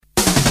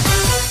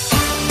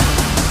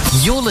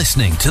You're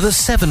listening to the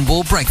Seven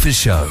Ball Breakfast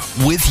Show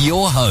with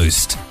your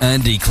host,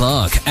 Andy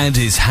Clark, and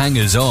his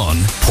hangers-on,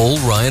 Paul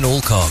Ryan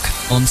Alcock,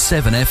 on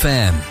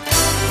 7FM. 7FM.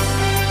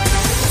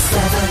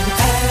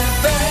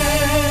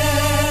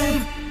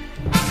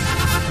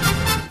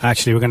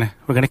 Actually, we're gonna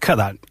cut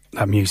that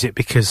music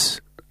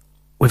because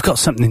we've got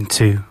something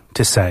to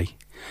say,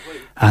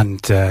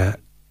 and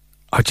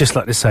I'd just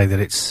like to say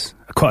that it's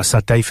quite a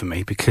sad day for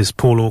me because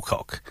Paul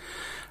Alcock,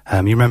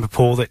 you remember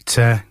Paul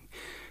that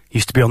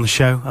used to be on the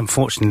show.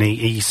 Unfortunately,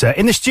 he's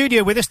in the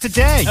studio with us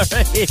today.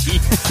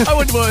 I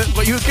wonder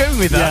what you were going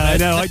with that.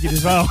 Yeah, I know, I did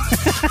as well.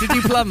 Did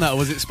you plan that or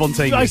was it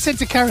spontaneous? I said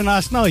to Karen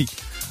last night,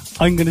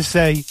 I'm going to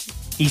say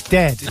he's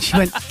dead. And she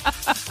went,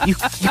 you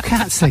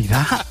can't say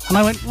that. And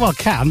I went, well, I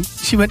can.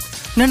 She went,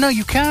 no,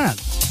 you can't.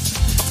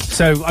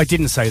 So I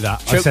didn't say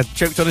that. I said,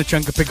 choked on a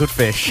chunk of pickled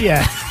fish.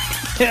 Yeah.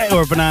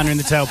 Or a banana in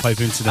the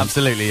tailpipe incident.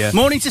 Absolutely, yeah.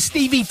 Morning to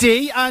Stevie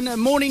D and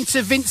morning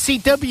to Vincey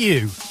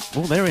W.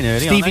 Oh, they're in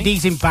early, Stevie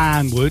D's in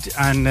Banwood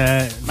and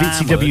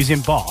Vincey W's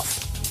in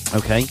Bath.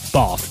 Okay.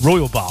 Bath.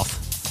 Royal Bath.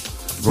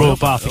 Royal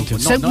Bathington.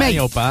 So, not any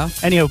old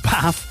Bath. Any old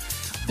Bath.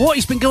 What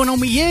has been going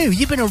on with you?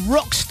 You've been a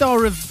rock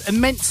star of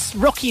immense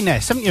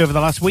rockiness, haven't you, over the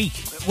last week?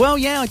 Well,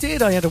 yeah, I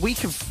did. I had a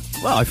week of...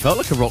 Well, I felt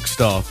like a rock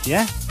star.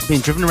 Yeah?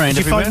 Being driven around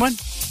everywhere. Did you find one?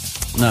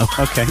 No.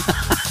 Okay.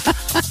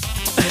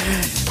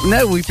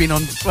 No, we've been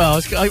on...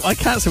 Well, I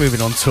can't say we've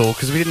been on tour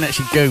because we didn't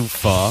actually go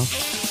far.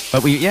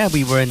 But we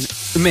were in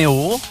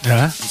Umeå,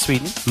 in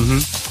Sweden. Mm-hmm.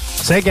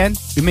 Say again.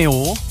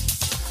 Umeå.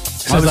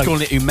 I was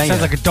calling it Umeå.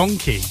 Sounds like a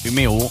donkey.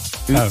 Umeå.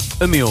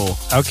 Umeå.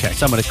 Okay.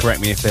 Someone to correct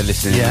me if they're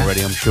listening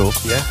already, I'm sure.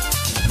 Yeah.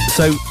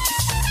 So,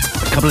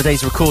 a couple of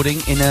days of recording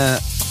in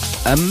a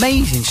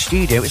amazing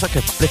studio. It's like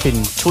a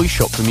flipping toy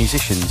shop for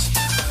musicians.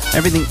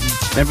 Everything,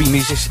 every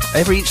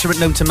instrument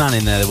known to man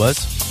in there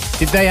was.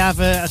 Did they have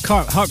a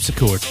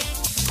harpsichord?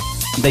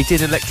 They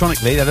did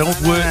electronically. They had a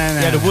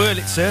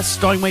Wurlitzer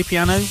Steinway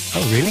piano.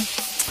 Oh, really?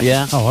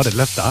 Yeah. Oh, I'd have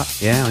loved that.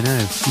 Yeah, I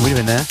know. We'd have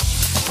been there.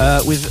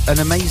 With an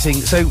amazing...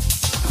 So...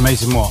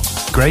 Amazing what?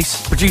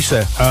 Grace?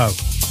 Producer. Oh.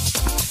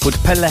 Called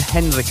Pelle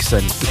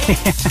Henriksen.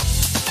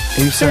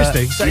 Who's,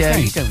 seriously? Yeah,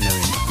 you don't know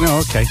him. No,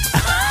 okay.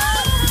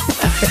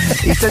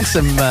 He's done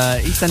some...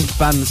 he's done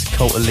bands,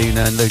 Cult of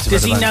Luna and loads of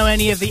Does other he bands. know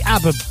any of the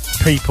ABBA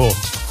people?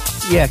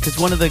 Yeah, because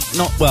one of the...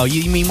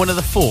 you mean one of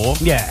the four?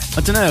 Yeah.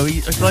 I don't know.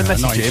 Should I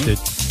message him?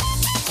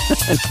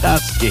 And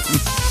ask him.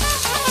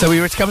 So we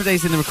were a couple of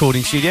days in the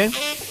recording studio.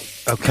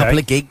 Okay. A couple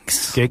of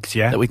gigs.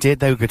 Yeah. That we did.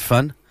 They were good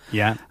fun.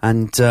 Yeah.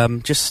 And I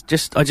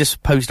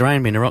just posed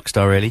around being a rock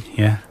star, really.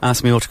 Yeah.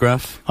 Asked me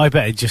autograph. I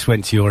bet it just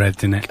went to your head,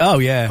 didn't it? Oh,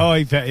 yeah. Oh,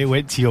 I bet it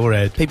went to your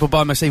head. People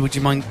buy my CD, would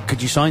you mind,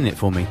 could you sign it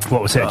for me?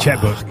 What was it, a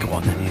checkbook? Go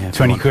on then, yeah.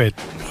 20 quid.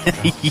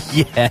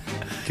 Yeah.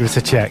 Give us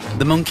a check.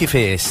 The Monkey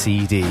Face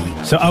CD.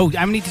 So, how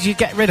many did you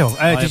get rid of?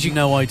 I have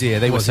no idea.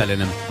 They were selling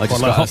them. I just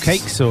like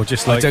hotcakes or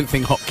just like... I don't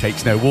think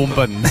hotcakes, no. Warm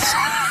buns.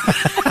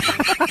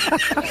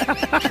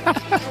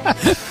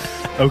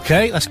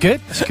 Okay, that's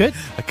good. That's good.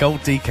 A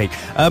cold tea cake.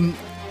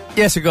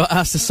 Yes, I got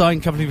asked to sign.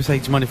 A couple of people say,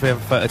 do you mind if we have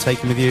a photo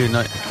taken with you?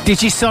 And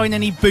did you sign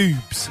any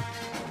boobs?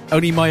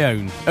 Only my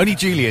own. Only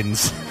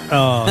Julian's.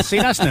 Oh, see,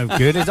 that's no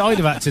good. I'd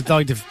have had to...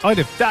 That'd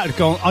have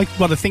gone...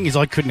 Well, the thing is,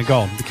 I couldn't have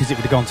gone because it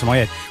would have gone to my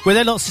head. Were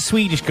there lots of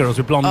Swedish girls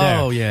with blonde hair?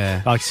 Oh,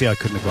 yeah. I see, I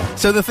couldn't have gone.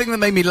 So the thing that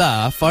made me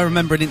laugh, I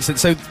remember an incident.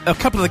 So a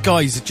couple of the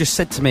guys had just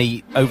said to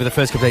me over the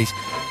first couple of days,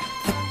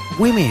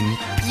 women,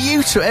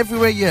 beautiful,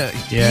 everywhere you're,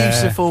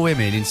 beautiful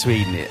women in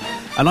Sweden.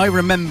 And I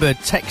remember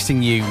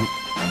texting you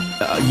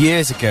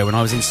years ago when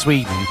I was in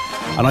Sweden,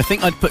 and I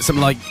think I'd put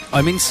something like,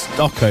 I'm in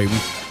Stockholm,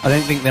 I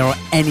don't think there are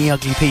any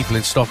ugly people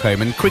in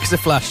Stockholm, and quick as a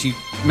flash you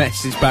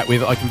message back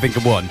with, I can think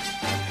of one.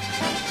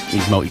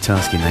 He's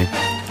multitasking now.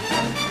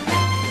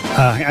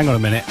 Hang on a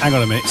minute.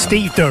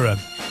 Steve Durham.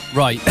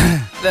 Right.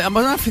 I'm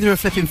after a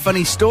flipping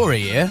funny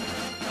story here.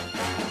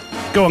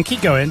 Go on, keep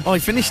going. Oh, I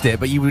finished it,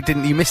 but you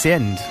missed the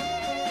end.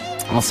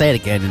 I'll say it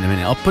again in a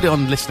minute. I'll put it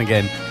on listen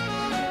again.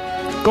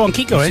 Go on,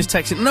 keep going. Just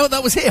texting. No,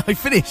 that was it. I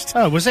finished.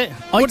 Oh, was it?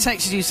 I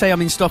texted you to say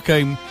I'm in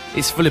Stockholm.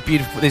 It's full of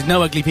beautiful... There's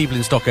no ugly people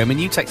in Stockholm.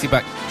 And you texted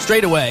back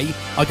straight away.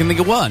 I can think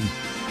of one.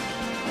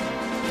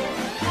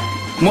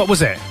 What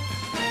was it?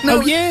 No,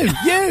 oh, you.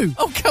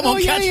 Oh, come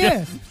on, catch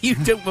yeah. You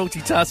don't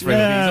multitask for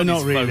anything. No,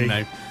 not really.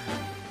 Now.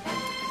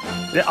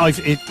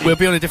 We'll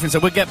be on a different... So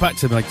we'll get back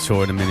to my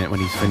tour in a minute when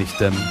he's finished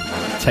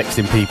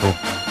texting people.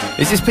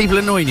 Is this people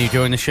annoying you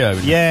during the show?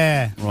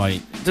 Yeah. Right.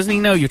 Doesn't he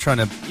know you're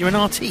an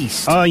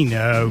artiste? I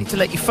know. I need to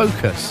let you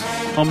focus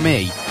on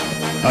me.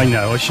 I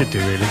know, I should do,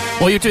 really.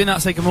 While you're doing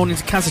that, say good morning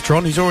to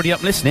Casatron, who's already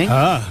up listening.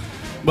 Ah.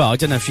 Well, I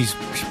don't know if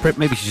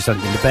maybe she's just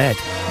under in the bed.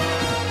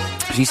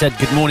 She said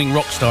good morning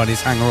Rockstar and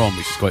his hanger on,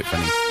 which is quite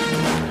funny.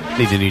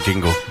 Need a new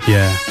jingle.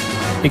 Yeah.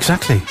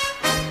 Exactly.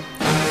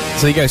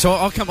 So there you go. So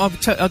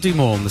I'll do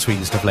more on the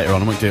Sweden stuff later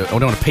on. I won't do it. I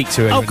don't want to peek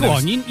too early. Oh, go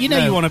on. You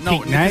know you want to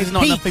peek now. There's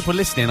not enough people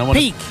listening. I want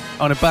to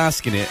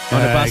bask in it. I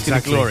want to bask in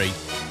the glory.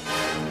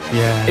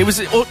 Yeah. It was,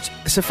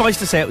 suffice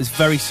to say, it was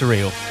very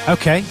surreal.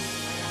 Okay.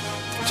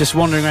 Just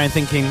wandering around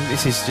thinking,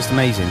 this is just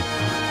amazing.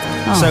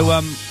 Oh. So,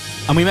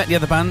 And we met the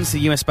other bands, the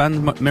US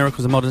band,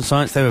 Miracles of Modern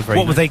Science. They were very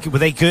What were they? Were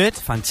they good?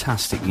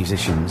 fantastic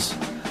musicians.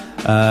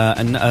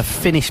 And a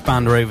Finnish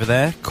band were over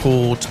there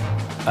called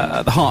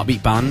the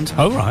Heartbeat Band.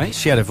 Oh, right.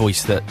 She had a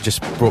voice that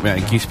just brought me out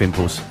in goose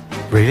pimples.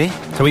 Really?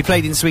 So we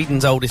played in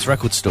Sweden's oldest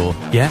record store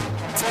Yeah.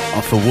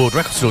 for World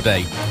Record Store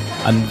Day,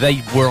 and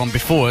they were on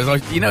before. It's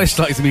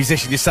like as a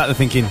musician, you sat there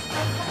thinking,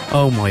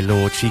 "Oh my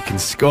lord, she can!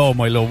 Oh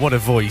my lord, what a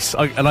voice!"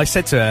 And I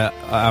said to her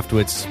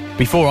afterwards,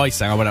 before I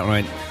sang, I went out and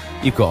went,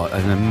 "You've got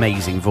an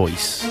amazing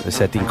voice." I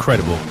said,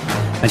 "Incredible."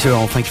 And she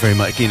went, "Oh, thank you very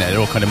much." You know, they're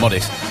all kind of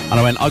modest. And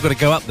I went, "I've got to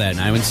go up there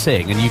now and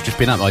sing, and you've just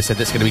been up." I said,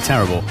 "That's going to be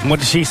terrible." And what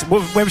did she?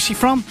 Where was she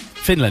from?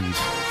 Finland.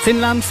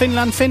 Finland.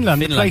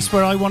 The place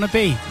where I want to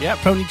be. Yep.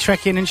 Pony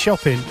trekking and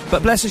shopping.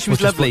 But bless her, she was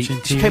Or just lovely.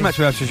 watching She TV. came up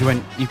to me after, she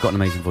went, "You've got an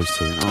amazing voice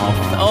too."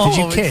 Did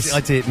you kiss?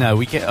 I did.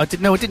 No, I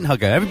didn't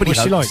hug her. Everybody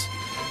What's she hugged. like?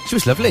 She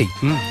was lovely.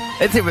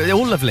 They're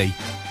all lovely.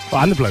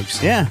 Well, and the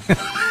blokes. Yeah.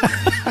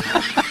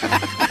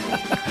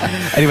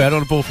 Anyway, I don't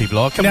want to bore people.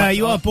 I'll come No, back.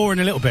 you are boring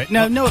a little bit.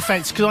 No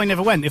offence, because I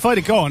never went. If I'd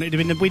have gone,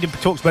 we'd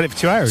have talked about it for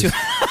 2 hours.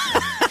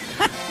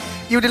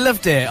 You would have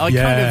loved it. I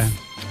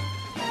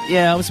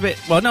was a bit.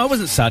 Well, no, I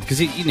wasn't sad because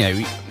there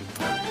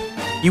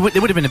would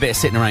have been a bit of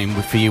sitting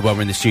around for you while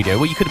we're in the studio.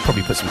 Well, you could have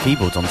probably put some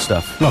keyboards on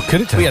stuff. Well,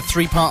 could it? We had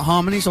 3-part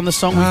harmonies on the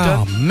song we've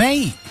Oh, done.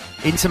 mate.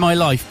 Into My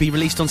Life, be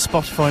released on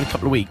Spotify in a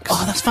couple of weeks.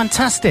 Oh, that's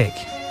fantastic.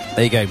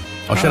 There you go.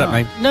 I'll shut up,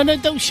 mate. No,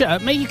 don't shut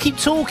up, mate. You keep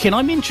talking.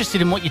 I'm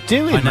interested in what you're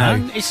doing, I know.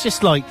 man. It's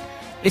just like,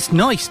 it's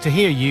nice to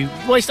hear you.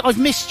 Well, I've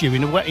missed you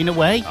in a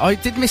way. I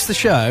did miss the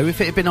show.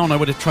 If it had been on, I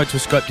would have tried to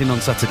have Skyped in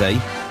on Saturday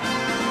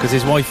because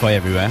there's Wi-Fi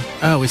everywhere.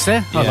 Oh, is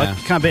there? Oh, Yeah. like,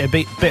 can't be a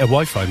bit of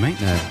Wi-Fi, mate.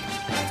 No.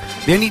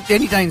 The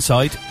only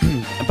downside,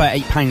 about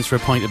 £8 for a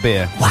pint of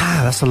beer.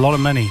 Wow, that's a lot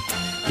of money.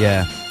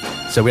 Yeah.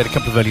 So we had a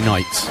couple of early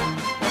nights.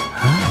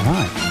 Oh,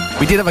 right.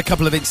 We did have a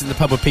couple of events in the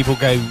pub where people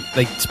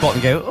they spot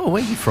and go, "Oh,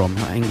 where are you from?"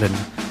 England.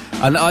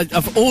 And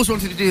I've always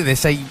wanted to do this.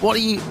 Say,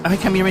 how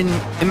come you're in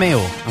Mail?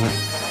 I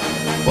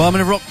went, well, I'm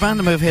in a rock band.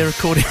 I'm over here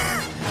recording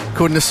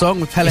a song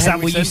with Pelle Is that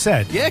Henderson. what you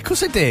said? Yeah, of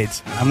course I did.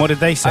 And what did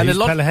they say? And a He's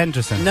lot- Pelle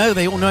Henderson. No,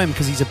 they all know him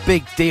because he's a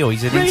big deal.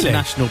 He's an Really?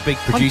 international big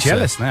producer. I'm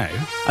jealous now.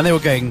 And they were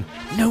going,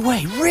 "No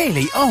way,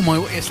 really? Oh my!"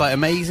 It's like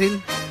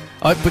amazing.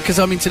 Because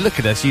to look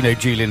at us,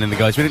 Julian and the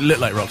guys, we don't look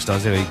like rock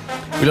stars, do we?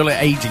 We look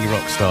like aging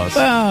rock stars.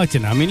 Well, I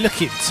don't know. I mean,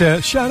 look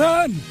at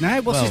Shannon.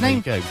 No, what's his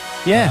name? There you go.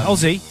 Yeah,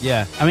 Aussie.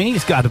 Yeah. I mean,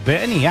 he's got a bit,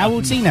 hasn't he? How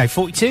old's he now?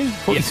 42?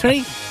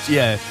 43?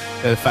 Yeah,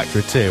 a factor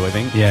of 2, I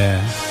think.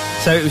 Yeah.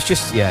 So it was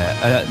just,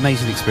 an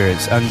amazing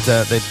experience. And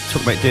they're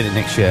talking about doing it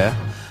next year.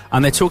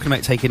 And they're talking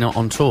about taking it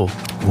on tour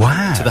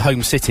Wow. to the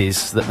home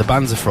cities that the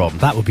bands are from.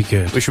 That would be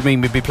good. Which would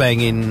mean we'd be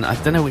playing in, I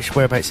don't know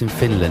whereabouts in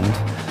Finland,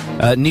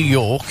 New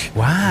York,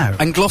 Wow.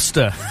 and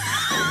Gloucester.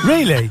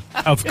 Really?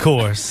 Of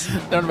course.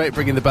 Don't about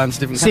bringing the bands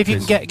to different See if you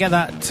countries. can get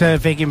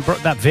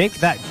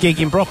that gig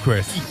in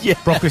Brockworth. Yeah.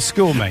 Brockworth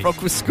School, mate.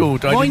 Brockworth School.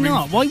 Why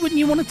not? Why wouldn't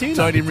you want to do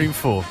that? Dining room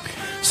 4.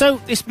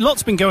 So,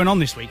 lots been going on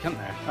this week, hasn't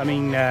there? I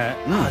mean,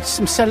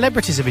 some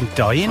celebrities have been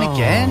dying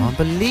again.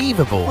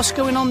 Unbelievable. What's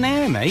going on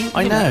there, mate?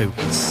 I know.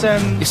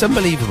 It's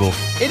unbelievable.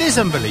 it is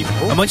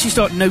unbelievable. And once you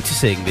start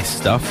noticing this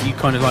stuff, you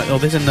kind of like, oh,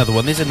 there's another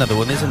one, there's another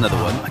one, there's another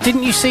one.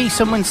 Didn't you see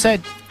someone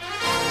said,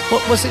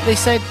 what was it? They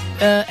said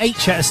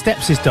H at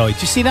Steps has died.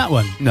 Did you see that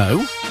one? No.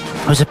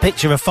 There was a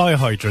picture of a fire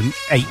hydrant,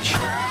 H,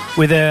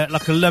 with a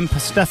lump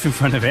of stuff in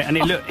front of it, and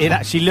it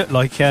actually looked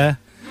like a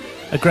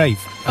grave.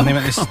 And they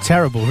went, "This is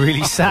terrible,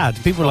 really sad."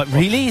 People were like,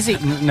 "Really? Is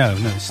it?" No,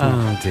 it's not.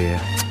 Oh,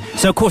 dear.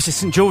 So, of course, it's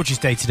St George's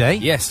Day today.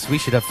 Yes, we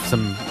should have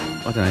some,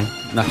 I don't know,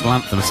 national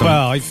anthem or something.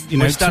 Well,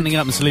 we're standing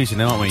up and saluting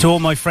them, aren't we? to all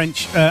my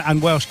French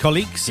and Welsh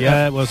colleagues.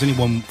 Yeah. Well, there's only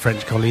one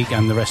French colleague,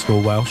 and the rest are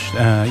all Welsh.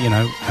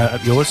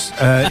 Up yours.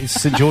 It's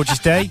St George's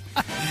Day.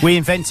 We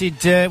invented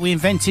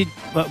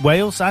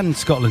Wales and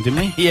Scotland, didn't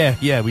we? Yeah,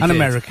 we And did.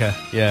 America.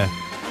 Yeah.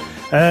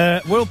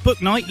 World Book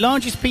Night,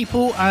 largest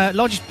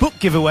book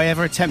giveaway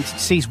ever attempted to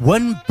seize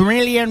 1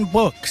 million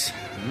books.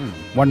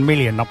 1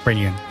 million, not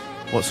billion.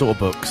 What sort of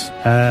books?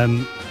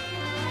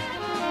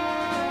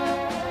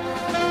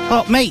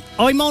 Oh, mate,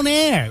 I'm on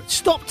air.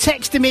 Stop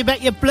texting me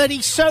about your bloody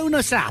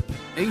Sonos app.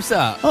 Who's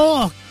that?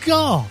 Oh,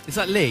 God. Is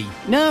that Lee?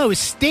 No,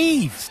 it's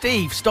Steve.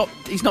 Steve, stop.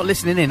 He's not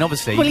listening in,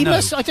 obviously. Well, he No.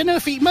 must. I don't know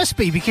if he must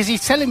be because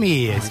he's telling me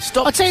he is.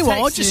 Stop I'll tell you what.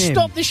 I'll texting just him.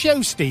 stop the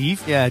show,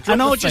 Steve. Yeah, drop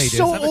and the I'll just faders,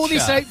 sort have a all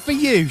this chat. out for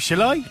you.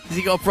 Shall I? Has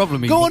he got a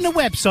problem? Go on the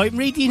website and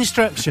read the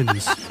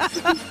instructions.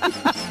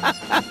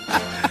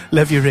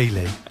 Love you,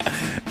 really.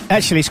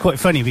 Actually, it's quite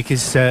funny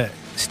because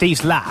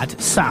Steve's lad,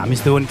 Sam,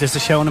 is the one who does the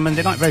show on a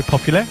Monday night. Very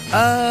popular.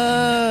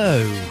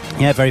 Oh.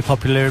 Yeah, very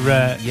popular.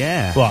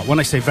 Yeah. Well, when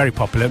I say very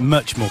popular,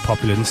 much more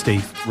popular than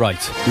Steve. Right.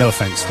 No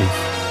offence, Steve.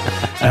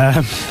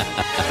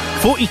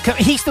 40.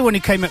 He's the one who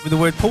came up with the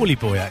word Paulie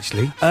boy,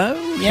 actually.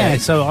 Oh, okay. Yeah,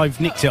 so I've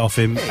nicked it off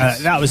him.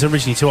 That was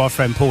originally to our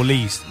friend Paul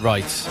Lees.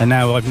 Right. And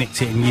now I've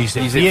nicked it and used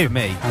it Use for it you. for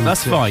me. And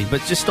That's fine,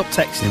 but just stop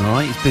texting him, all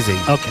right? He's busy.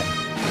 Okay.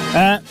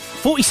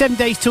 47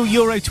 days till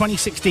Euro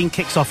 2016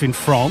 kicks off in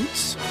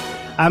France.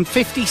 And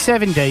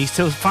 57 days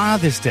till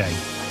Father's Day.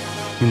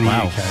 in the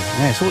Wow. UK.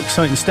 Yeah, it's all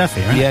exciting stuff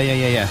here, isn't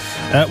it?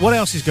 Yeah. What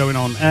else is going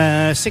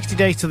on? 60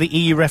 days to the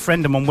EU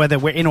referendum on whether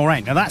we're in or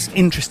out. Now, that's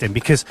interesting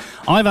because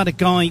I've had a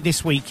guy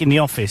this week in the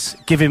office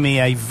giving me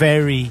a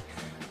very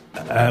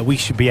we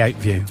should be out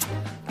view.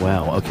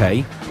 Well,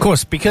 okay. Of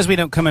course, because we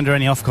don't come under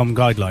any Ofcom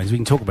guidelines, we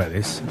can talk about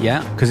this.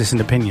 Yeah. Because it's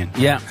an opinion.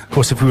 Yeah. Of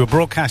course, if we were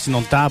broadcasting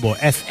on DAB or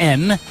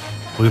FM,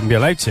 we wouldn't be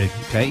allowed to.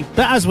 Okay.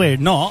 But as we're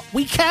not,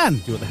 we can.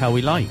 Do what the hell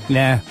we like.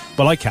 Yeah.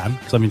 Well, I can,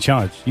 because I'm in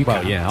charge. You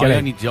Well, can. yeah. Get I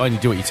in. only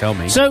do what you tell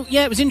me. So,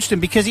 yeah, it was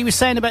interesting because he was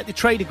saying about the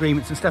trade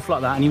agreements and stuff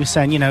like that, and he was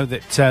saying, you know,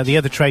 that the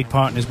other trade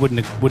partners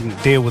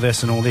wouldn't deal with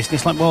us and all this. And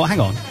it's like, well, hang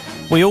on.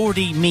 We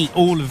already meet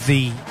all of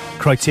the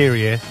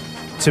criteria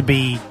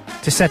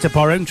to set up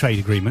our own trade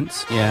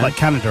agreements, like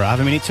Canada have.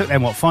 I mean, it took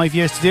them, 5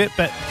 years to do it,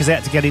 but because they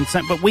had to get into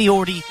that. But we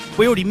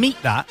already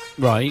meet that.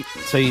 Right.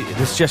 So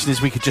the suggestion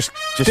is we could just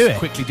do it.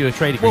 quickly do a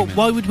trade Well, agreement.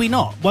 why would we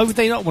not? Why would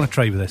they not want to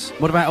trade with us?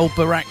 What about old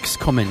Barack's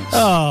comments?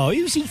 Oh,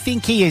 who's he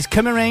think he is?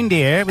 Come around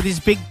here with his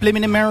big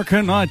blimmin'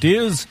 American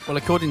ideas. Well,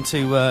 according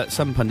to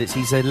some pundits,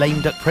 he's a lame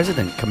duck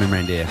president coming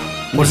round here.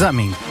 What does that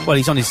mean? Well,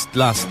 he's on his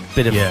last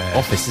bit of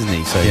office, isn't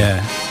he? So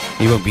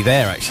he won't be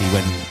there, actually,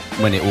 when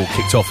it all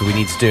kicked off and we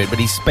need to do it. But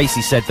he's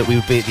basically said that we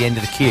would be at the end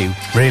of the queue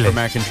for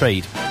American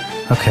trade.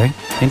 Okay,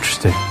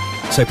 interesting.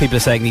 So people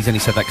are saying he's only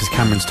said that because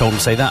Cameron's told him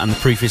to say that, and the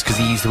proof is because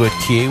he used the word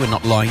queue and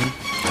not line.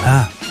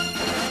 I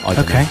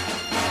don't know.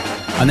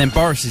 And then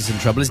Boris is in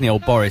trouble, isn't he?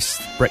 Old Boris,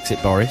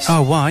 Brexit Boris.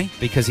 Oh, why?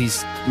 Because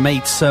he's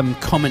made some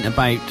comment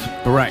about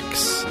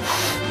Barack's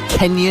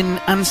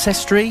Kenyan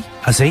ancestry.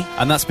 Has he?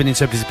 And that's been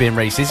interpreted as being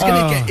racist.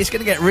 It's going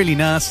to get really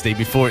nasty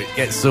before it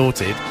gets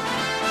sorted.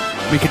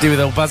 We could do with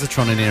old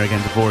Bazatron in here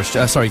again to Boris. To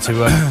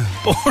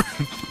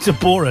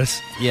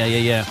Boris.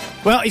 Yeah.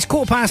 Well, it's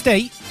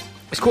 8:15.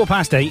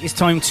 It's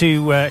time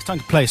to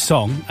play a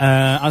song.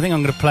 I think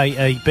I'm going to play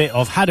a bit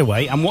of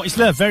Hadaway and What Is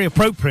Love. Very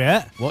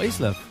appropriate. What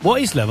is love?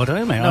 What is love? I don't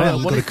know, mate. I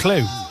haven't got a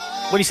clue.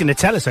 Well, he's going to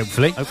tell us,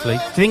 hopefully. Do you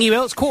think he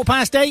will? It's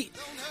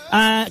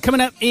 8:15.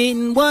 Coming up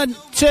in 1,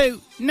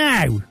 2,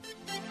 now.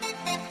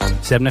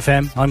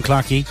 7FM. I'm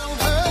Clarky.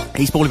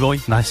 He's Paulie Boy.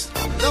 Nice.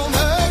 I don't know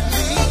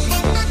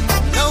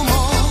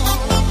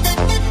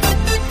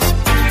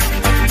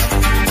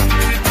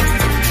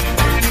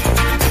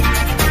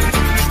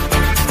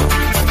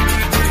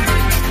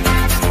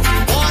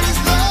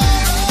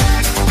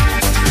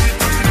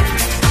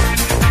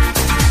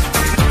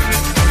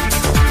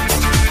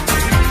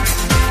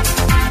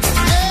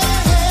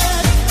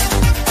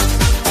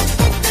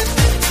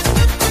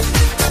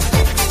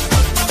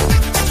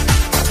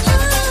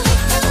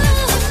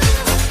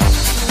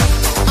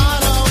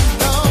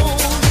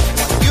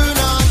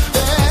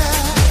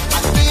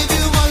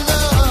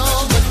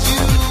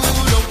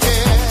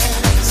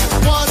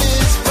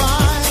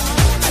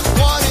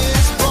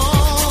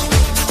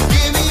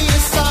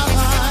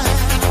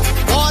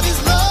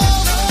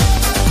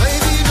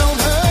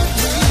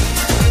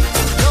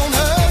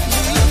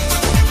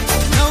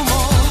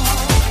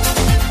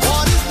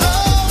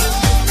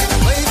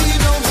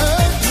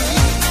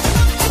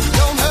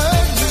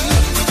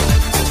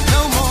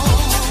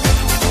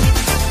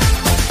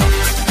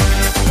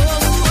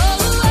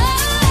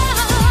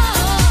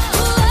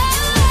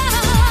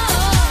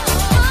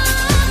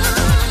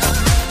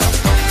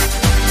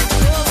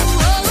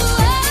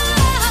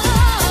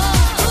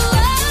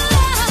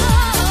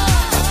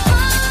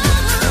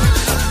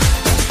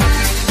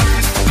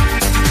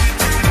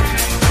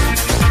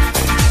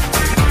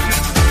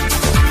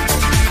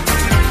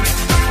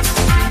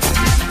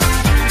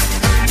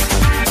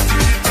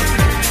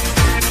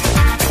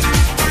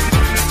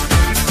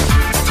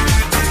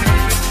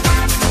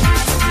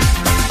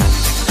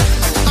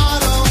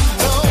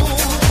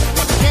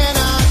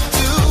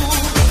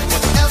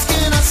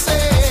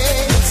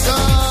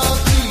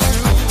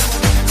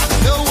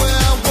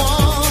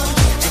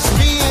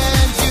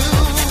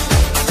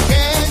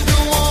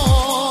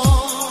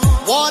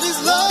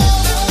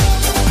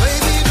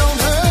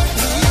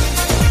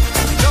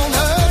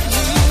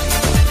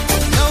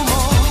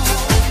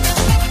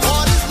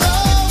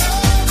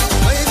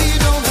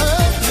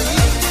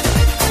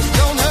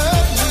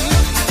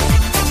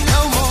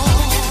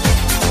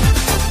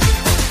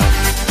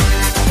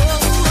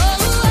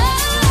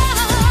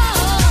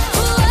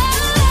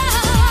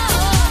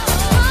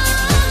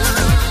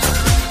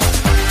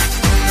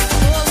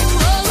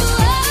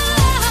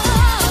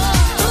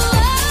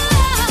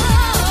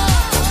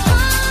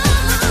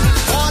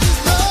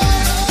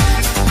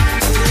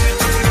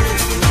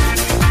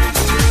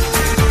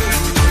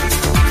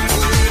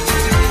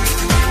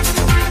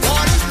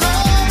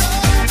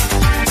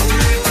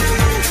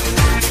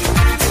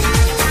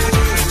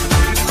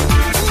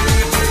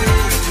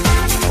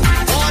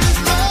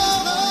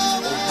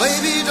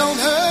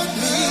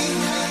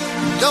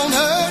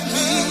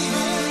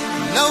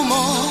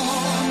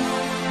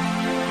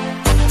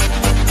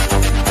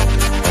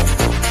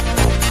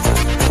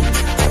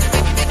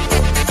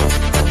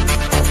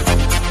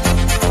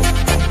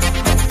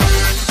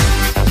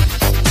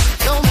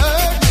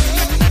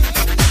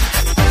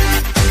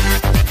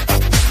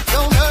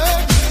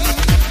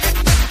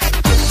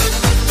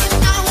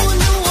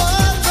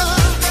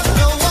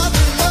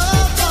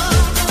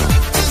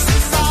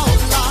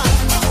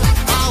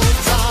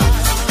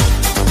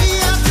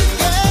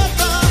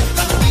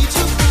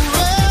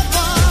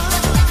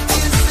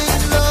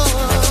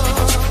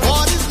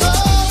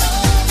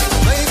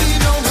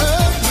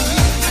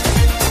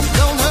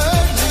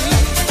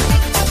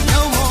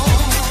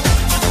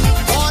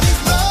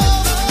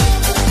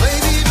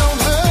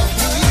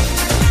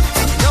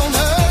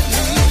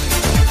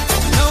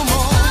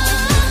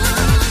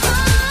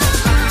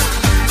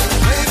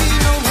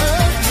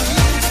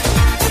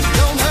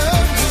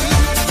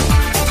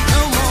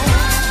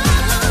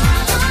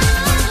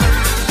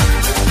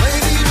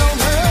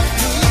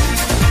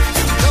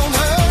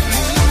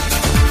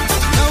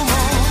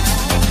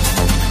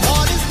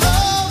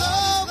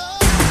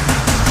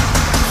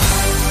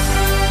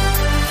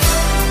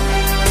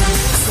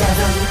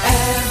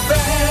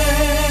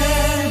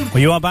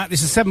You are back.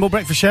 This is the 7 Ball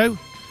Breakfast Show.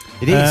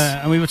 It is.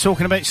 And we were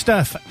talking about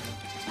stuff.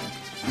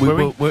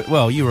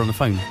 Well, you were on the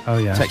phone. Oh,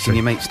 yeah. Texting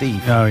your mate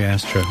Steve. Oh, yeah,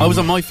 that's true. I was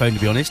on my phone, to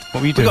be honest.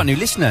 What were you doing? We got a new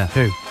listener.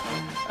 Who?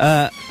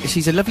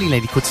 She's a lovely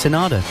lady called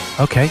Sonada.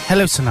 Okay.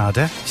 Hello,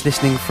 Sonada. She's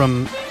listening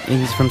from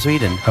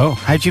Sweden. Oh,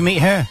 how'd you meet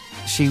her?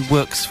 She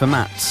works for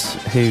Mats,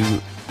 who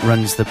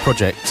runs the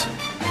project.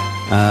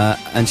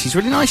 And she's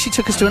really nice. She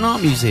took us to an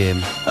art museum.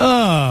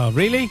 Oh,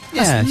 really?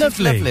 Yeah, That's she's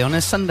lovely on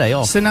a Sunday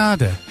off.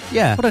 Sonada.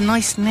 Yeah. What a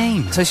nice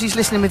name. So she's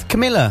listening with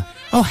Camilla.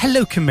 Oh,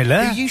 hello,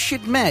 Camilla. Who you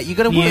should met. You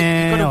got to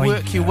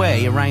work your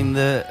way around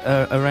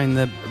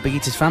the Big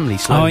Eaters family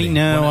slowly. I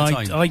know.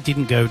 I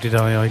didn't go, did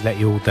I? I let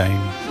you all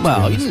down.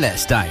 Well, you didn't let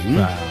us down.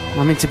 Well,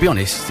 I mean, to be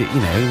honest, you'd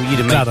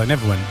have glad I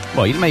never went.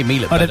 Well, you'd have made me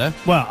look better.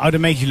 I'd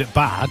have made you look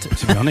bad.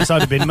 To be honest,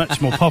 I'd have been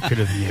much more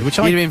popular than you. You'd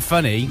have been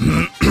funny.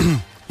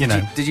 You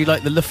know. Did you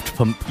like the Luft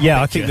pump? Yeah,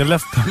 picture? I think the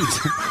Luft pump.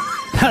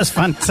 That's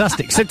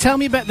fantastic. So tell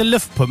me about the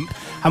Luft pump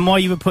and why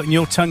you were putting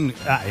your tongue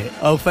at it.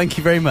 Oh, thank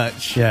you very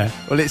much. Yeah.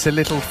 Well, it's a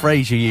little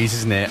phrase you use,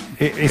 isn't it?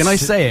 Can I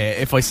say it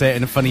if I say it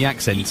in a funny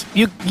accent?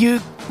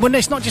 Well,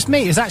 it's not just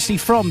me. It's actually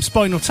from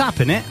Spinal Tap,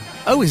 isn't it?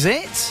 Oh, is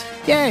it?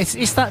 Yeah,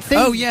 it's that thing.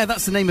 Oh, yeah,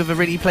 that's the name of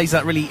he plays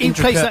that really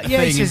intricate thing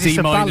in it's D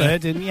a minor.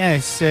 ballad, and yeah,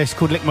 it's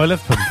called Lick My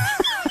Love Pump.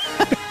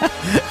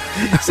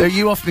 So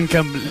you often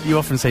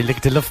say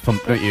 "lick the love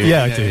pump," don't you?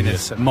 Yeah, I do. In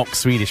a mock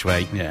Swedish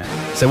way. Yeah.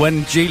 So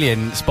when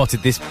Julian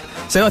spotted this,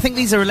 so I think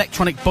these are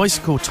electronic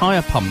bicycle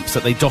tyre pumps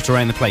that they dot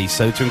around the place,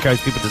 so to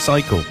encourage people to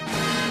cycle,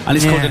 and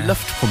it's called a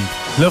Luft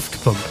pump.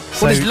 Luft pump.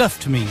 So, what does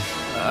Luft mean?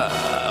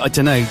 I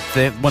don't know.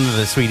 One of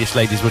the Swedish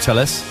ladies will tell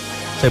us.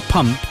 So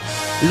pump,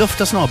 Luft.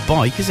 That's not a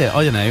bike, is it?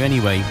 I don't know.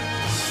 Anyway,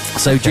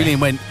 so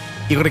Julian went.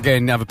 You got to go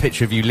and have a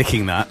picture of you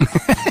licking that.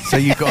 So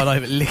you got to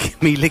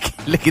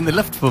licking the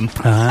Luft pump.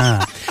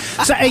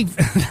 So hey,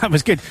 that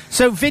was good.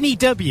 So Vinny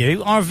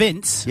W, our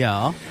Vince,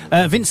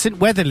 Vincent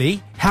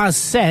Weatherly has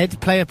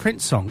said play a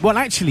Prince song. Well,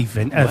 actually,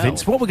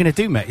 Vince, what we're going to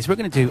do, mate, is we're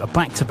going to do a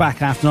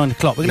back-to-back after 9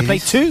 o'clock. We're going to play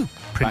 2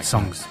 Prince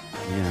songs.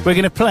 Yeah. We're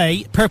going to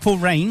play Purple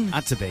Rain.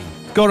 Had to be.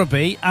 Gotta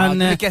be.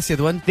 And guess the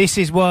other one. This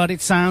is what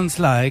it sounds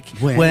like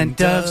when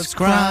doves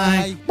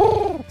cry.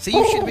 So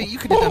you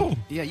could have done.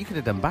 Yeah, you could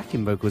have done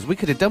backing vocals. We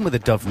could have done with a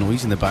dove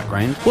noise in the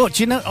background. What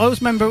do you know? I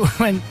always remember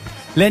when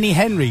Lenny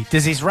Henry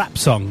does his rap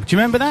song. Do you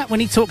remember that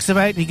when he talks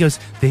about? He goes,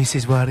 "This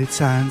is what it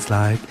sounds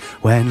like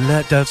when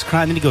doves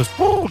cry," and then he goes,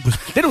 "Oh,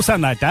 they don't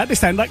sound like that. They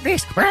sound like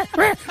this."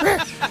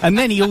 And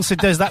then he also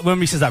does that when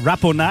he says, "I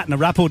rap all night and I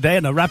rap all day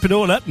and I wrap it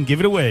all up and give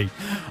it away."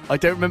 I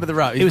don't remember the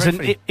rap. It was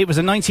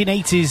a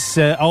 1980s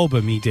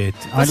album he did.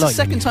 That's the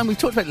second time we've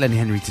talked about Lenny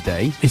Henry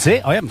today. Is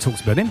it? I haven't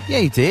talked about him. Yeah,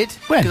 you did.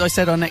 When? Because I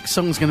said our next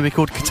song's going to be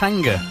called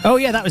Katanga. Oh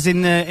yeah, that was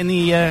in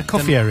the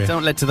coffee area.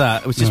 Don't led to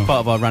that. It was just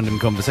part of our random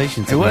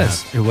conversation. It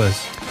was.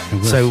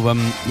 So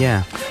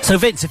yeah. So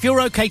Vince, if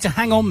you're okay to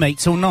hang on, mate,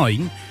 till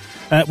 9,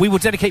 we will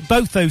dedicate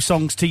both those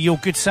songs to your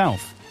good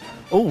self.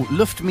 Oh,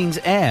 Luft means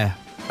air.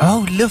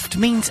 Oh, Luft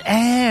means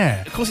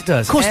air. Of course it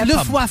does. Of course, air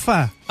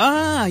Luftwaffe.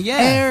 Ah,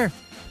 yeah.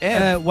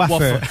 Air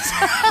wafer.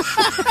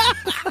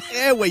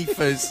 Air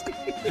wafers.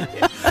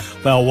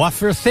 Well,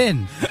 wafer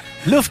thin.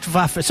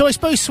 Luftwaffe. So I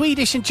suppose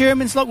Swedish and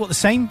German's like what, the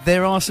same?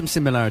 There are some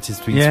similarities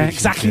between Swedish and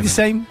exactly German. the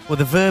same. Well,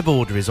 the verb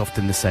order is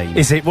often the same.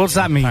 Is it? What does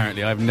that mean?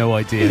 Apparently, I have no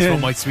idea. It's what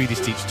my Swedish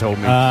teacher told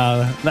me.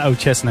 That old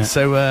chestnut.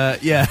 So,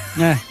 yeah.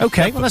 Yeah.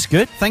 Okay, well, that's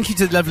good. Thank you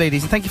to the love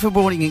ladies, and thank you for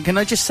warning in. Can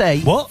I just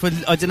say... What?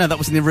 I don't know, that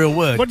wasn't the real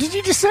word. What did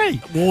you just say?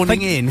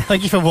 Warning in.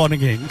 Thank you for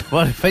warning in.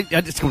 Well,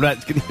 I just called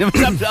out... top of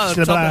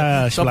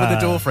the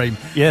door frame.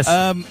 Yes.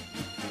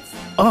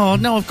 Oh,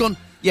 no, I've gone...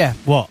 Yeah.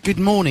 What? Good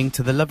morning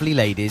to the lovely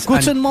ladies.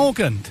 Guten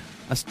Morgen.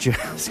 That's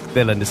just...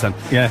 They'll understand.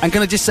 Yeah. And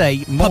can I just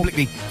say,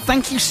 publicly,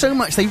 thank you so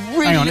much. They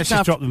really Hang on, let's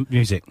just drop the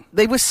music.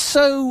 They were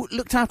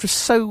looked after us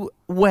so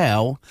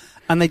well,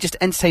 and they just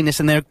entertained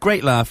us, and they're a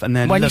great laugh, and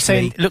they're When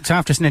lovely. you say looked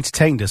after us and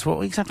entertained us, what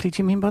exactly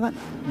do you mean by that?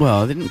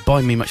 Well, they didn't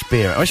buy me much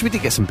beer. Actually, we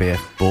did get some beer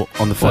bought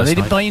on the first Well, they night.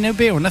 didn't buy you no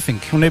beer or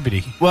nothing, or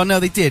nobody? Well, no,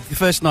 they did. The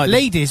first night...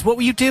 Ladies, what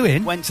were you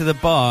doing? Went to the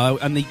bar,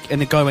 and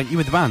the guy went, "You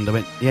with the band?" I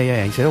went,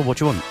 yeah. He said, "Oh, what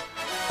do you want?"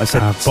 I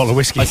said, bottle of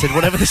whiskey. I said,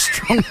 whatever the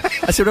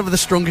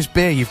strongest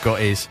beer you've got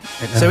is.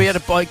 So he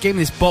gave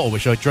me this bottle,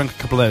 which I drank a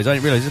couple of those. I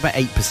didn't realise it was about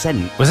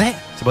 8%. Was it?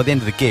 So by the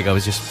end of the gig, I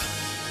was just...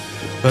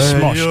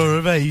 Smoshed. You're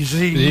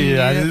amazing.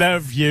 Yeah, I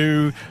love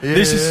you. Yeah.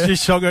 This is the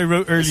song I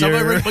wrote earlier. Song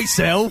I wrote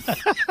myself.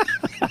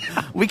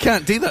 We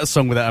can't do that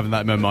song without having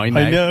that in my mind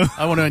now. I know.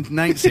 I want to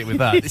announce it with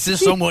that. This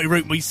is a song I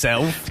wrote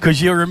myself.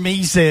 Because you're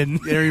amazing.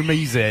 You're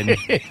amazing.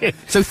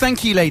 So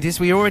thank you, ladies.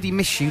 We already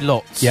miss you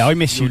lots. Yeah, I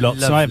miss you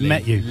lots. Lovely, I haven't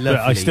met you, but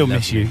I still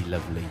miss you.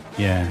 Lovely.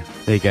 Yeah.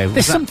 There you go.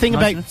 There's something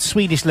about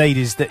Swedish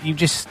ladies that you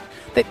just...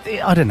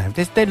 I don't know.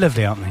 They're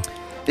lovely, aren't they?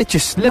 They're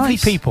just lovely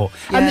nice people.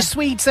 Yeah. And the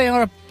Swedes, they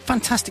are a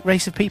fantastic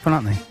race of people,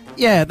 aren't they?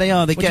 Yeah, they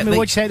are.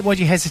 Why'd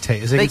you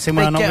hesitate? Is it saying,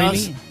 well, not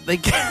really?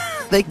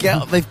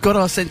 They've got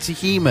our sense of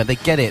humour. They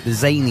get it, the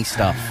zany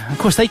stuff. Of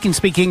course, they can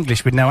speak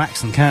English with no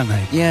accent, can't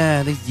they?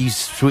 Yeah, they use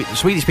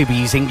Swedish people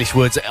use English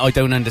words that I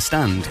don't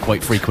understand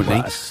quite frequently.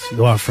 Well,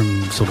 you are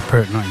from sort of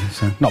Purton, aren't you?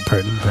 So, not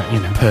Purton, but you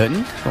know.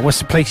 Purton? What's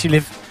the place you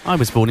live? I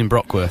was born in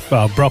Brockworth.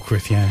 Well,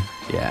 Brockworth, yeah.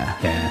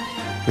 Yeah.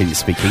 We didn't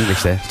speak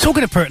English there.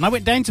 Talking of Purton, I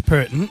went down to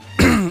Purton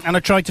and I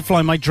tried to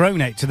fly my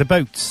drone out to the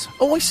boats.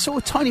 Oh, I saw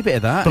a tiny bit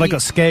of that. But I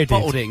got scared.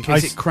 Bottled it in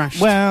case it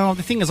crashed. Well,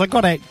 the thing is, I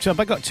got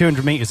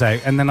 200 metres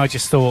out, and then I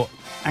just thought,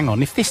 hang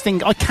on, if this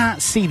thing, I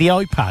can't see the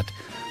iPad.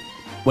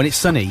 When it's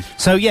sunny.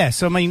 So,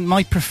 I mean,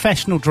 my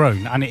professional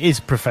drone, and it is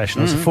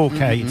professional, it's a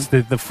 4K, it's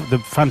the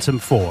Phantom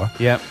 4.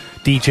 Yeah.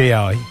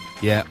 DJI.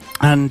 Yeah.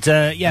 And,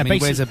 I mean, he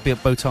wears a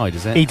bow tie,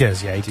 does it? He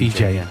does, yeah,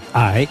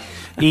 DJI.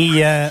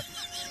 He,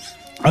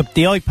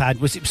 the iPad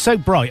was so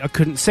bright I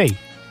couldn't see.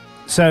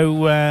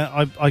 So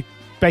I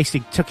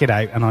basically took it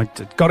out and I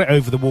got it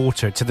over the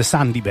water to the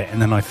sandy bit, and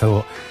then I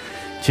thought,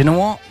 do you know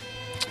what?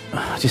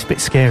 Just a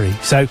bit scary.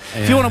 So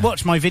if you want to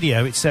watch my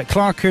video, it's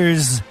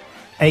Clarkers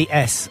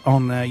AS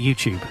on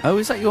YouTube. Oh,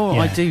 is that your...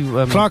 I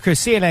do... Clarkers,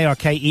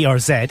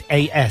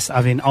 CLARKERZ AS,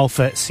 as in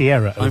Alpha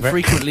Sierra. I'm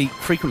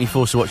frequently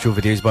forced to watch your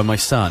videos by my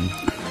son.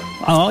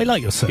 Oh, I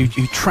like your son.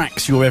 Who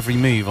tracks your every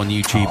move on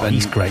YouTube. Oh, and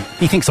he's great.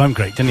 He thinks I'm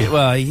great, doesn't he?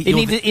 Well,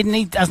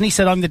 hasn't he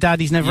said I'm the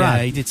dad he's never had?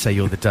 Yeah, he did say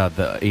you're the dad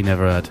that he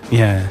never had.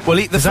 Yeah. Well,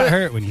 does that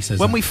hurt when he says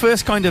that? When we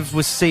first kind of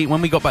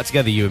when we got back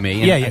together, you and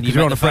me, and you were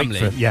met on the a break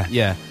family.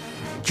 Yeah.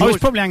 George, I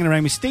was probably hanging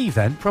around with Steve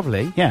then.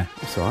 Probably. Yeah.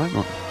 That's all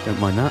right. Don't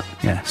mind that.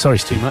 Yeah. Sorry,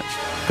 Steve. Too much.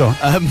 Go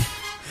on.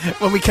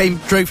 When we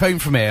drove home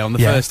from here on the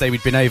first day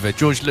we'd been over,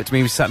 George looked at me,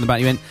 he was sat in the back,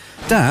 and he went,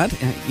 Dad,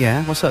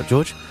 yeah, what's up,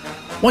 George?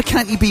 Why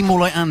can't you be more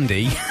like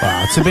Andy?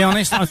 Well, to be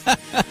honest,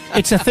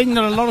 it's a thing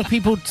that a lot of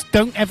people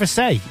don't ever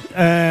say.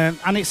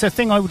 And it's a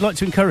thing I would like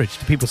to encourage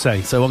to people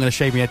say. So I'm going to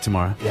shave my head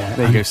tomorrow. Yeah.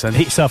 There you go, son.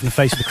 Hit yourself in the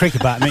face with a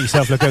cricket bat and make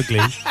yourself look ugly.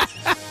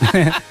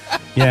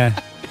 Yeah.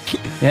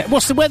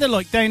 What's the weather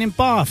like down in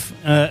Bath,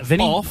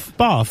 Vinny?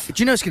 Bath?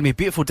 Do you know it's going to be a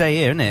beautiful day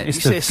here, isn't it?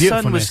 It's the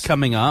sun was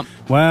coming up.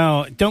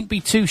 Well, don't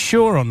be too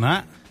sure on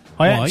that.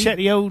 I Why? haven't checked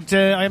the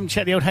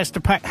old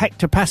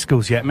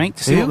hectopascals yet, mate,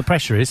 to see what the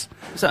pressure is.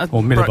 Is that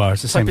or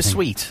millibars, the same type thing. of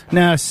sweet?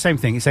 No, it's the same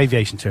thing. It's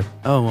aviation term.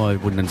 Oh, I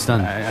wouldn't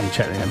understand. I haven't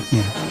checked them.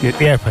 Yeah,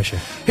 the air pressure.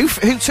 Who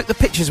took the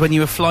pictures when you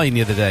were flying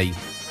the other day?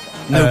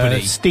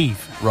 Nobody.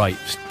 Steve. Right.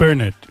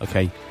 Bernard.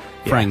 Okay.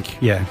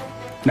 Frank. Yeah.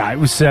 No, it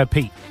was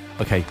Pete.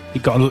 Okay. He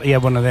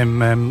had one of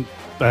them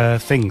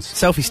things.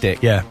 Selfie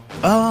stick. Yeah.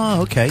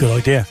 Oh, okay. Good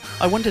idea.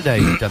 I wondered how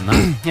you'd done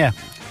that. Yeah.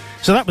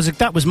 So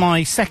that was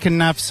my second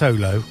nav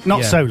solo.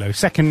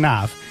 Second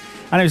nav.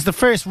 And it was the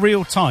first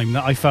real time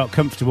that I felt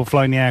comfortable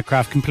flying the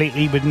aircraft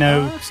completely with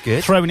no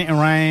throwing it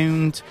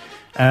around.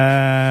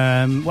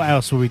 What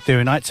else were we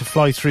doing? I had to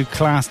fly through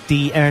Class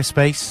D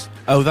airspace.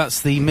 Oh,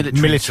 that's the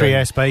military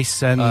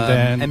airspace and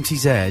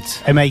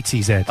MTZ.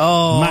 MATZ.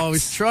 Oh, Mats. I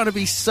was trying to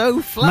be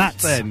so flat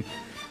then.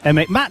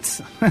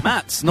 Mats.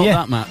 Mats, not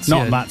that Mats.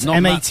 Not Mats.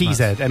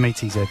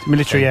 MATZ.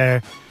 Military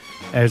air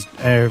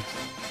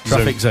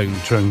traffic zone.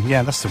 Drone.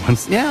 Yeah, that's the one.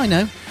 Yeah, I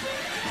know.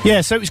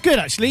 Yeah, so it was good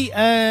actually,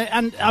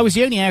 and I was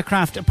the only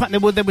aircraft.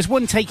 There was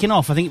one taking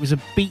off. I think it was a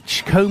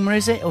Beachcomber,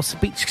 is it, or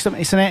beach?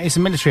 It's a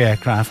military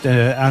aircraft,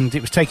 and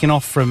it was taking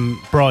off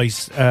from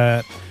Bryce.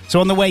 So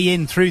on the way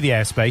in through the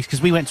airspace,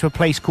 because we went to a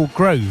place called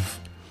Grove.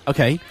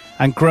 Okay,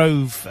 and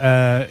Grove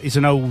is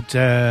an old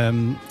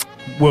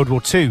World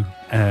War II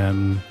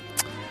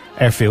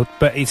airfield,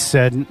 but it's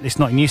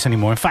not in use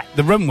anymore. In fact,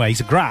 the runways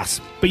are grass,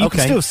 but you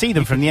can still see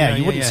them from the air.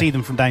 You wouldn't see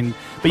them from down,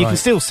 but you can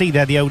still see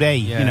there the old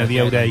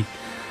A, old A.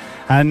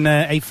 And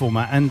A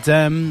format,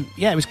 and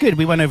it was good.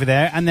 We went over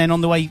there, and then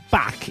on the way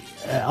back,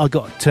 I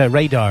got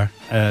radar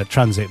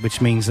transit, which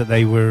means that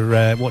they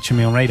were watching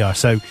me on radar.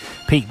 So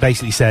Pete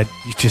basically said,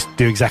 "You just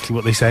do exactly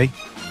what they say."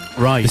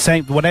 Right. The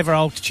same, whatever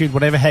altitude,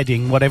 whatever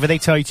heading, whatever they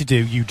tell you to do,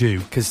 you do.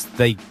 Because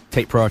they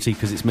take priority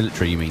because it's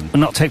military. You mean?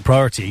 Not take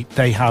priority.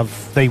 They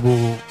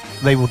will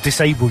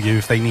disable you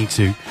if they need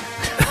to.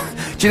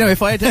 Do you know,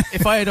 if I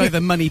had either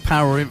money,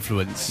 power, or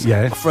influence,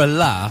 for a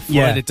laugh,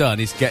 what I'd have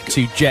done is get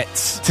two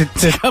jets to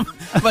come.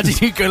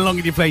 Imagine you going along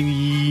in your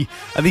plane,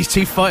 and these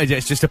two fighter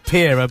jets just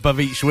appear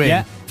above each wing.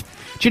 Yeah.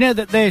 Do you know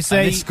that there's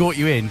and escort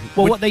you in?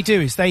 Well, what they do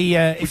is they. Would you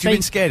have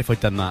been scared if I'd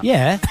done that?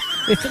 Yeah.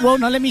 Well,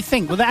 no. Let me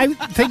think. Well, the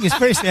thing is,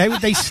 firstly, how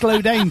would they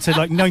slow down to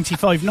like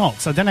 95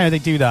 knots? I don't know how they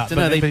do that. I don't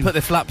know. They put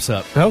their flaps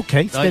up.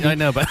 Okay. I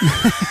know, but.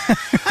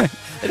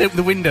 They'd open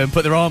the window and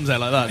put their arms out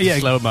like that to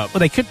slow them up. Well,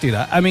 they could do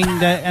that. I mean,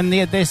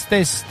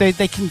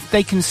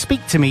 they can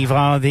speak to me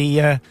via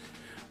the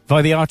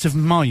art of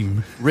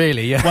mime.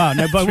 Really? Yeah. Wow.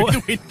 No, but what?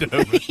 The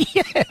window.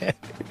 Yeah.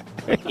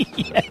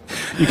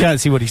 You can't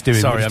see what he's doing.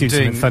 Sorry, I'm doing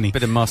something funny. A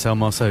bit of Marcel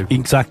Marceau.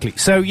 Exactly.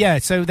 So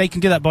they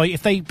can do that by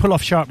if they pull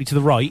off sharply to the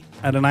right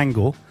at an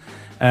angle.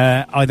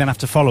 I then have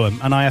to follow them,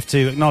 and I have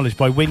to acknowledge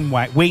by wing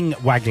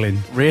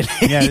waggling. Really?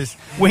 Yeah,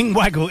 wing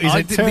waggle is a term.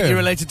 I didn't think you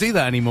were allowed to do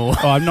that anymore.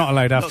 Oh, I'm not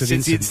allowed after the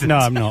incident. No,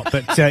 I'm not.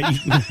 But yeah,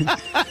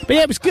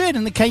 it was good,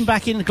 and they came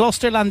back in.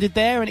 Gloucester landed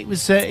there, and it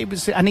was a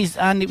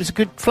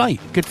good flight.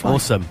 Good flight.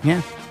 Awesome.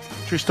 Yeah.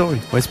 True story.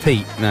 Where's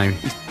Pete? No,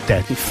 he's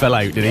dead. He fell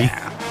out, did he?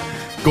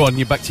 Go on,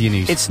 you're back to your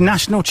news. It's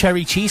National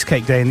Cherry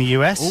Cheesecake Day in the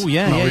US. Oh,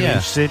 yeah, Not yeah, really yeah.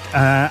 interested.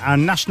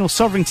 And National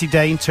Sovereignty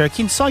Day in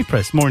Turkey and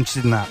Cyprus. More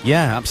interested in that.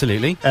 Yeah,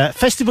 absolutely.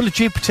 Festival of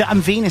Jupiter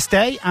and Venus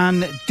Day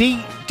and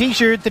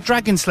Digard the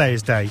Dragon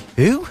Slayer's Day.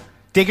 Who?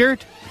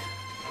 Digard?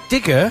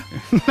 Digger?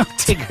 Not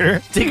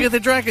Digger. Digger the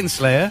Dragon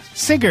Slayer?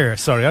 Sigurd.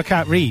 Sorry, I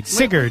can't read.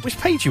 Sigurd. Which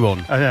page you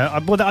on?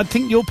 Well, I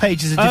think your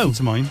page is different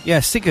to mine. Yeah,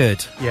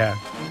 Sigurd. Yeah.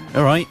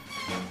 All right.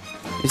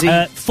 Is he...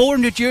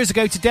 400 years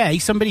ago today,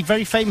 somebody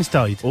very famous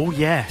died. Oh,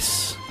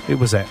 yes. Who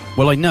was it?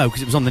 Well, I know,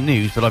 because it was on the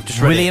news, but I've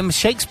just read William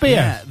Shakespeare.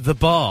 Yeah, the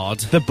Bard.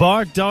 The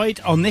Bard died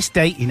on this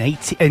date in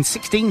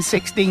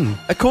 1616.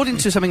 According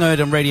to something I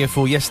heard on Radio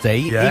 4 yesterday,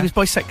 Yeah. he was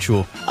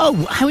bisexual.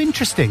 Oh, how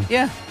interesting.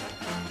 Yeah.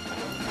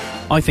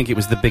 I think it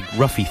was the big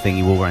ruffy thing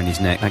he wore around his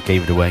neck. That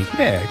gave it away.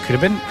 Yeah, it could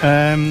have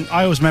been.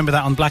 I always remember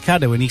that on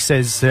Blackadder when he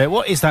says,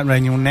 what is that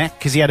around your neck?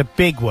 Because he had a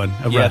big one.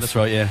 Yeah, that's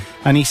right, yeah.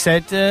 And he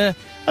said,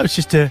 it's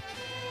just a...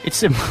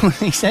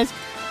 he says,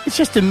 it's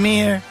just a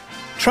mere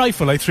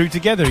trifle I threw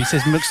together. He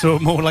says, looks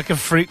more like a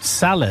fruit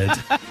salad.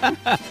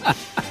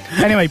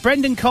 Anyway,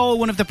 Brendan Cole,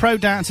 one of the pro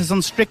dancers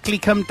on Strictly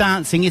Come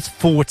Dancing, is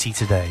 40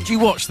 today. Do you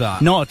watch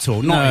that? Not at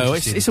all. No,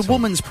 it's a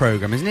woman's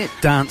programme, isn't it?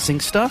 Dancing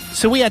stuff.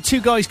 So we had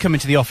two guys come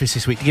into the office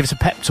this week to give us a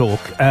pep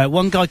talk.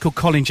 One guy called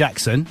Colin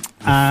Jackson.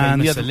 And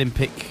the the other other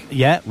Olympic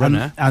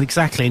runner.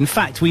 Exactly. In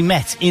fact, we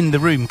met in the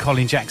room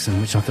Colin Jackson,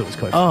 which I thought was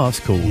quite Oh, that's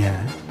cool.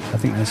 Yeah, I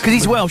think that's... Because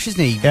he's Welsh,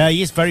 isn't he? Yeah,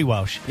 he is very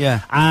Welsh.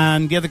 Yeah.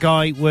 And the other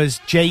guy was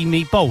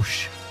Jamie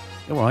Bolsh.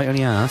 All right,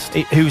 only asked.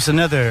 Who's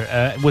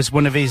another, was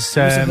one of his... He's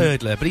a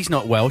hurdler, but he's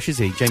not Welsh, is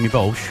he? Jamie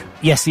Bolsh?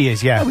 Yes, he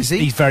is, yeah. Oh, is he?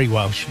 He's very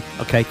Welsh.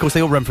 Okay, of course,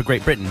 they all run for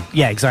Great Britain.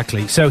 Yeah,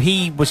 exactly. So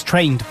he was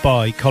trained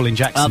by Colin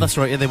Jackson. Oh, that's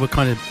right, yeah, they were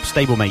kind of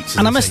stablemates.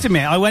 And I must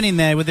admit, I went in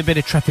there with a bit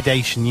of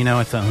trepidation, you know,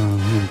 I thought, oh,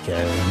 here we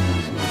go.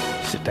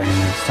 Sit down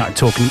and started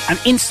talking. And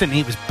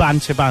instantly it was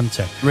banter.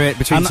 Right,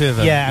 between two of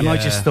them. Yeah, and I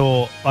just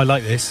thought, I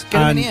like this.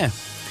 Get him in here.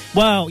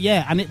 Well,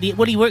 yeah, and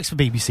he works for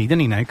BBC, doesn't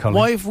he now, Colin?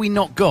 Why have we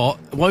not got...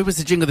 Why was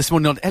the jingle this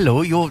morning not...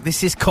 Hello,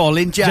 this is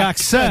Colin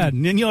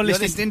Jackson. And you're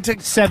listening to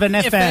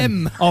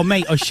 7FM. Oh,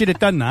 mate, I should have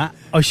done that.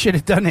 I should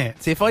have done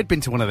it. See, if I'd been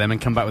to one of them and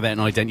come back with that an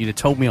ident, you'd have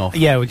told me off.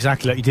 Yeah,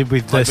 exactly like you did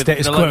with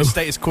Status Quo.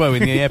 Status Quo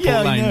in the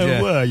airport lounge.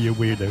 Yeah, well, you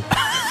weirdo.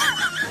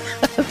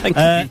 Thank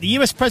you. The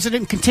US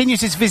President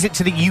continues his visit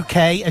to the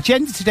UK.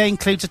 Agenda today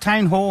includes a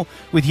town hall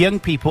with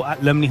young people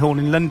at Lumley Hall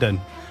in London.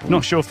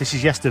 Not sure if this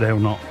is yesterday or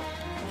not.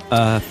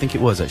 I think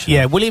it was, actually.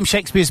 Yeah, William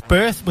Shakespeare's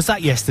birth. Was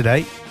that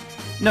yesterday?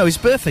 No, his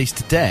birthday's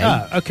today.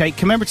 Oh, okay.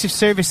 Commemorative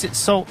service at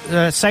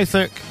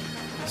Southwark.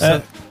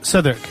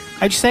 Southwark.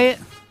 How'd you say it?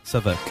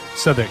 Southwark.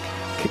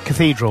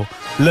 Cathedral.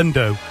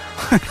 Lundo.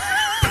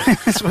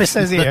 That's what it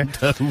says here.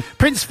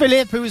 Prince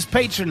Philip, who was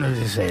patron of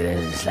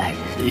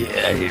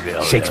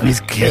Shakespeare's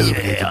king,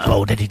 the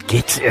bow that it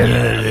gets.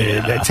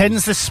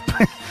 Attends the... You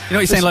know what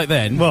you're saying like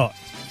then? What?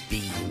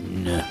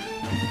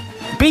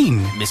 Bean?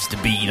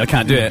 Mr. Bean. I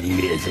can't do it.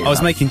 I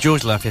was making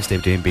George laugh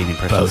yesterday doing Bean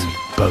impressions.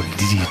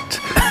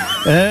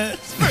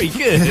 It's very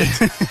good.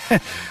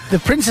 The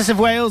Princess of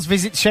Wales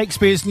visits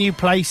Shakespeare's new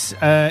place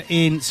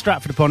in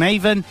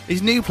Stratford-upon-Avon.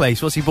 His new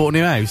place? What's he bought a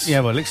new house?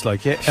 Yeah, well, it looks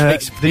like it.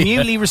 The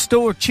newly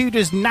restored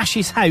Tudors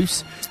Nash's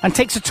house and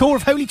takes a tour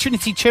of Holy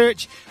Trinity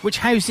Church, which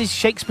houses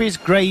Shakespeare's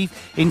grave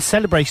in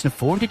celebration of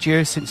 400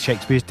 years since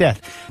Shakespeare's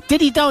death.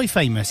 Did he die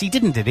famous? He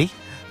didn't, did he?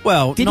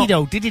 Well, Did he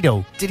do? Did he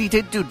do?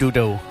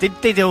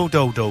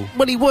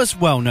 Well, he was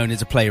well known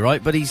as a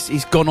playwright, but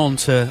he's gone on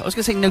to... I was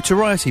going to say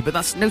notoriety, but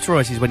that's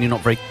notoriety is when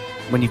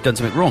when you've done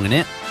something wrong, isn't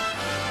it?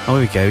 Oh,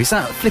 here we go. Is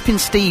that flipping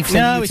Steve?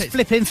 No, it's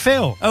flipping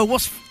Phil. Oh,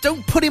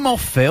 don't put him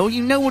off, Phil.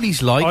 You know what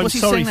he's like. I'm What's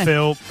he sorry, saying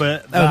Phil,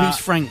 but... who's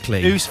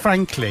Frankly? Who's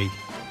Frankly?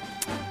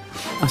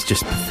 That's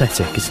just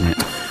pathetic, isn't it?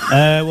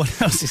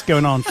 What else is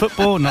going on?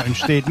 Football, not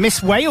interested.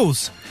 Miss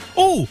Wales.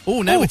 Now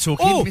we're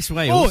talking Miss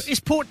Wales. It's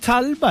Port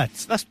Talbot.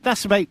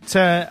 That's about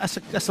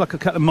that's like a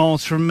couple of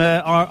miles from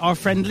our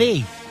friend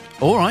Lee.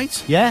 All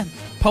right. Yeah.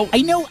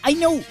 I know.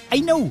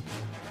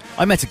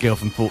 I met a girl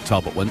from Port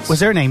Talbot once. Was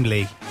her name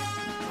Lee?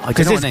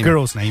 Because it's a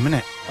girl's name, isn't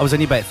it? I was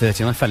only about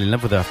 30 and I fell in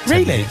love with her. After 10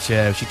 Really? minutes.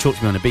 Yeah, she talked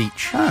to me on the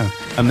beach.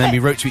 Oh. And then we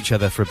wrote to each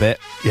other for a bit.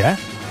 Yeah.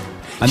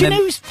 And Do you then,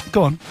 know who's...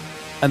 Go on.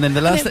 And then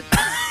the last...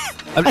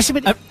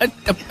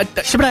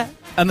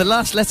 And the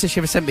last letter she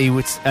ever sent me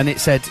was, and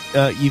it said,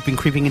 "You've been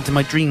creeping into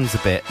my dreams a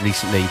bit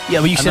recently." Yeah,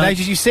 well, you said, "How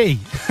did you see?"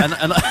 And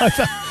I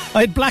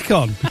had black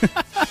on.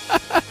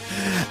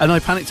 And I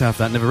panicked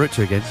after that. Never wrote to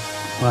her again.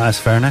 Well, that's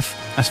fair enough.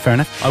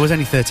 I was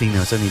only 13 though.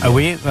 I was only. Oh,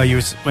 were you? Oh, you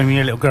was when you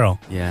were a little girl.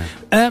 Yeah.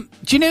 Do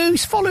you know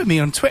who's followed me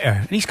on Twitter?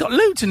 And he's got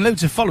loads and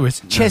loads of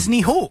followers.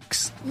 Chesney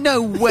Hawkes.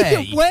 No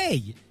way. No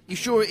way. You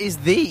sure it is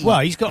the?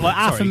 Well, he's got like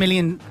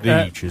 500,000.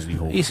 The Chesney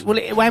Hawkes.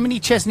 How many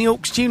Chesney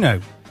Hawkes do you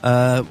know?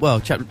 Well,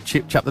 chap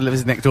that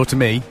lives next door to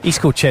me. He's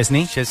called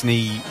Chesney.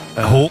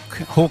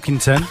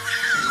 Hawkington.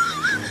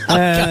 I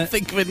can't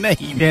think of a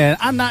name. Yeah,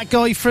 and that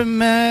guy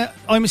from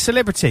I'm a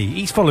Celebrity.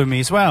 He's following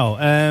me as well.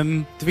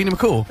 Davina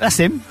McCall. That's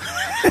him.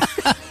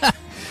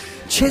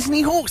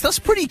 Chesney Hawkes. That's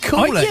pretty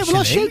cool, actually. Yeah, well,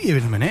 I'll show you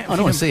in a minute. I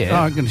don't want to see it. Oh,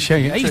 I'm going to show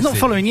you. He's not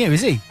following you, is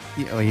he?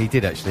 Yeah, oh, he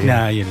did, actually.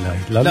 No, you know.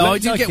 No, I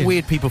do get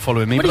weird people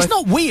following me. But it's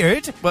not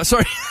weird. Well,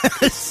 sorry.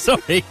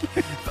 Sorry.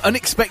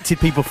 Unexpected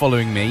people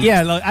following me.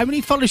 Yeah, like, how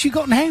many followers you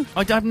got now?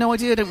 I have no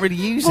idea. I don't really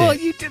use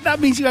it. That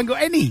means you haven't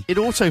got any. It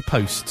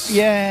auto-posts.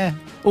 Yeah.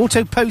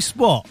 Auto-posts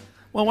what?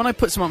 Well, when I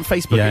put some on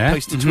Facebook, it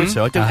posts to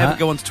Twitter. I don't ever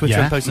go onto Twitter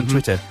and post on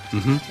Twitter.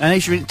 And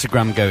how's your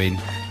Instagram going?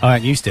 I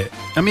haven't used it.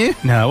 Have you?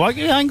 No, I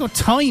ain't got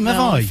time, have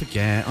I? I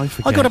forget.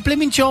 I got a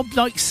blooming job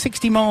like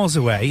 60 miles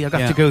away. I'd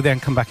have to go there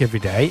and come back every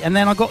day. And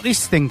then I got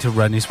this thing to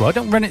run as well. I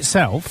don't run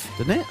itself.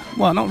 Doesn't it?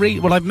 Well, not really.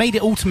 Well, I've made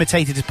it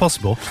automated as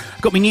possible.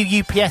 I've got my new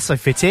UPS I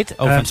fitted.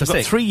 Oh, fantastic. I've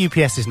got 3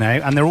 UPSs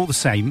now, and they're all the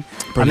same.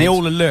 Brilliant. And they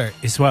all alert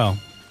as well.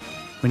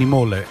 We need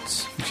more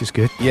alerts, which is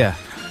good. Yeah.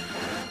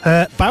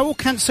 Bowel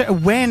Cancer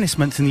Awareness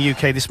Month in the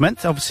UK this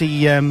month.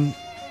 Obviously,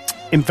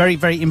 very,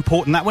 very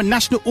important. That one.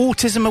 National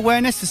Autism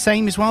Awareness, the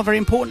same as well, very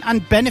important.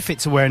 And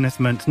Benefits Awareness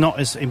Month, not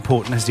as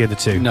important as the other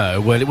two.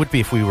 No, well, it would be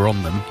if we were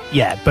on them.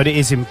 Yeah, but it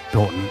is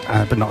important,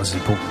 but not as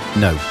important.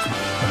 No.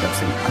 I don't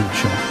think.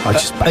 I'm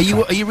not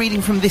sure. Are you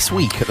reading from this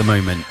week at the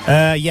moment?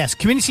 Yes.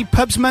 Community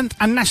Pubs Month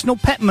and National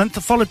Pet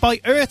Month, followed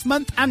by Earth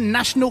Month and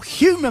National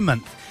Humour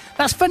Month.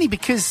 That's funny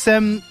because...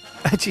 do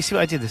you see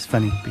what I did? That's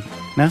funny.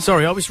 No?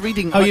 Sorry, I was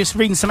reading... Oh, you're just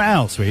reading something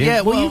else, were you?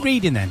 Yeah, What are you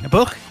reading then? A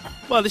book?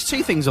 Well, there's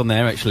 2 things on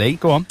there, actually.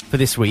 Go on. For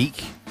this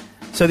week.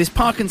 So there's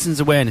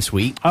Parkinson's Awareness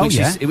Week, which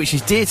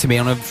is dear to me,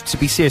 to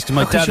be serious, because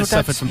my dad has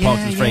suffered from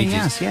Parkinson's for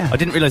ages. I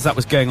didn't realise that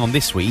was going on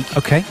this week.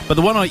 Okay. But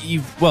the one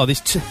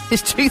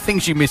there's 2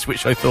 things you missed,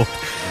 which I thought...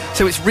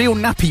 So it's Real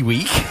Nappy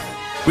Week,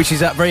 which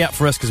is very apt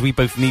for us, because we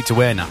both need to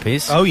wear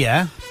nappies. Oh,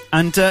 yeah.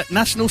 And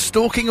National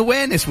Stalking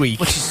Awareness Week.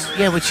 Which is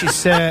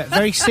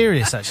very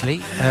serious,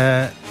 actually.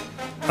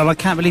 Well, I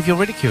can't believe you're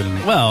ridiculing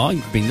me. Well,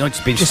 I've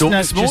just been stalked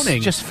this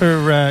morning. Just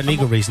for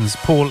legal reasons,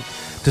 Paul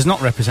does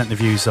not represent the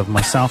views of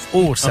myself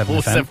or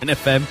 7FM.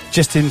 7FM.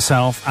 Just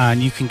himself,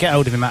 and you can get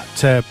hold of him at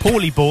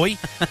Paulie Boy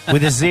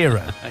with a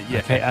 0.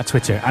 Okay, at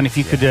Twitter. And if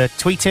you could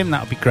tweet him,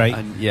 that would be great.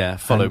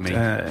 And, follow me.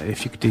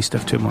 If you could do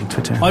stuff to him on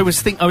Twitter. I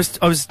was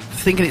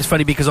thinking it's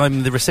funny because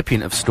I'm the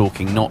recipient of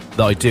stalking, not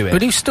that I do it.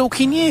 But who's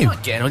stalking you?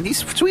 Again, on these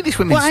Swedish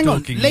women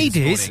stalking me.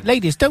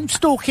 Ladies, don't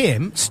stalk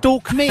him,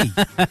 stalk me.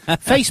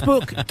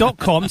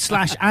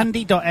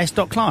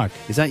 Facebook.com/Andy.S.Clark.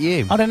 Is that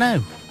you? I don't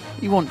know.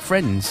 You want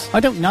friends? I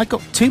don't know. I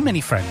got too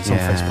many friends on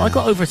Facebook. I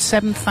got over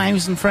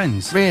 7,000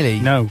 friends. Really?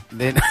 No.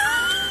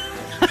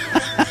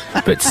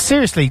 But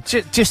seriously,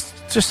 just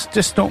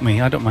stalk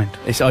me. I don't mind.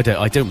 I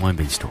don't mind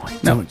being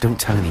stalked. No. Don't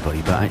tell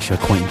anybody. But actually,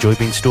 I quite enjoy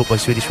being stalked by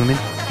Swedish women.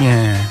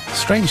 Yeah,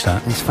 strange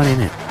that. It's funny,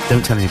 isn't it?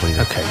 Don't tell anybody.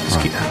 That. Okay, just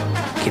keep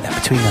that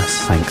between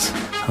us. Thanks.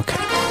 Okay.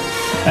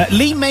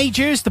 Lee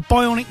Majors, the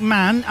Bionic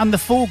Man, and the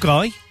Fall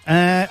Guy.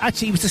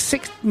 Actually, he was the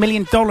 $6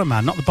 million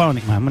man, not the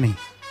Bionic Man, wasn't he?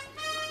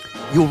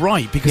 You're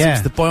right, because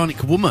it's the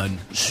Bionic Woman.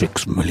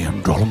 $6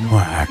 million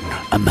man.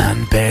 A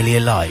man barely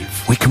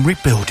alive. We can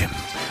rebuild him.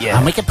 Yeah.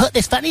 And we can put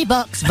this funny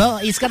box, but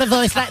he's got a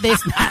voice like this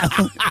now.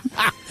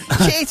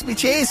 Chase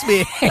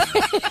me.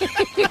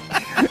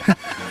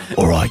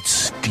 All right,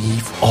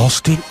 Steve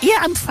Austin. Yeah,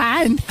 I'm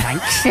fine,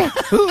 thanks.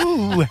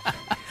 Ooh,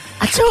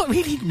 I don't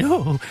really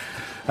know.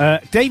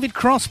 David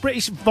Cross,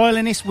 British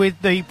violinist with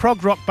the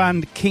prog rock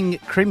band King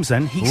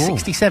Crimson. He's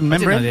 67,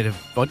 remember him?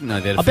 I didn't know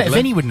they had a I bet fiddler.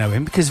 Vinny would know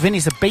him, because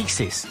Vinny's a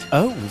bassist.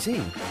 Oh, is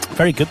he?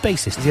 Very good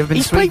bassist. Has he ever been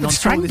He's played with the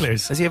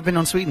Stranglers. Has he ever been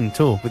on Sweden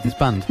tour with his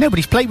band? No, but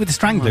he's played with the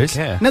Stranglers.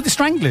 I don't care. No, the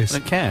Stranglers. I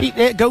don't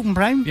care. Golden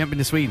Brown. You haven't been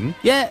to Sweden?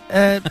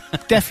 Yeah,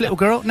 Deaf Little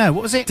Girl. No,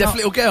 what was it? Deaf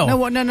Little Girl? No,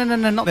 what? No, not They're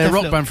Deaf a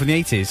rock Little... band from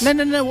the 80s.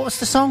 No, what's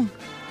the song?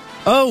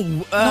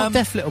 Oh, not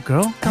Deaf Little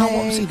Girl.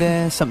 What was it?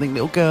 There, something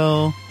little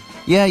girl.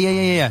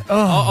 Yeah.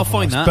 Oh, I'll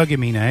find that. It's bugging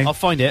me now. I'll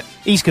find it.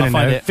 He's going to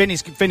know. It.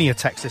 Vinny will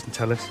text us and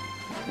tell us.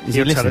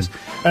 He'll tell us.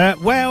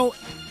 Well,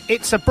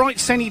 it's a bright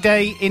sunny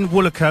day in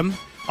Woolacombe.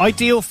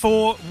 Ideal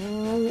for...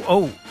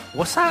 Oh,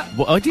 what's that?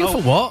 Ideal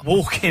for what?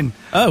 Walking.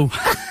 Oh,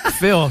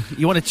 Phil,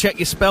 you want to check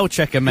your spell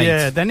checker, mate?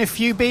 Yeah, then a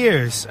few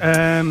beers.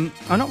 I'm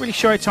not really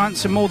sure how to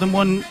answer more than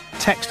one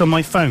text on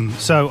my phone.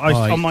 So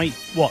on my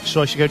watch,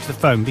 so I should go to the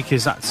phone,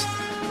 because that's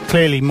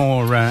clearly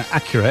more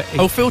accurate.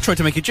 Oh, Phil tried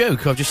to make a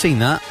joke. I've just seen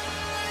that.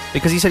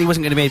 Because he said he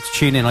wasn't going to be able to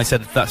tune in. I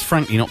said, that's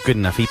frankly not good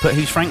enough. He put,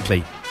 who's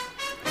frankly?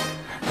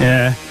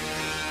 Yeah.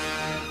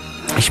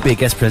 He should be a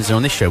guest presenter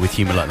on this show with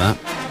humour like that.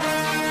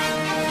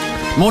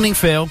 Morning,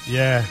 Phil.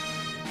 Yeah.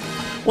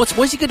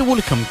 Why's he go to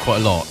Woolacombe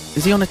quite a lot?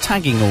 Is he on a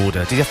tagging order?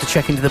 Does he have to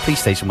check into the police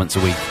station once a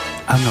week?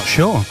 I'm not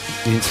sure.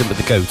 The incident with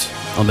the goat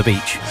on the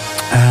beach?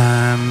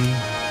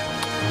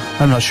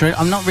 I'm not sure.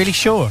 I'm not really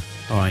sure.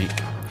 All right.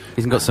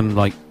 He's got some,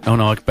 oh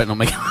no, I better not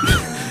make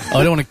I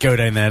don't want to go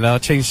down there. I'll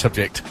change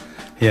subject.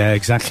 Yeah,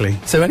 exactly.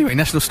 So anyway,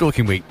 National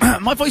Stalking Week.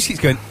 My voice keeps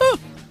going, oh.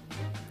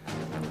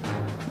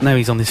 No,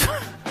 he's on this...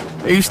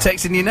 Who's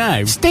texting you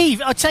now?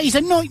 Steve, I tell you, he's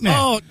a nightmare.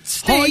 Oh,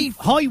 Steve.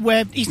 Hi,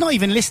 Web. He's not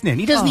even listening.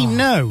 He doesn't even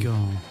know.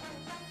 God.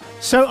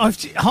 So,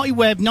 High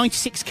Web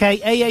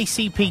 96K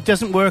AACP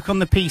doesn't work on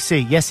the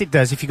PC. Yes, it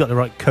does if you've got the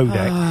right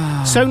codec.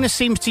 Sonos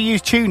seems to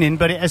use tuning,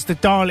 but it has the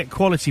Dalek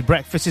quality.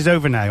 Breakfast is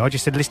over now. I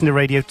just said listen to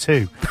Radio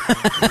 2.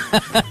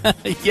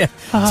 Yeah.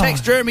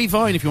 Text Jeremy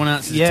Vine if you want to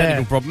answer the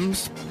technical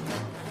problems.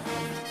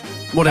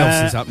 What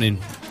else is happening?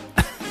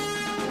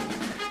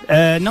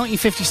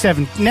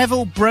 1957.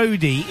 Neville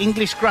Brody,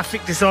 English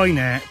graphic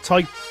designer,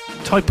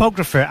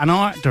 typographer and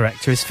art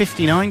director, is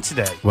 59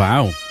 today.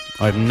 Wow.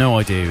 I have no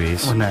idea who he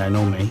is. Oh, no,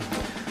 nor me.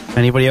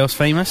 Anybody else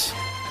famous?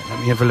 Let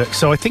me have a look.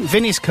 So I think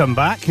Vinny's come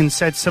back and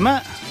said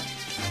something.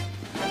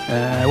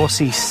 What's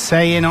he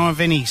saying? Oh,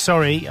 Vinny,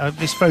 sorry.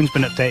 This phone's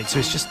been updated, so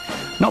it's just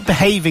not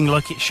behaving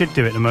like it should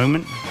do at the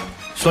moment.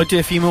 Shall I do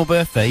a few more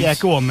birthdays? Yeah,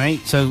 go on,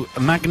 mate. So,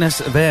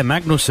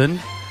 Magnusson,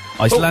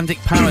 Icelandic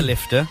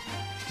powerlifter,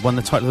 won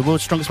the title of the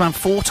world's strongest man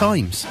 4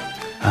 times.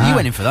 You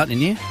went in for that,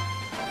 didn't you?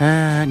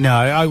 No,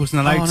 I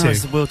wasn't allowed to.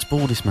 It's the world's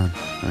baldest man.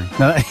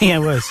 No, yeah, it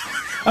was.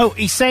 Oh,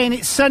 he's saying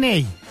it's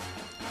sunny.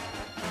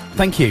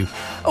 Thank you.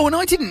 Oh, and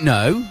I didn't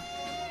know.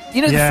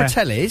 You know the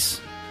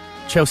Fratellis?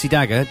 Chelsea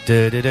Dagger.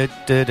 I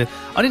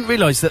didn't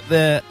realise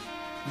that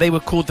they were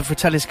called the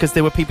Fratellis because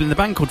there were people in the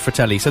band called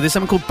Fratelli. So there's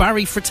someone called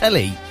Barry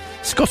Fratelli,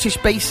 Scottish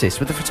bassist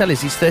with the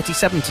Fratellis. He's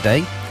 37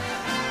 today.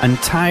 And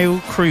Tao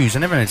Cruz, I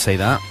never heard say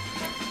that.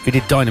 He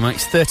did Dynamite.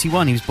 He's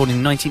 31. He was born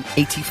in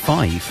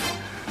 1985.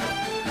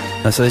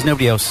 So there's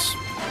nobody else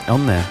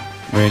on there,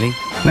 really.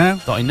 No?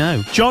 That I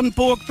know. John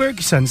Borg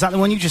Bergeson, is that the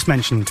one you just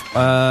mentioned?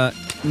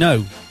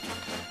 No.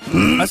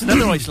 That's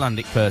another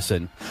Icelandic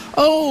person.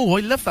 Oh,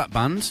 I love that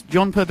band.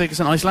 John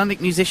Bergeson, Icelandic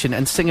musician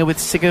and singer with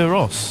Sigur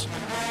Rós,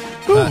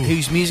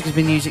 whose music has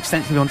been used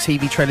extensively on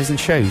TV trailers and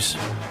shows.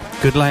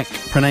 Good luck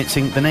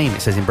pronouncing the name,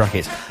 it says in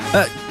brackets.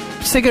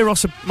 Sigur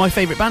Rós are my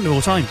favourite band of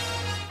all time.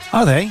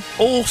 Are they?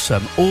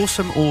 Awesome.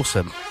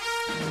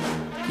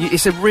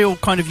 It's a real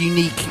kind of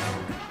unique...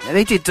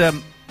 They did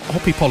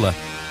Hoppy Poller.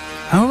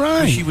 Oh,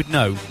 right. Which you would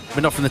know,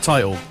 but not from the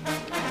title.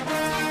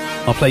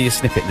 I'll play you a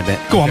snippet in a bit.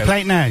 Go on,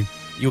 play it now.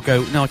 You'll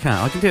go, no, I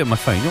can't. I can do it on my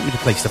phone. You want me to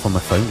play stuff on my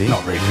phone, do you?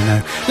 Not really,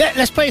 no.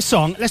 Let's play a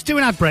song. Let's do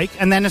an ad break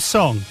and then a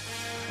song.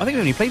 I think we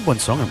only played one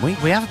song, haven't we?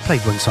 We have played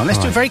one song. Let's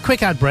do a very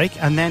quick ad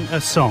break and then a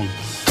song.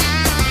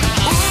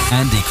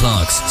 Andy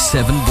Clark's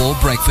 7 Ball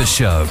Breakfast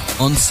Show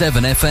on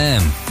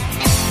 7FM.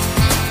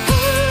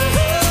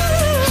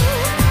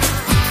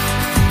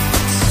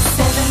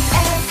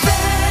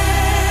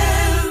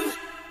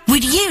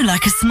 Would you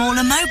like a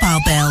smaller mobile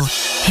bill?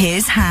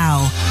 Here's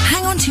how.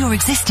 Hang on to your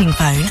existing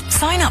phone,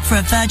 sign up for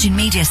a Virgin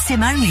Media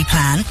SIM-only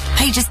plan,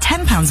 pay just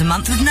 £10 a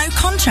month with no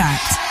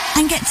contract,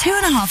 and get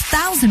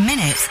 2,500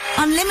 minutes,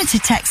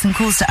 unlimited texts and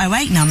calls to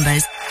 08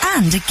 numbers,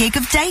 and a gig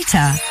of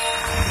data.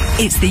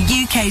 It's the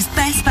UK's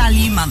best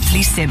value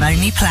monthly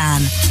SIM-only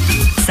plan.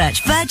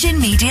 Search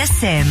Virgin Media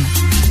SIM.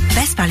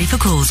 Best value for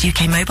calls,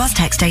 UK mobiles,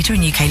 text data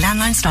and UK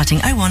landline starting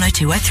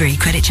 010203.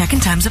 Credit check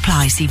and terms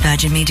apply. See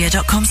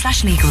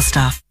virginmedia.com/legal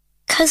stuff.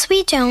 'Cause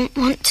we don't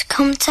want to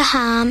come to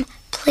harm,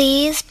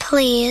 please,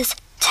 please,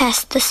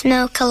 test the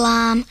smoke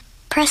alarm.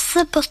 Press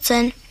the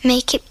button,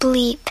 make it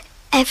bleep,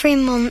 every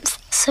month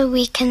so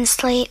we can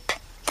sleep.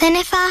 Then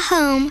if our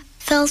home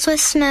fills with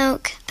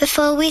smoke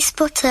before we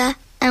sputter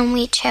and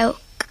we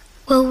choke,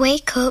 we'll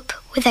wake up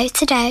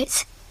without a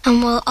doubt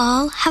and we'll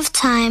all have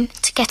time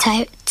to get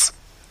out.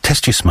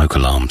 Test your smoke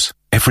alarms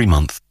every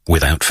month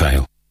without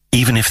fail.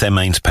 Even if they're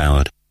mains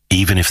powered,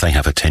 even if they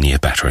have a 10-year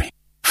battery.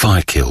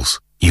 Fire kills.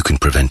 You can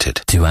prevent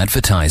it. To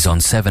advertise on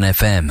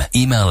 7FM,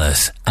 email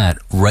us at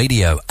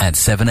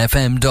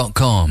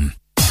radio@7fm.com.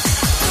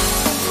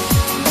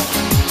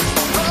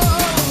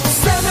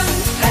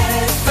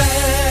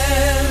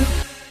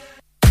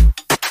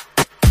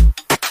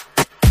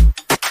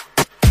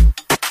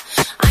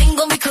 I ain't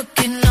gonna be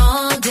cooking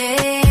all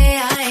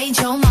day. I ain't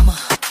your mama.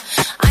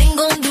 I ain't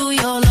gonna do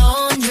your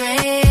laundry.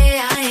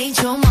 I ain't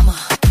your mama.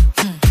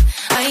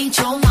 I ain't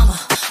your mama.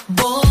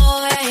 Boy,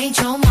 I ain't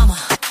your mama.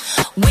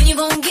 When you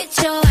gonna get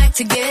your act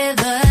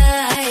together?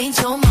 I ain't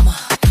your mama.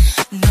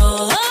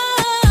 No,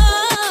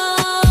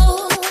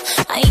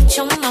 I ain't your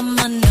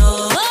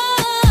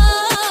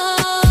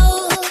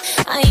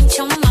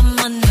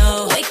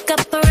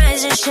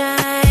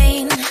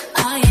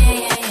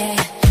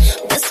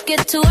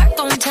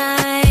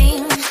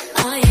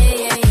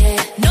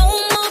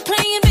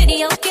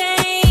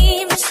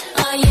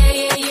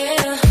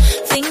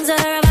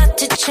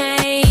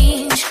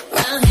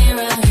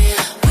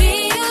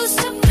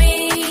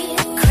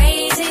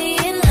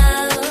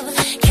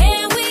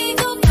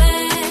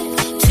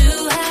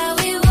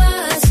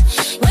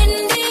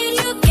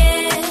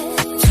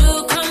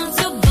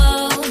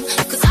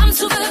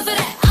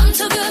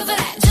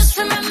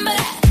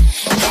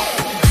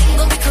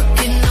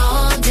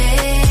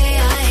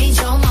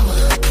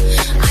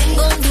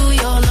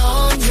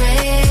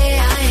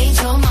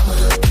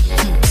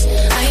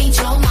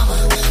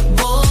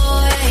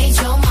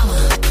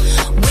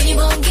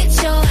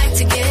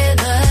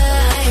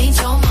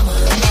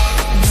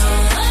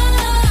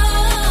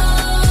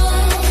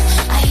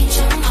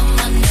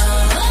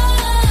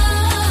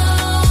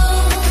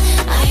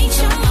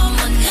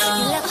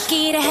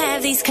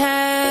these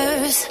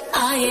curves.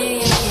 Oh yeah,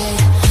 yeah, yeah.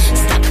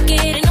 Stop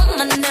getting on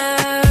my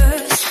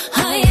nerves.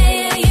 Oh yeah,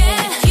 yeah,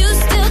 yeah. You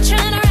still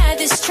trying to ride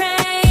this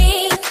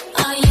train.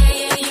 Oh yeah,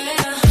 yeah,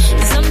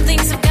 yeah. Some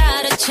things have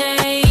gotta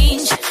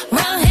change.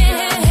 Round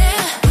here,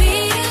 we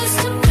used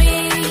to be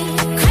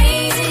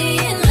crazy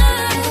in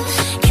love.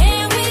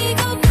 Can we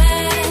go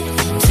back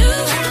to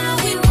how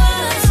we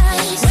was?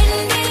 When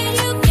did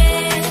you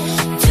get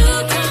too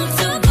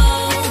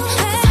comfortable?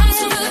 'Cause I'm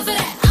too good for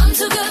that. I'm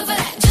too good for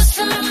that. Just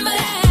remember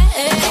that.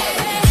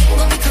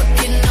 We'll be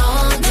cooking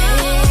all day.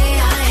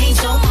 I ain't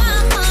your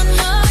mama.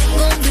 I'm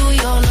gonna do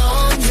your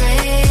laundry.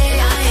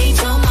 I ain't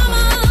your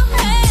mama.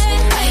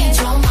 I ain't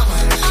your mama.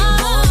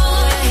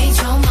 Boy, I ain't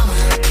your mama.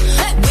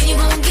 When you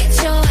gonna get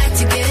your act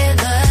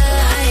together?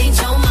 I ain't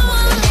your mama.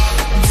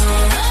 No,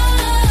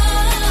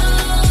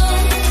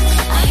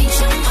 I ain't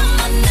your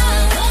mama, no.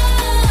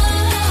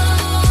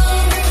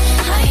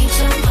 I ain't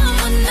your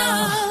mama, no.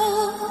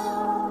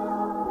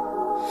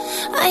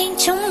 I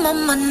ain't your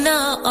mama, no.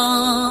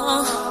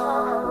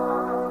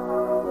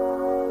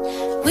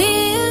 We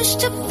used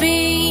to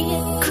be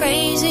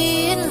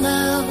crazy in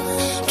love.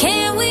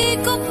 Can we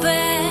go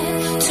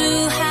back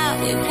to how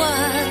it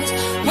was?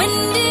 When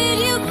did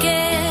you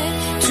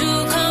get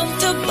too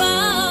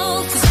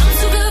comfortable? 'Cause I'm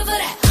too good for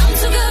that. I'm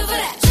too good for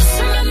that. Just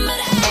remember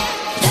that.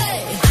 Hey,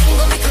 I'm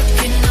gonna be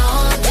cooking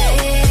all day.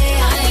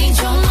 I ain't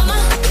your mama.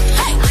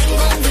 Hey, I'm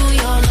gonna do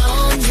your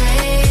laundry.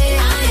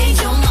 I ain't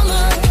your mama.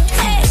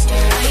 Hey,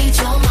 I ain't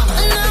your mama.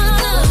 No,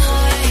 no,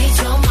 I ain't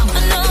your mama.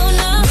 No,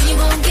 no. When you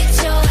gonna get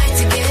your act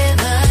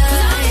together?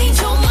 'Cause I ain't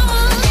your mama.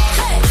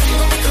 Hey, I'm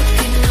gonna be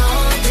cooking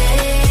all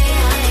day.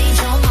 I ain't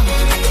your mama.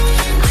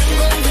 I'm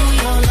gonna do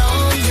your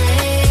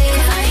laundry.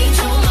 'Cause I ain't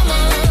your mama.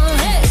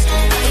 Hey,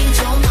 I ain't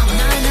your mama.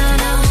 No, no,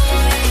 no.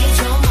 I ain't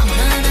your mama.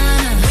 No, no,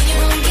 no. When you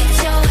gonna get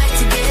your act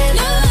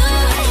together?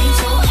 I ain't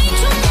your mama.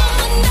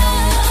 No.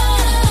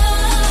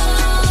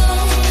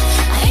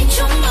 I ain't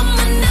your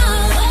mama. No.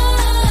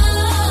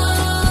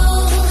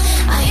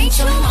 I ain't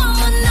your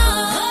mama. No.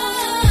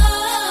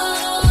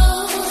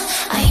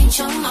 I ain't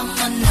your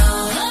mama. No.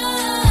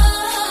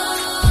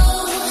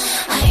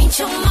 I ain't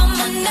your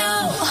mama.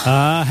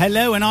 No.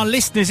 Hello, and our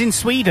listeners in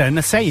Sweden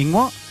are saying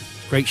what?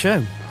 Great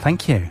show.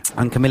 Thank you.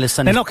 And Camilla's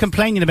son. They're not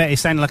complaining about it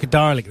sounding like a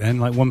Dalek then,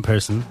 like one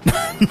person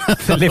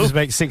that lives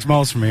about 6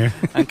 miles from here.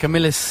 And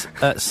Camilla's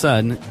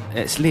son,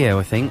 it's Leo,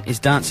 I think, is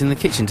dancing in the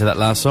kitchen to that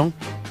last song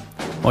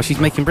while she's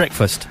making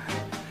breakfast.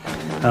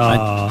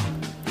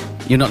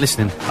 You're not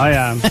listening. I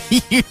am.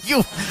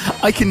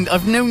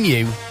 I've known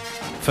you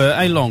for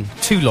how long?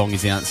 Too long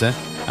is the answer,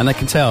 and I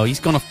can tell he's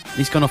gone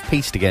off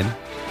piste again.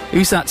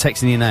 Who's that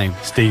texting you now?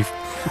 Steve.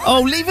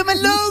 Oh, leave him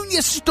alone,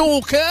 you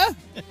stalker!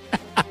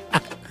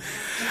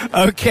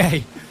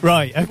 Okay,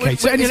 right, okay.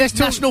 So it's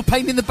National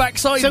Pain in the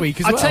Backside Week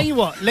as well. I'll tell you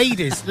what,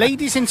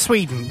 ladies in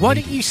Sweden, why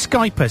don't you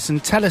Skype us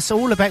and tell us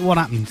all about what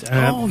happened?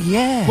 Oh,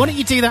 yeah. Why don't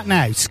you do that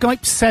now?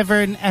 Skype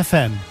Severn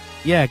FM.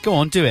 Yeah, go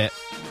on, do it.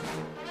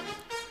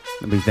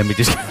 Then we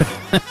just...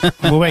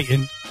 We're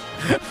waiting.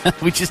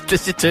 we just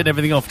turn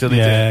everything off till they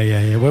do it.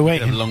 Yeah, we're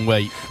waiting. A long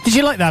wait. Did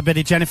you like that bit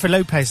of Jennifer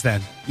Lopez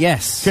then?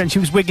 Yes. She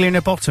was wiggling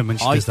her bottom when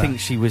she does that. I think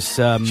she was...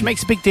 She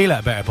makes a big deal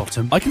out about her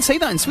bottom. I can say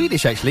that in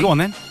Swedish, actually. Go on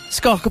then.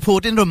 Skaka på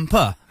din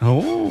rumpa.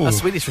 Oh. That's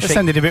Swedish for that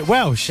sounded a bit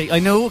Welsh. I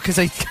know, because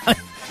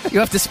you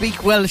have to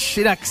speak Welsh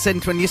in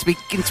accent when you speak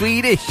in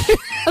Swedish.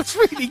 That's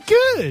really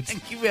good.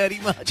 Thank you very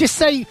much. Just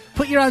say,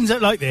 put your hands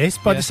up like this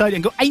by the side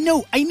and go, I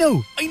know.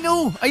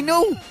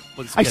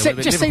 Well,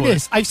 just say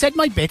this. I've said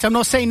my bit. I'm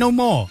not saying no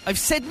more. I've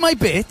said my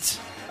bit.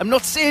 I'm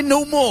not saying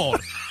no more.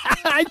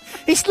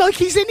 It's like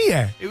he's in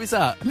here. Who was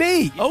that?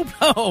 Lee.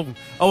 Oh,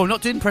 I'm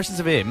not doing impressions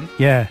of him.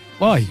 Yeah.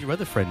 Why? Your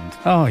other friend.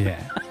 Oh,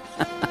 yeah.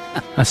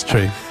 That's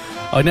true.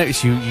 I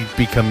noticed you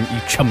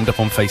chummed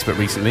up on Facebook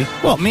recently.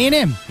 What, me and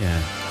him?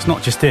 Yeah. It's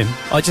not just him.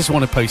 I just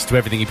want to post to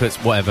everything he puts,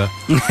 whatever.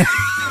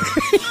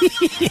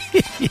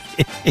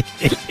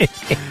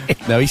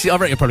 No, I reckon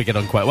I'll probably get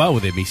on quite well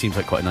with him. He seems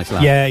like quite a nice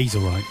lad. Yeah, he's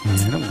all right.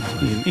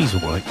 He's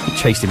all right. He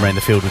chased him around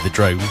the field with the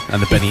drone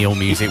and the Benny Hill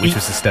music, which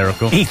was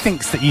hysterical. He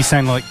thinks that you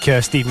sound like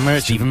Stephen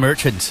Merchant. Stephen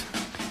Merchant.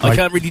 I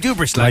can't really do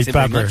Bristol accent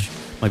very much.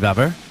 My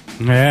babber.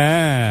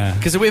 Yeah.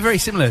 Because we're very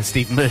similar,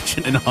 Stephen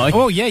Merchant and I.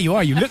 Oh, yeah, you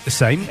are. You look the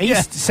same.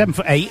 He's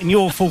 7'8" and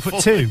you're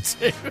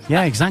 4'2".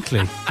 Yeah,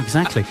 exactly.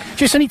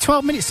 Just only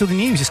 12 minutes till the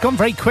news. It's gone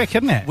very quick,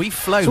 hasn't it? We've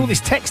flown. It's all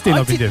this texting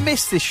I've been doing. I didn't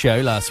miss this show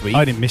last week.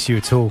 I didn't miss you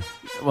at all.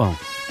 Well,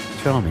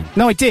 charming.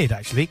 No, I did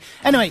actually.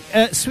 Anyway,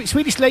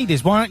 Swedish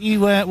ladies, why aren't you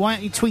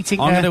tweeting?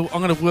 I'm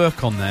going to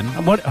work on them.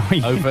 What?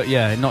 Over?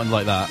 Yeah, not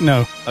like that.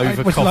 No.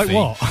 Over coffee. Like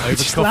what? Over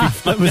just coffee.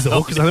 Laughed. That was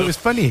all because I thought it was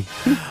funny.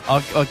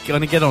 I'm going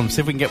to get on.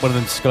 See if we can get one of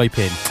them to Skype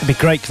in. It'd be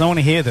great because I want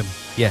to hear them.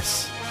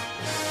 Yes.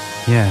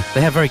 Yeah,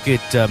 they have very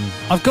good.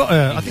 I've got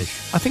I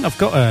think I've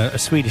got a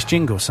Swedish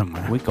jingle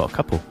somewhere. We've got a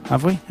couple.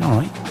 Have we?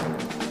 All right.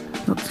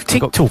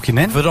 Keep talking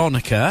then.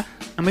 Veronica,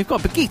 and we've got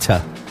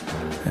Birgitta.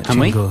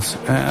 Jingles.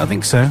 I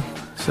think so.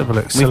 Let's have a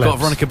look. We've got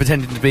Veronica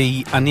pretending to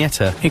be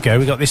Agneta. Here you go.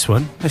 We got this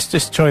one. Let's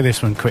just try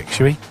this one quick,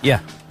 shall we? Yeah.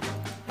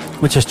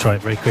 We'll just try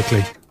it very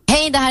quickly. Hey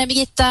Hej, det här är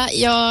Birgitta.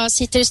 Jag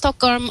sitter i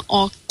Stockholm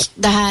och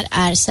det här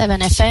är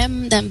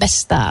 7FM, den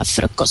bästa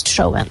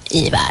frukostshowen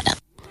i världen.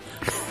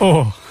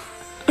 Oh.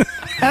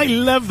 I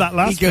love that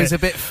last bit. He goes a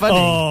bit funny.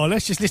 Oh,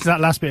 let's just listen to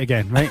that last bit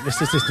again, right? Let's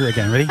just listen to it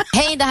again, ready?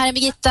 Hej, det här är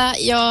Birgitta.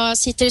 Jag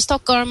sitter i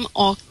Stockholm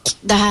och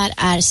det här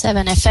är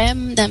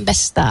 7FM, den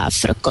bästa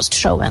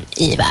frukostshowen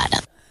i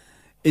världen.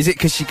 Is it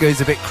because she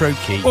goes a bit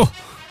croaky? Oh.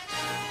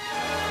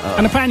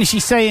 And apparently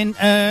she's saying,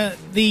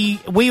 the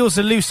wheels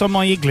are loose on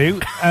my igloo.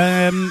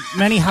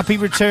 Many happy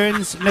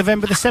returns,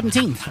 November the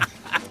 17th.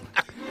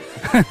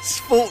 It's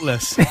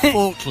faultless.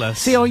 Faultless.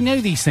 See, I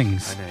know these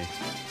things. I know.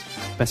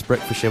 Best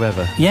breakfast show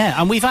ever. Yeah,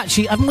 and we've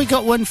actually... Haven't we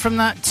got one from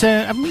that...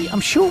 haven't we? I'm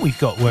sure we've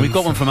got one. We've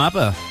got one from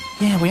ABBA.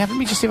 Yeah, we have. Let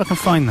me just see if I can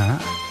find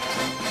that.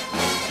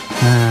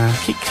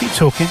 Keep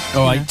talking.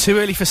 All right, too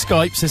early for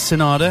Skype, says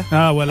Sonada.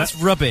 Oh, well, that's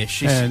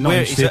rubbish.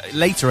 It's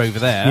later over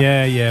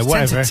there. Yeah, it's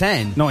whatever. 10 to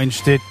 10. Not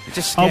interested.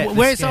 Just scared,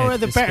 where's our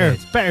other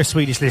better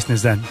Swedish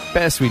listeners then?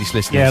 Better Swedish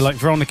listeners. Yeah, like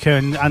Veronica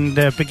and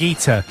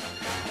Birgitta.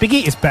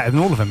 Birgitta's better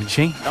than all of them, isn't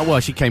she? Oh, well,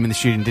 she came in the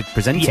studio and did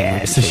presenting.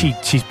 Yeah, so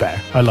she's better.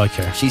 I like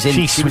her. She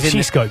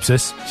Skypes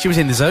us. She was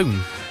in the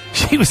zone.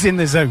 She was in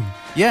the zone.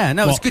 Yeah,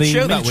 no, it was a good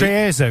show that week. The military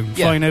air zone,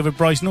 flying over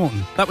Bryce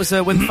Norton. That was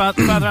when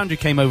Father Andrew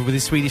came over with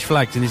his Swedish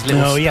flags and his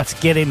little... Oh, he had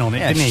to get in on it,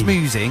 didn't he?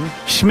 Schmoozing.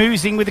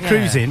 Schmoozing with the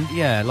cruising.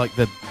 Yeah, like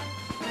the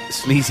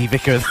sleazy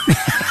vicar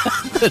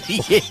that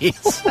he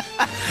is.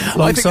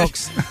 Long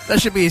socks. That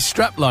should be his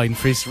strapline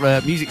for his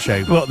music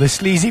show. What, the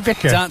Sleazy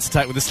Vicar? Dance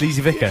Attack with the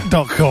Sleazy Vicar.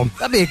 .com.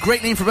 That'd be a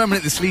great name for a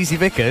moment, the Sleazy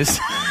Vicars.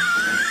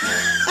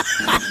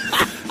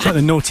 It's like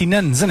the Naughty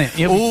Nuns, isn't it?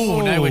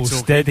 Oh, now we're talking.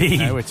 Steady.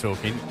 Now we're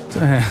talking.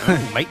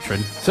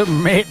 Matron. So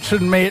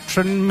matron.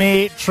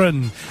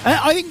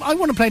 I think I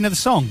want to play another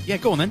song. Yeah,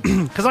 go on then.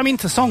 Because I'm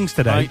into songs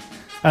today.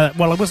 Right.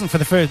 Well, I wasn't for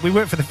the first... We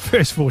weren't for the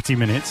first 40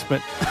 minutes,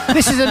 but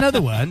this is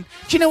another one.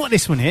 Do you know what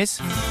this one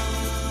is?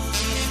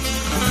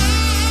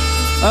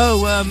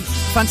 Oh,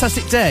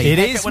 Fantastic Day. It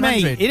is,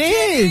 mate. It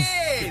is.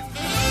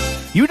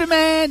 You the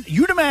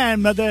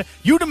man, mother.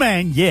 You the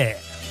man, yeah.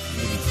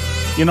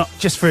 You're not,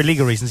 just for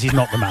illegal reasons, he's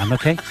not the man,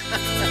 okay?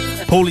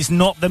 Paul is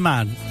not the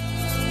man.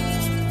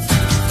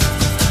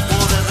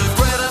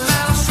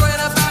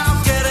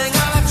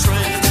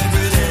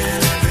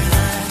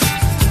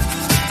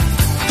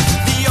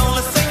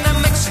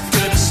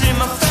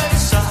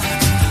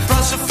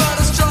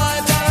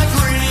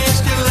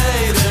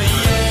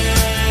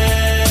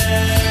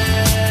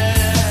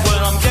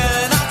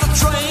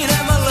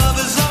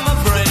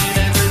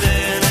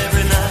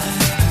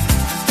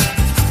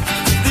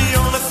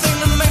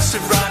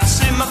 Right,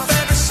 see my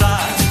favorite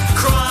side,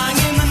 crying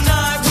in the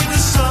night with the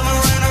summer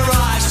in her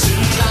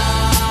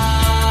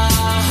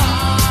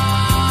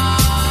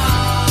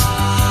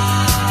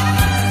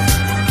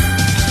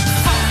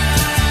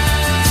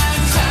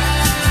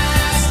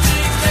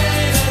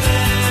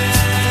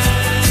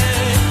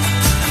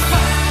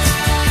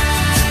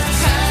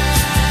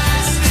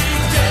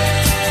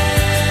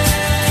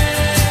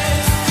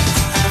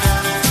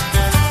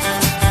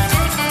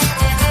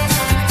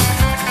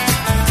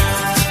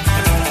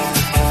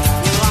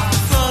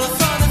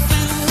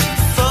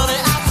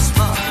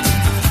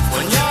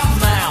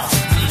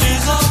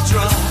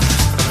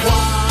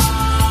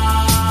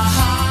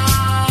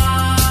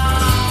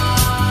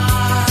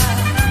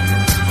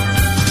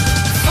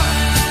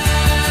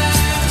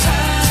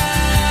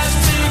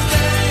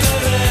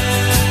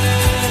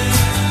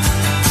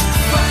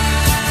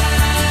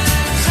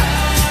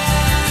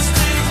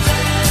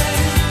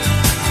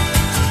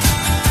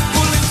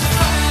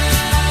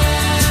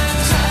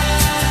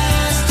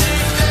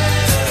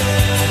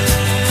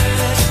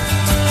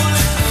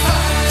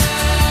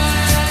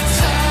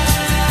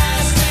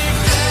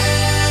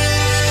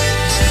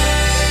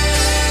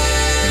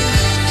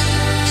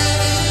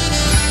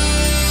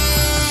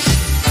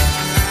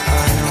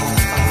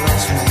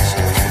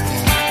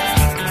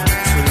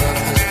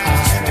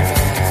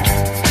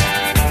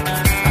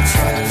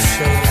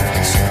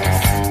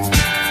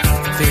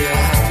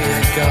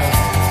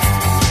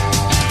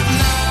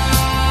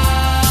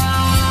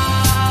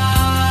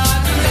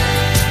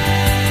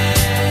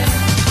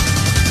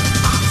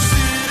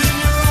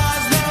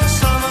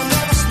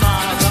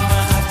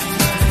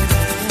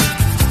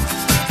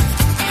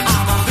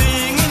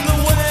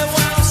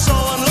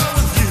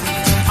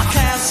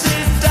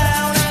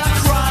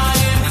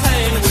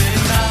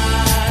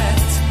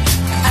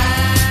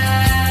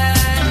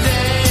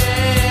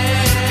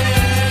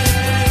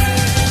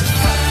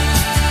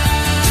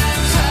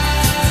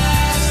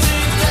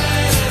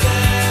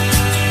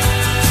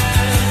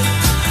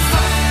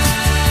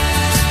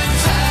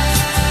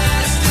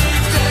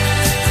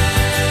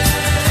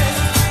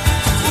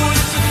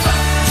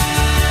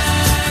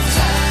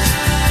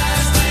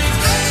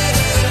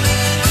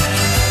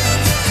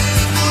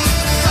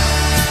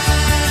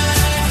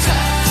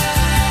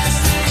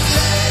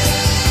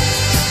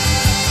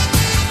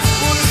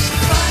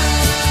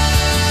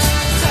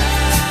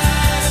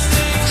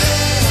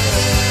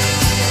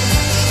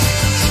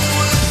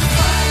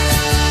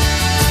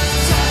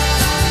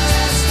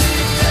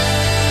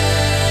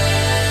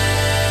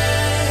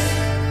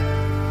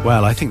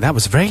Well, I think that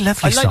was a very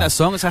lovely I song. like that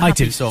song. It's a happy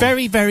I do. song.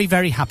 Very, very,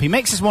 very happy.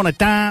 Makes us want to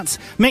dance.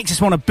 Makes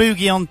us want to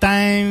boogie on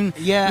down.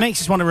 Yeah.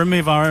 Makes us want to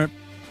remove our...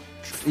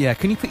 Yeah,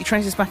 can you put your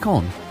trousers back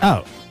on?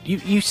 Oh, you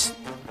don't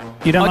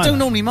I mind don't that?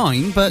 normally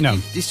mind, but No.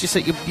 it's just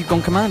that you've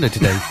gone commando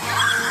today.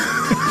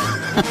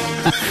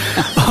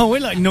 Oh, we're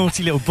like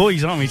naughty little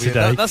boys, aren't we,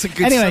 today? That's a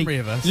good anyway, summary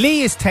of us.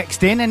 Lee is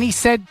texting and he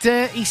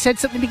said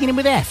something beginning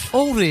with F.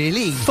 Oh,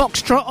 really?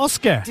 Foxtrot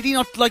Oscar. Did he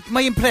not like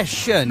my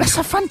impression? That's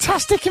a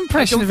fantastic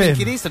impression I of don't him.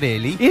 think it is,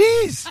 really. It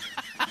is.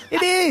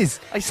 It is.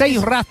 I say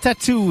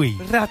ratatouille.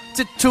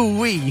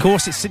 Ratatouille. Of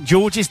course, it's St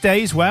George's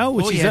Day as well,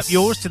 which Oh, is yes. up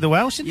yours to the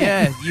Welsh, isn't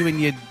Yeah, it? you and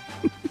your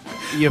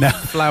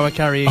flower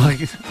carrying.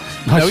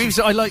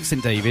 I like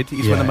St David.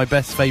 He's one of my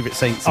best favourite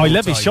saints. I of all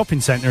love his time.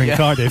 shopping centre in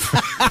Cardiff.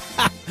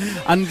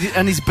 and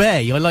his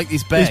bay. I like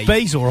his bay. His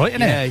bay's all right,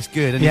 isn't it? Yeah, it's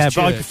good. And yeah, his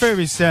but I church.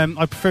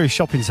 prefer his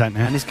shopping centre.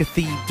 And his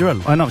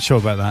cathedral. I'm not sure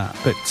about that,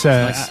 but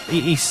nice.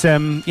 he's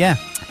yeah.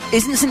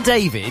 Isn't St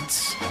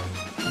David's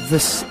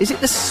is it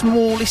the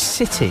smallest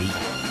city?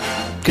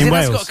 Because In it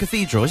has Wales? got a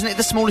cathedral, isn't it?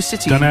 The smallest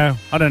city. Don't know.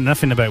 I don't know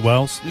nothing about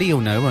Wales.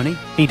 Lee'll know, won't he?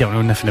 He don't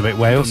know nothing about Don't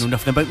Wales. know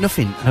nothing about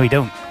nothing. No, he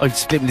don't. I'd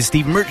split with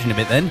Stephen Merchant a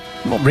bit then.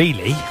 Not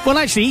really. Well,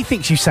 actually, he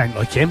thinks you sound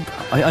like him.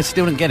 I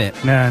still don't get it.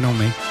 No, not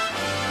me.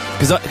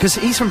 Because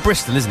he's from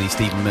Bristol, isn't he,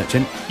 Stephen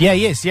Merchant? Yeah,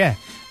 he is. Yeah,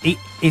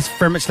 he's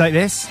very much like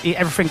this.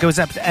 Everything goes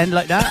up at the end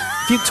like that.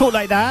 If you talk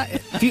like that,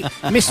 if you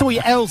miss all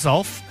your L's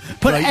off,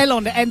 put an L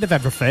on the end of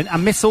everything,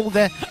 and miss all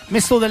the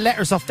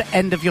letters off the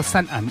end of your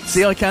sentence.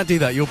 See, I can't do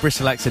that. Your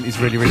Bristol accent is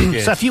really, really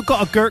good. So if you've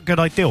got a good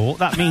idea,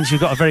 that means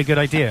you've got a very good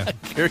idea.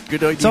 Good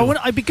idea. So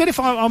I'd be good if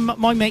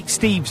my mate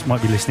Steve's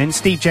might be listening.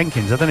 Steve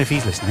Jenkins. I don't know if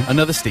he's listening.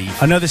 Another Steve.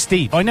 Another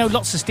Steve. I know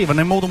lots of Steve. I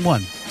know more than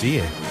one. Do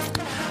you?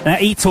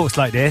 He talks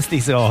like this. He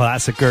says, "Oh,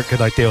 that's a good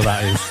idea.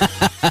 That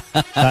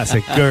is. That's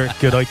a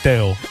good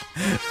idea."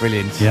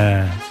 Brilliant.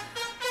 Yeah.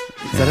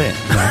 Is that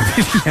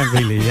it? Yeah,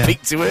 really. Yeah.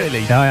 Speak too early.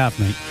 Yeah, I have,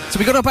 mate. So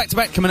we got our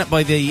back-to-back coming up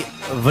by the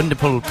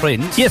wonderful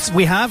Prince. Yes,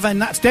 we have,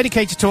 and that's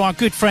dedicated to our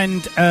good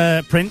friend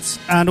Prince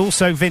and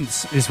also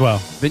Vince as well.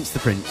 Vince the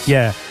Prince.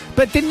 Yeah.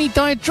 But didn't he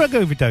die of drug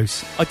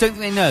overdose? I don't think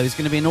they know. There's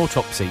going to be an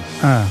autopsy.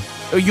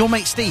 Ah. Oh, your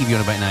mate Steve you're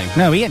on about now?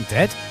 No, he ain't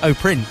dead. Oh,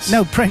 Prince.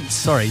 No, Prince.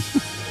 Sorry.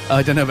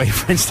 I don't know about your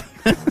friend Steve.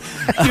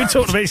 You were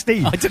talking about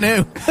Steve. I don't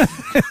know.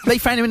 They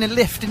found him in a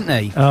lift, didn't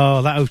they?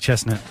 Oh, that old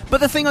chestnut.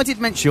 But the thing I did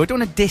mention, I don't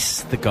want to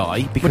diss the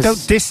guy because. Well,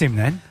 don't diss him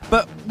then.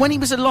 But when he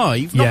was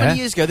alive, not Yeah. many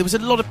years ago, there was a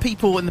lot of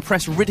people in the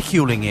press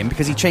ridiculing him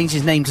because he changed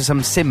his name to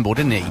some symbol,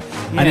 didn't he?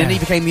 And then he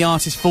became the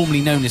artist formerly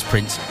known as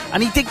Prince.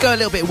 And he did go a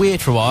little bit weird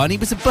for a while, and he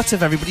was the butt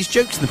of everybody's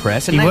jokes in the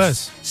press. And He now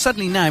was.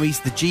 Suddenly now he's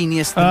the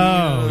genius. The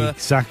Oh,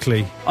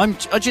 exactly. do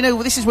you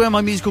know, this is where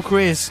my musical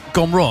career's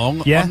gone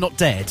wrong. Yeah. I'm not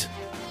dead.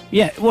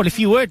 Yeah, well, if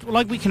you were,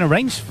 like, we can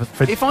arrange for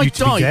If I you to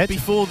be died dead.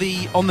 before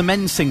the On the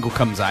Men single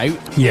comes out,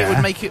 Yeah. it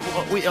would make it.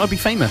 I'd be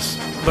famous,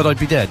 but I'd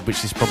be dead,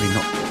 which is probably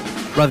not.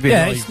 Rather be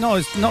Yeah, alive.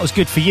 it's not as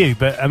good for you,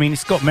 but I mean,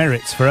 it's got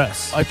merits for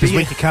us because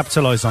we could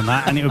capitalise on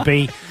that, and it would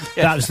be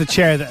that was the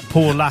chair that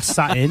Paul last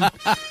sat in.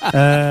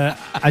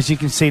 As you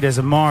can see, there's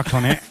a mark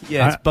on it.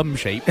 Yeah, it's bum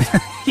shaped.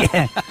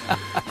 Yeah,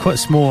 quite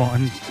small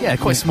and Yeah,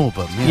 quite small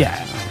bum.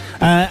 Yeah.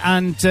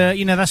 and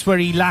you know that's where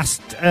he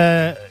last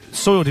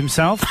soiled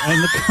himself.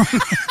 In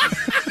the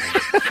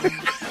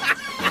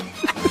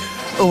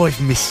Oh,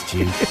 I've missed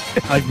you.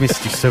 I've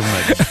missed you so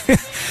much.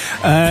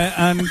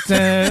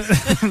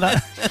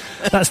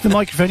 that's the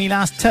microphone he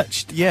last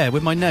touched. Yeah,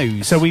 with my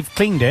nose. So we've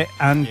cleaned it,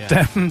 and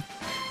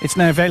it's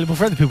now available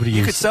for other people to you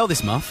use. could sell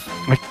this muff.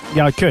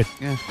 Yeah, I could.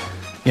 Yeah.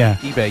 Yeah,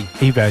 eBay.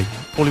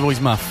 Paulie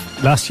Boy's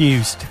muff. last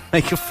used.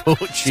 Make a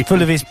fortune.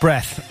 Full of his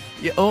breath.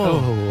 Yeah,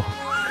 oh.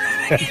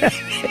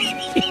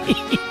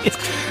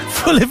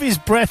 Full of his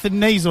breath and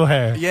nasal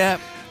hair. Yeah.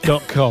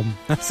 .com.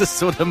 That's the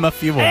sort of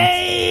muff you want.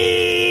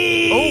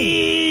 Hey!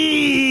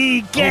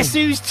 Guess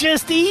who's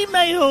just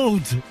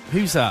emailed?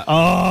 Who's that?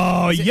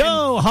 Oh,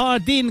 yo,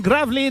 Hardin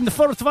Gravlin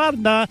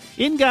Fortvarna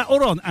Inga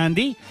Oron,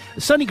 Andy.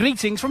 Sunny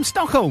greetings from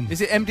Stockholm.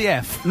 Is it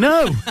MDF?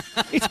 No,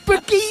 it's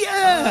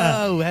Birgitta.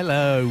 Oh,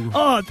 hello.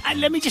 Oh,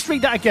 and let me just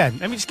read that again.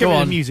 Let me just give Go it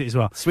the on. music as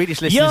well.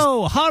 Swedish listeners.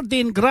 Yo,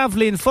 Hardin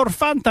Gravlin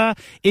Forfanta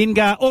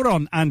Inga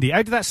Oron, Andy.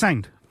 How did that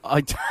sound?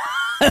 I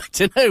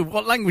don't know.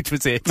 What language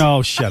was it?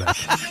 Oh, shut up.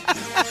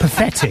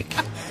 Pathetic,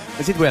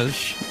 Is it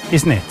Welsh?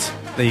 isn't it?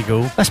 There you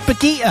go. That's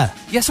Birgitta.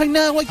 Yes, I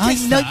know. I I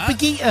guessed like that.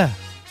 Birgitta.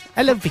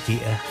 Hello,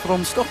 Birgitta.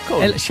 From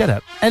Stockholm. Shut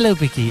up. Hello,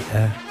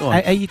 Birgitta. Go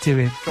on. How you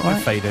doing? Got All my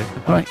right? fader.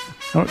 All right,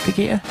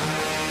 Birgitta.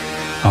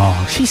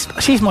 Oh,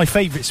 she's my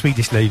favourite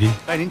Swedish lady.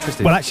 Very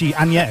interesting. Well, actually,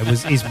 Agneta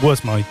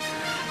was my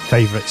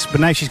favourites, but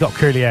now she's got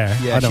curly hair.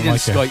 yeah, I don't she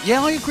like didn't her. strike.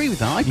 Yeah, I agree with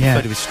that. I Yeah.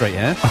 preferred it with straight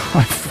hair.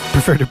 I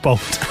prefer the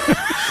bald.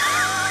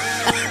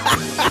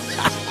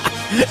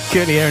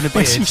 Curly hair and a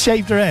When beard. she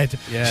shaved her head,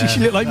 Yeah. she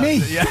looked like me.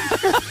 Yeah.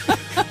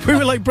 We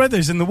were like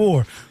brothers in the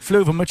war. Flew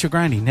over Mucho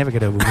Granny. Never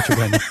get over Mucho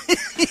Granny.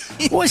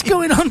 What's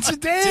going on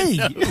today?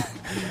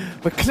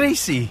 We're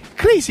crazy.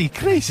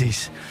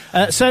 Crazies.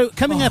 So,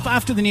 coming up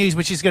after the news,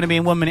 which is going to be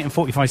in 1 minute and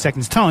 45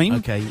 seconds' time,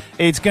 Okay.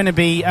 it's going to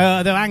be...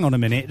 hang on a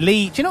minute.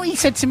 Lee, do you know what he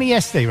said to me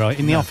yesterday, right,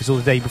 in the office or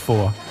the day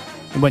before?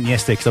 It wasn't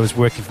yesterday because I was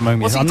working from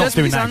home. I'm not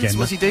doing that again.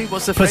 What's he do?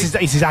 What's the Plus, phrase?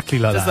 it's exactly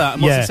like Does that. that?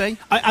 And what's he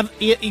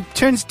say? He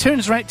turns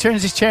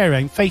his chair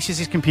around, faces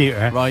his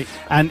computer. Right.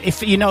 And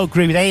if you don't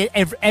agree with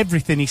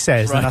everything he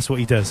says, then that's what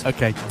he does.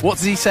 Okay. What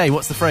does he say?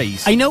 What's the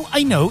phrase? I know,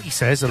 he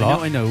says a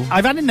lot. I know.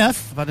 I've had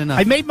enough.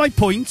 I made my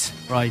point.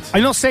 Right.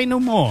 I'm not saying no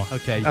more.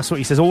 Okay. That's what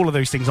he says, all of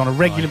those things on a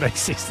regular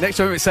basis. Next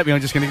time it's set me,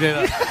 I'm just going to do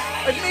that.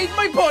 I made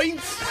my point.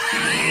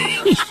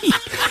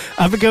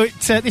 Have a go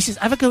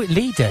at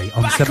Lee Day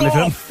on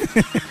 7FM.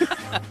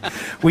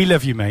 We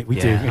love you, mate. We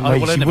do. In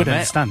ways you wouldn't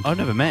understand. I've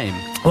never met him.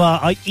 Well,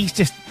 he's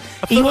just...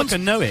 I feel like I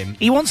know him.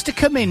 He wants to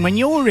come in when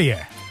you're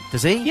here.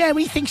 Does he? Yeah,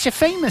 he thinks you're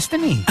famous,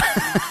 doesn't he?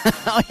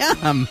 I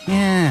am.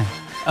 Yeah.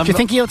 Do you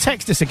think he'll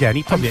text us again?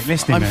 He probably ain't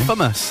listening, I'm mate.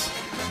 famous.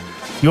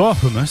 You are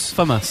famous?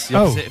 Famous. The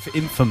opposite for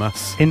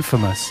infamous.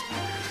 Infamous.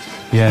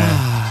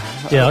 Yeah.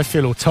 Yeah, I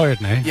feel all tired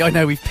now. Yeah, I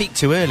know. We've peaked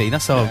too early.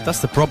 That's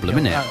the problem,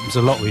 isn't it? That happens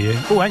a lot with you.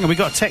 Oh, hang on. We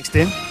got a text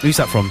in. Who's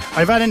that from?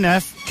 I've had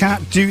enough.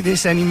 Can't do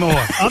this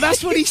anymore. Oh,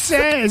 that's what he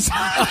says.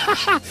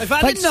 I've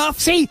had enough.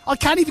 See, I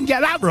can't even get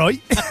that right.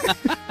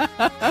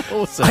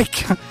 Awesome.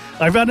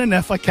 I've had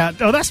enough. I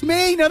can't. Oh, that's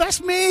me. No,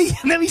 that's me.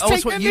 No, he's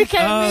taking the mick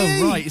out of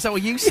me. Oh, right. Is that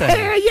what you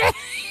said? Yeah.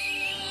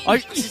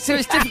 So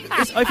it's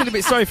difficult. I feel a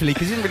bit sorry for Lee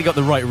because he hasn't really got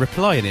the right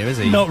reply in here, has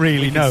he? Not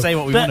really, he can say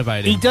what we want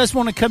about him. He does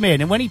want to come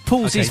in, and when he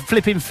pulls his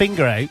flipping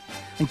finger out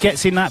and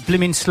gets in that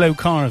blimmin' slow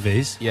car of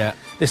his,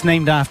 that's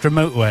named after a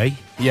motorway,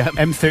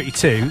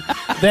 M32,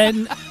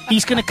 then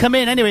he's going to come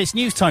in. Anyway, it's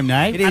news time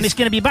now, and it's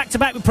going to be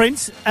back-to-back with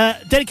Prince,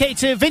 dedicated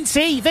to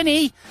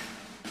Vinny,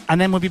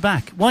 and then we'll be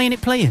back. Why ain't it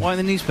playing? Why ain't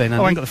the news playing,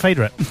 Andy? Oh, I ain't got the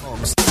fader up.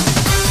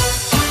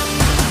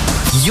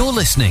 You're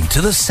listening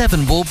to the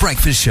 7 Ball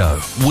Breakfast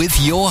Show with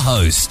your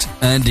host,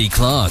 Andy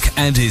Clark,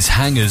 and his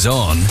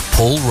hangers-on,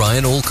 Paul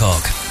Ryan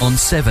Alcock, on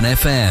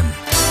 7FM. 7FM.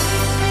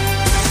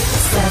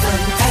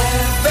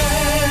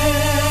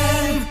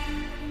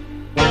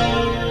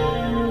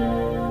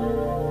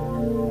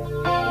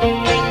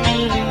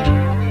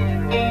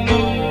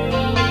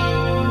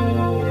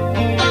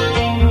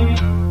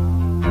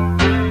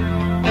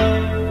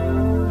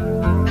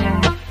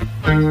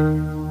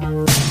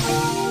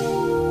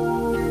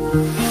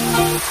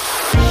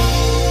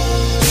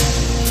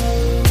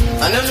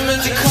 I never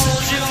meant to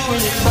call you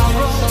when you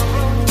sorrow.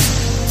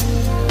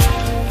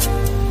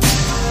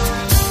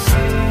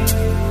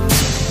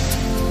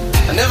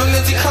 I never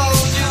meant to call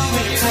you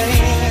when you pain.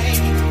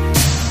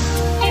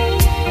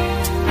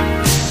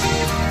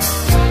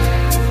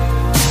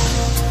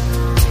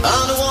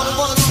 I'm the one who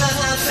wants that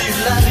night you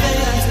laughing.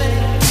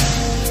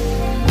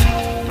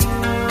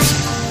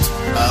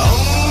 I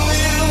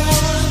only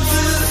want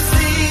to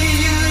see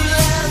you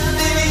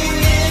laughing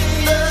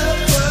in the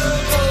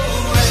purple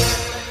rain.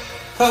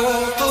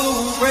 Purple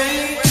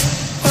rain,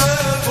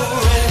 purple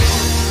rain.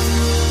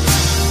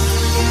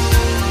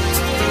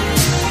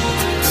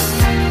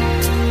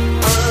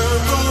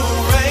 Purple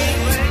rain,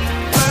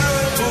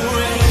 purple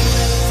rain.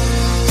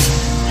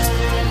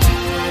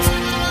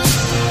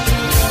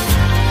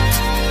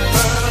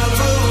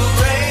 Purple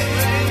rain,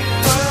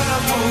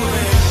 purple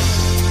rain.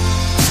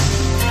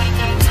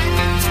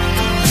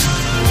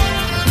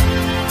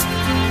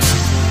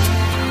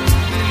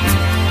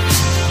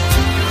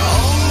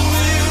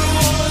 Only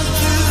want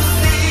to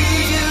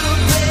see you.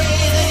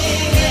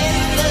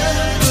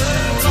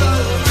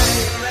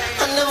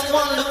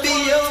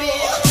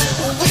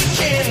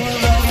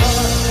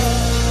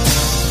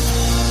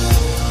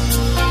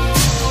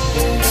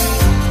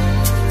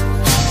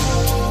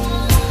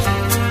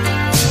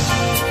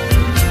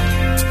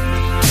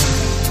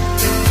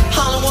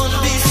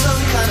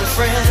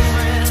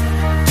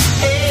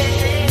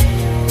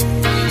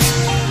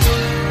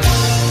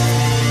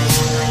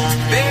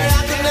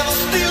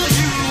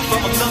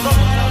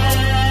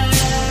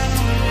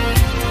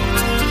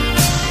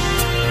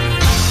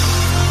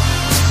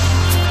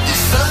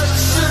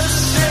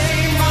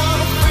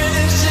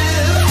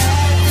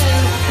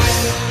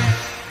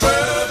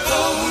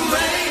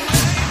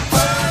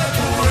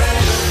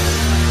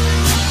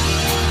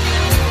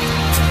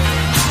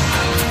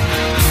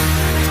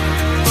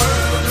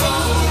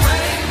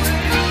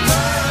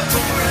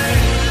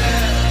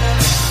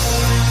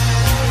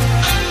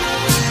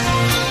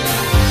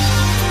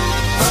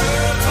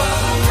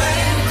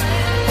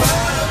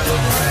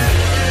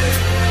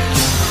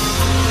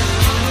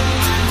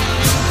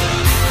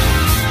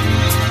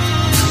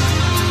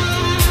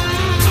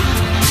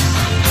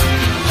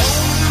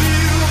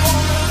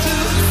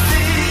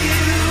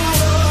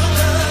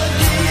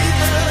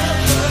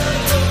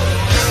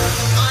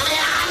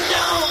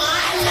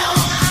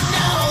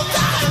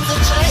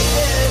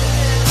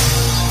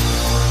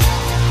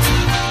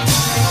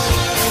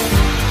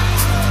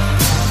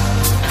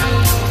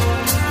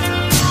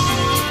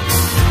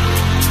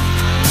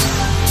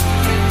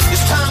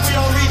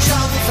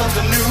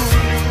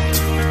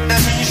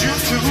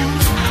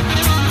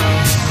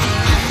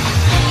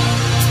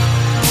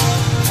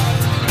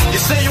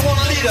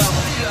 freedom,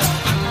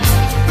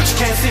 but you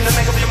can't seem to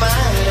make up your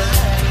mind.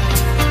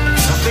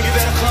 I think you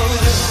better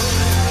close it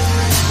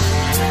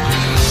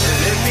and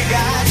let me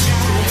guide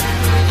you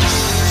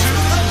to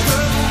the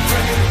purple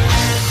rain.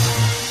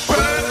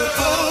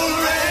 Purple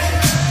rain,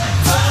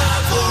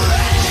 purple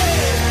rain.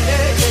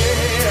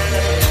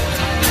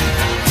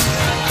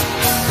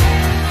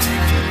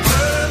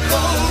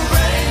 Purple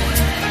rain,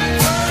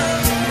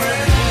 purple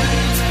rain.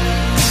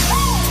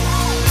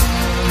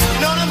 You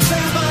know what I'm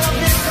saying about up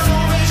here? Come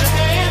on, raise your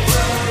hand.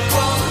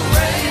 Purple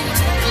rain,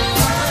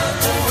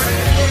 purple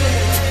rain.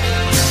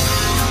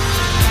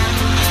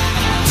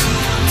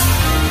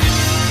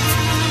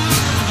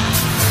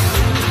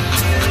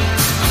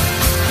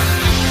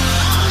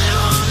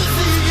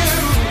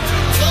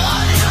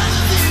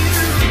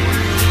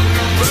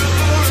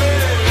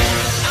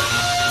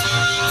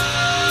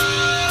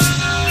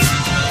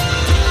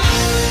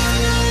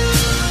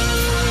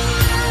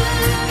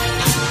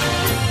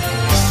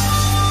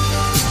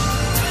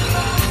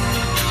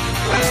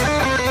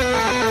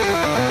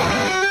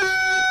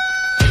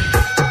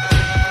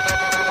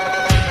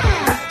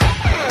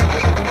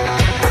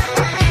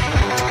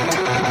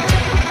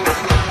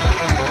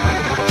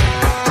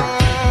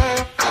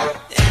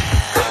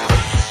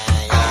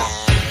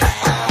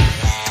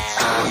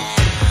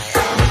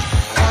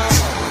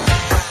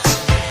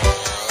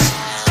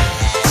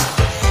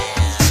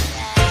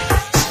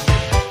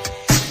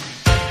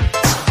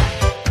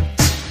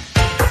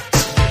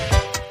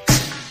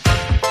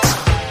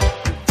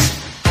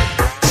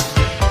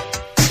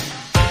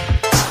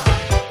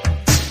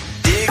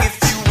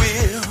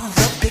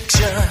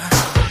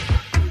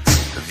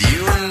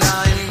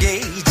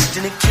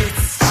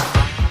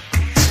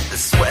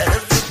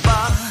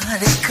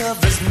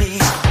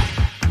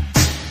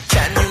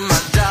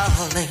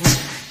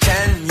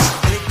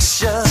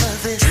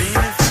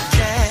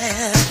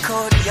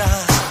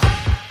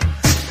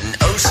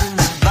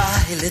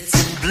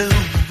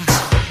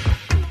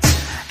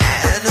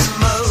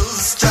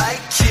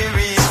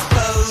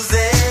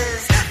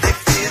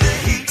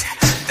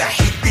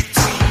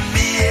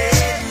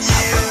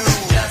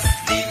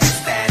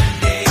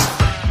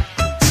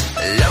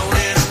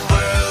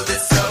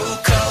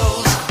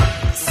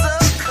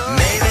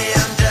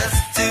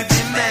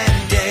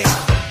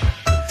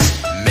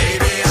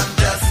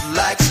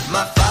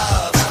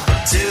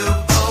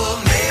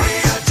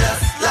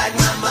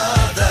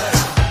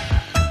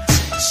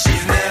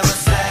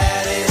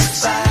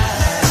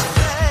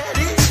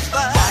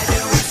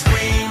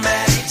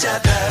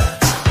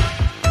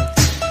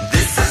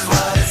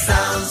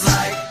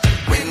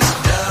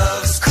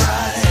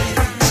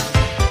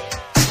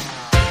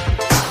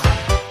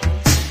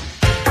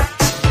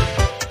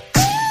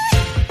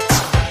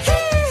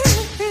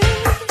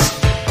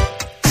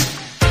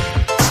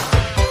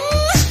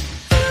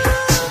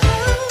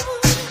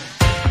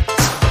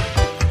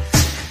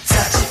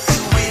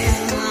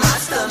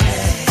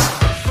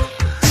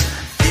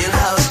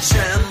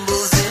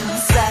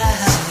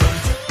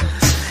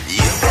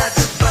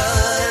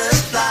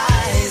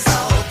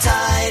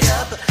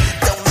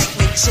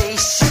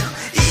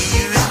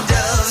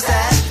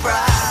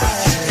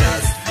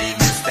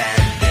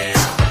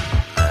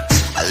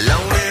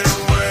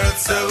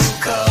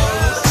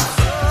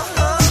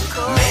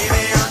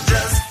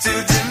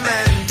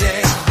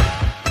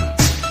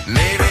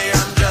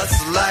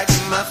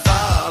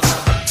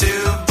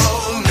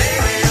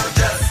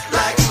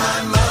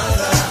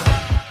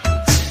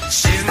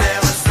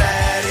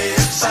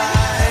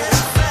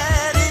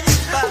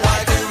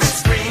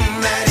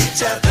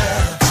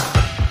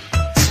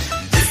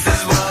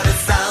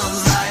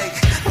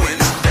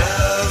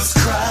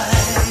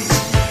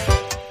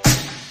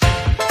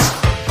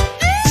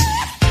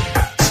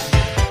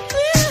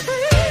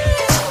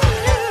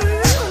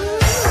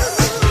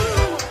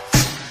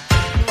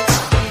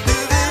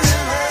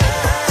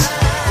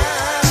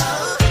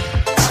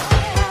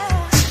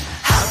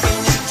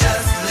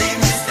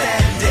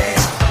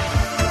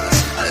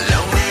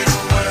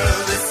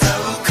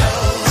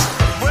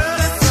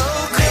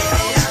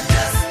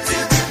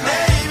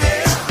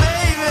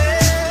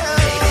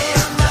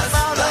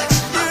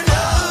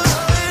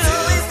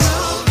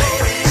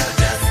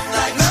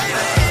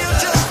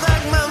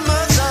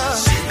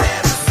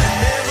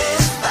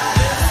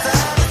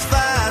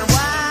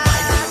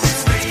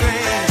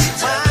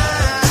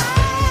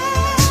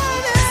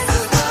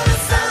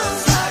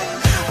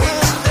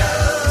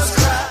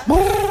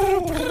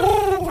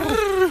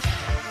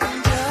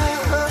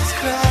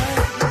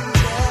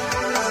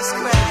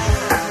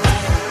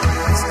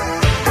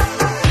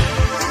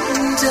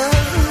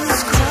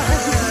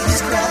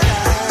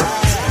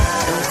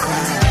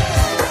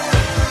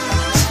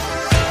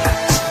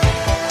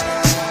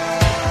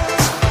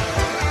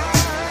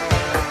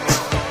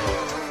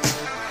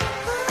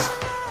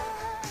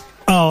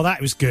 Oh,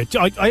 that was good.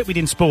 I hope we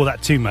didn't spoil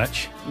that too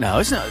much. No,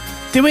 it's not.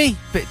 Did we?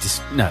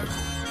 No.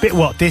 Bit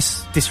what?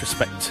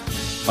 Disrespect.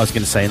 I was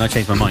going to say, and I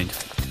changed my mind.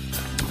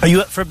 Are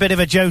you up for a bit of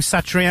a Joe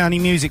Satriani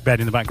music bed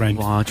in the background?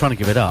 Well, I'm trying to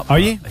give it up. Are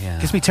you? Yeah.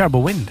 Gives me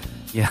terrible wind.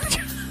 Yeah.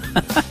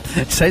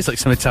 It sounds like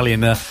some Italian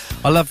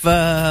I'll have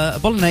a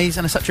bolognese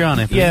and a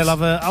satriani, please. Yeah,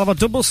 I'll have a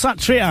double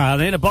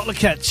satriani and a bottle of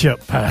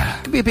ketchup.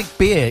 Could be a big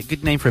beer.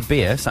 Good name for a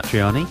beer,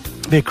 satriani.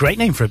 Be a great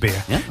name for a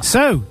beer. Yeah.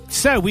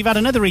 So we've had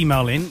another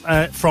email in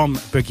from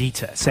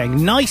Brigitte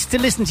saying, nice to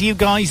listen to you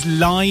guys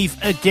live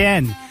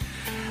again.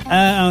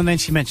 And then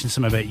she mentioned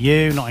something about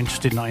you, not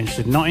interested. Oh, and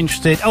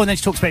then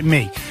she talks about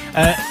me.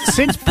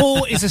 Since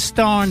Paul is a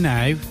star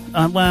now,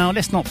 well,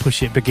 let's not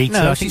push it, Brigitte.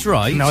 No, I she's think,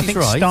 right. No, I she's think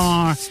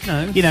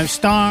right.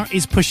 Star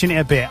is pushing it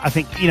a bit. I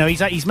think,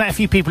 he's met a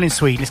few people in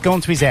Sweden. It's gone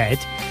to his head.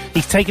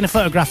 He's taken a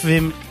photograph of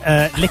him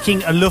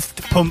licking a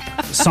Luft Pump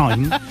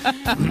sign,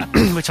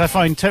 which I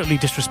find totally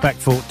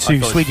disrespectful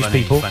to Swedish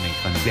people. Funny.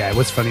 Yeah, it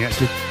was funny,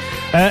 actually.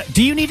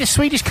 Do you need a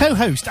Swedish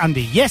co-host,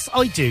 Andy? Yes,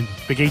 I do,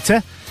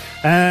 Brigitte.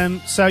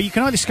 So you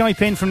can either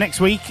Skype in from next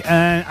week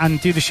and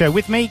do the show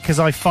with me, because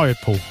I fired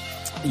Paul.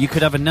 You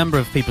could have a number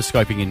of people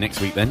Skyping in next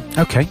week then.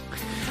 Okay.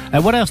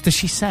 What else does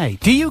she say?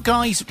 Do you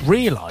guys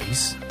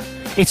realise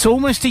it's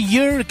almost a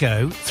year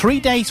ago,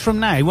 3 days from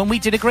now, when we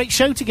did a great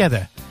show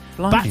together?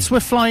 Blimey. Bats were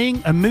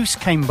flying, a moose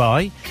came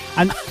by,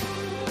 and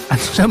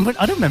someone,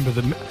 I don't remember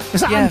them.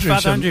 Was that Andrew?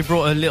 Bad Andrew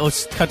brought a little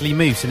cuddly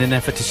moose in an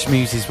effort to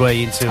schmooze his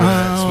way into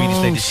Swedish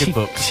Ladies' Good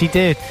Book. She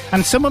did.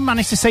 And someone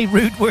managed to say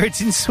rude words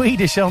in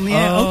Swedish on the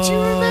air. Oh, do you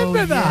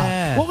remember that?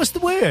 Yeah. What was the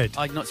word?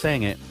 I'm not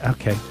saying it.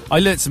 Okay. I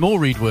learnt some more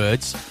rude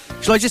words.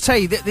 Shall I just tell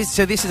you, this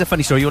is a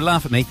funny story. You'll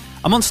laugh at me.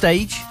 I'm on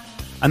stage,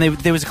 and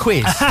there was a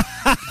quiz.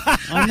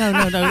 Oh,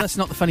 no, that's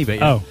not the funny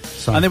bit. Oh,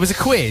 sorry. And there was a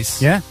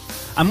quiz. Yeah?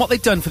 And what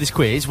they'd done for this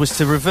quiz was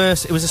to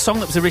reverse... It was a song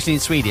that was originally in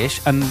Swedish,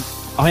 and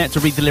I had to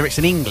read the lyrics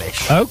in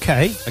English.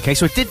 Okay. Okay,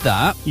 so I did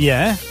that.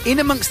 Yeah. In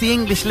amongst the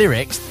English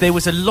lyrics, there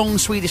was a long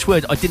Swedish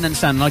word I didn't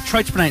understand, and I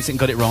tried to pronounce it and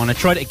got it wrong, and I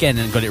tried it again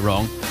and got it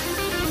wrong.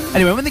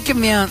 Anyway, when they gave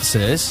me the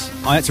answers,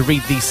 I had to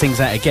read these things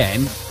out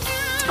again,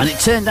 and it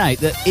turned out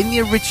that in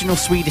the original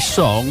Swedish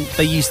song,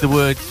 they used the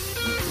word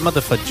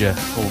motherfudger,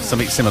 or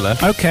something similar.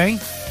 Okay.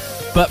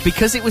 But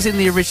because it was in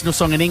the original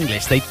song in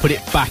English, they put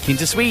it back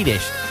into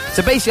Swedish.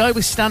 So basically, I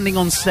was standing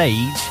on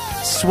stage,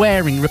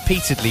 swearing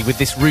repeatedly with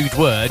this rude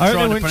word. I trying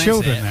there to weren't pronounce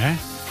children it. there.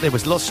 There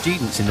was lots of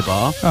students in the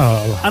bar.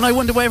 Oh. And I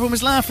wondered why everyone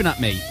was laughing at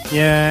me.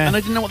 Yeah. And I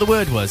didn't know what the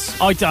word was.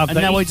 I do, and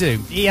now I do.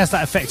 He has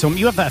that effect on...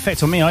 You have that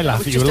effect on me. I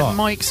laugh at you a just lot. at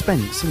my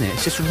expense, isn't it?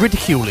 It's just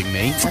ridiculing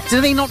me.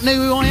 Do they not know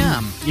who I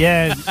am?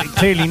 Yeah,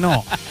 clearly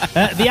not.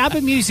 The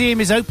ABBA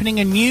Museum is opening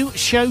a new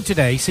show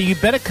today, so you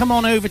better come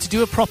on over to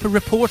do a proper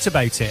report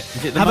about it.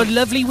 Have a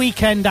lovely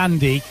weekend,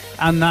 Andy,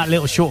 and that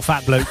little short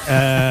fat bloke,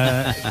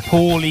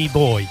 Paulie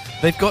boy.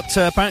 They've got,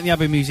 apparently the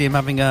ABBA Museum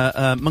having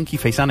a monkey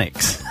face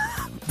annex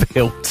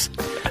built.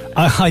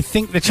 I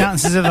think the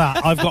chances of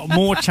that, I've got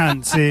more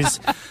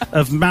chances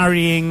of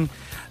marrying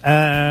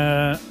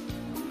the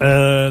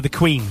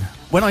Queen.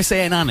 When I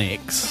say an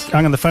annex...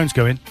 Hang on, the phone's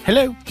going.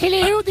 Hello?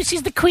 Hello, this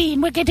is the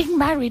Queen. We're getting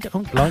married.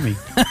 Oh, blimey.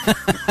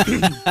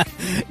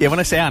 Yeah, when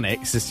I say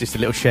annex, it's just a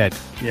little shed.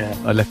 Yeah.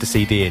 I left a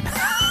CD in.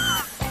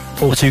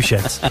 Or 2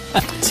 sheds. How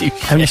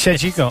many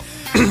sheds you got?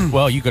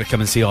 Well, you've got to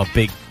come and see our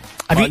big...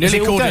 Have you nearly is it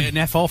all called done? it an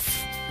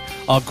F-off.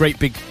 Our great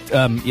big,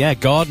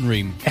 garden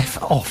room.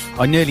 F-off?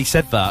 I nearly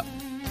said that.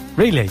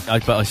 Really?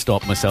 But I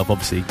stopped myself,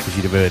 obviously, because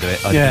you'd have heard of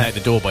it. I'd Yeah. been out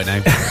the door by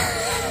now.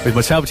 With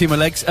my tail between my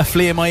legs, a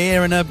flea in my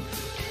ear, and a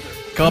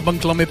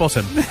carbuncle on my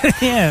bottom.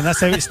 Yeah,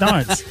 that's how it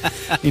starts.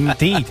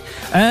 Indeed.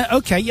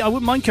 Okay, yeah, I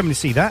wouldn't mind coming to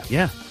see that.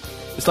 Yeah.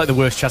 It's like the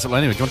worst chat up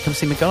anyway. Do you want to come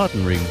see my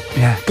garden room?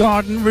 Yeah.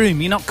 Garden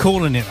room, you're not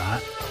calling it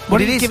that. Why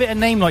don't you give it a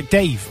name like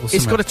Dave or something?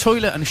 It's got a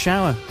toilet and a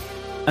shower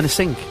and a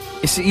sink.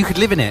 You could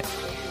live in it.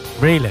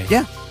 Really?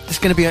 Yeah. It's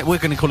going to be. We're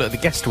going to call it the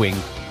guest wing.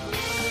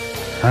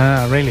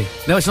 Ah, really?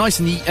 No, it's nice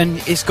and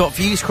it's got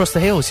views across the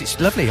hills. It's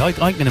lovely. I'm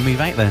going to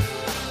move out there.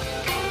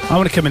 I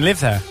want to come and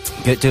live there.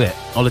 Go do it.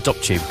 I'll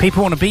adopt you.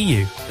 People want to be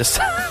you.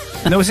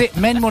 No, is it?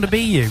 Men want to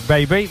be you,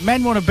 baby.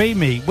 Men want to be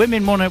me.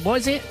 Women want to... What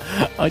is it?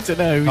 I don't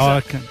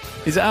know.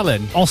 Is it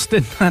Alan?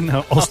 Austin.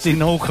 No,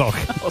 Austin Alcock.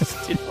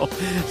 Austin.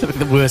 Something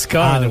the worst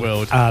car in the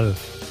world. Al.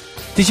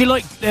 Did you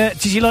like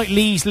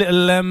Lee's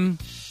little...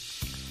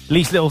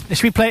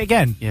 Should we play it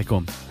again? Yeah, go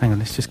on. Hang on,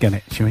 let's just get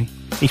it, shall we?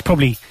 He's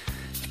probably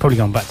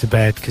gone back to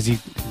bed because he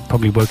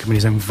probably woke up in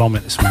his own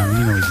vomit this morning.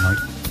 You know he's like...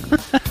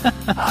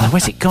 Oh,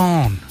 where's it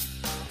gone?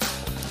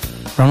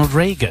 Ronald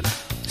Reagan.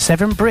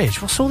 Severn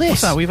Bridge. What's all this?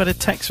 What's that? We've had a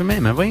text from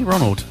him, have we?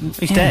 Ronald.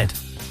 He's dead.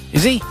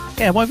 Is he?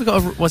 Yeah, why have we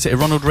got a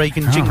Ronald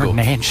Reagan jingle?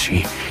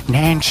 Nancy.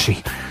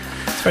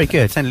 It's very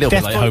good. It's a little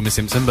bit like Homer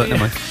Simpson, but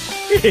never mind.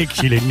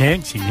 Actually,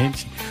 Nancy.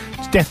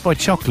 It's Death by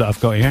Chocolate I've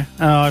got here.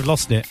 Oh, I've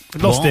lost it.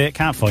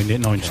 Can't find it.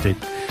 Not interested.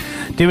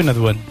 Do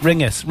another one.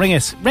 Ring us.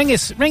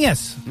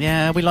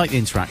 Yeah, we like the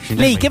interaction.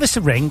 Lee, give us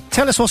a ring.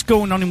 Tell us what's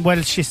going on in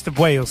Welshist of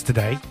Wales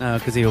today. No,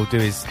 because he'll do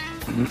his...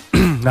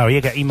 No,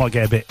 he might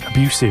get a bit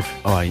abusive.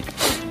 All right.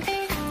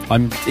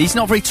 He's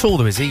not very tall,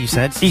 though, is he? You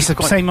said he's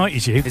the same height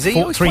as you. Is he?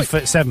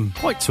 3'7".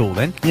 Quite tall,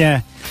 then.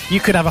 Yeah, you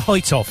could have a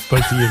height off,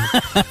 both of you.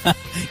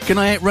 Can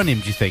I outrun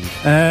him? Do you think?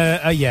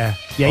 Yeah.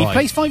 He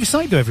plays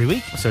 5-a-side though every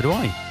week. So do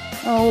I.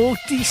 Oh,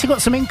 you still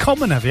got some in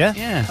common, have you?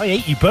 Yeah. I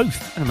hate you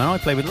both. I don't know, I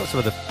play with lots of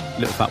other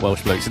little fat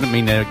Welsh blokes. It doesn't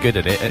mean they're good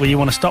at it. Well, you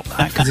want to stop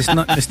that because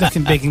there's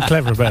nothing big and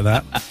clever about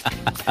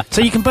that.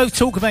 So you can both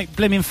talk about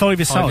blimmin'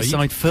 five-a-side.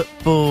 Five-a-side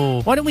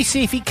football. Why don't we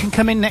see if he can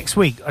come in next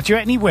week? Do you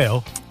reckon he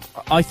will?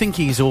 I think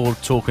he's all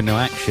talk and no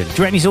action. Do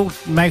you reckon he's all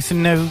mouth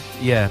and no...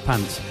 Yeah,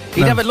 pants.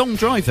 He'd have a long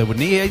drive, though,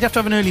 wouldn't he? He'd have to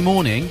have an early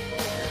morning.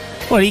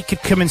 Well, he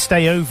could come and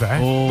stay over.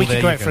 Oh, we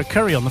could go there out you for a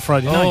curry on the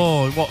Friday night.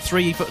 Oh, what,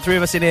 three of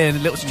us in here in a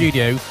little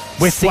studio.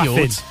 With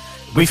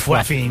waffing. With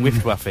waffing.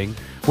 With waffing.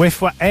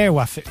 With air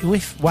waff.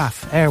 With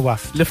waff. Air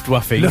waff.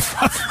 Luftwaffing.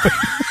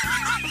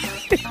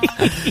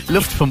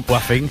 Luftpump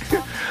waffing.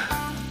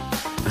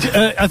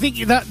 I think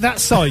that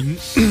sign,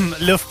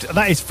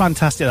 that is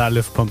fantastic, that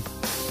Luftpump.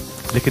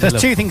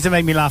 There's two things that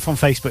made me laugh on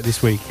Facebook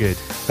this week. Good.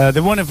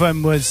 The one of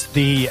them was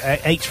the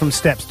H from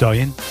Steps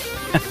dying,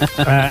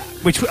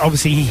 which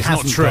obviously he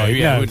hasn't not true, died,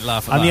 yeah, no. I wouldn't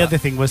laugh at and that. the other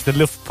thing was the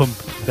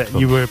Luftpump that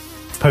you were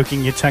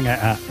poking your tongue out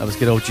at. That was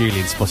good old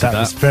Julian spotted that. That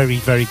was very,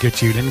 very good,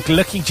 Julian.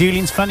 Lucky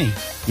Julian's funny.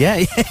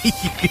 Yeah,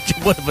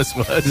 one of us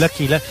was.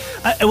 Lucky.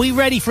 Are we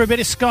ready for a bit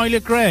of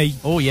Skylar Grey?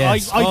 Oh,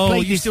 yes. I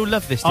played you this. still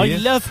love this, do I you?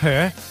 love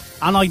her,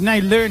 and I've now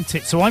learnt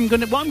it. So what I'm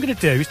going to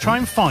do is try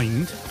and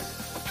find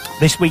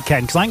this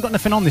weekend, because I ain't got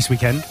nothing on this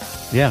weekend.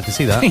 Yeah, I can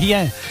see that.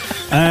 Yeah.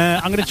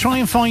 I'm going to try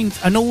and find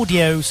an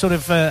audio sort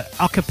of a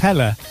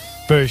cappella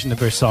version of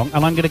her song,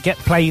 and I'm going to get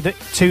played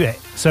to it.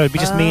 So it'd be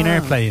just me and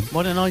her playing.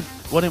 Why don't I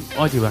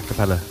do a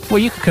cappella? Well,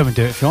 you could come and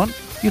do it if you want.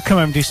 You come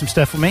over and do some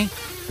stuff with me.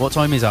 What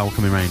time is Al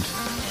coming round?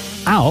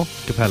 Al?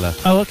 Capella.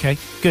 Oh, okay.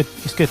 Good.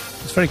 It's good.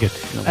 It's very good.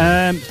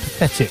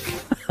 Pathetic.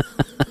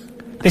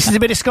 This is a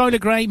bit of Skylar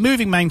Grey,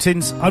 Moving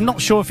Mountains. I'm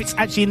not sure if it's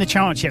actually in the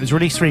charts yet. It was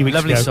released 3 weeks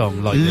Lovely ago.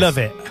 song. Like Love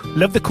this. it.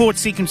 Love the chord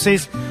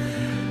sequences.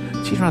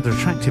 She's rather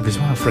attractive as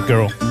well for a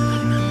girl.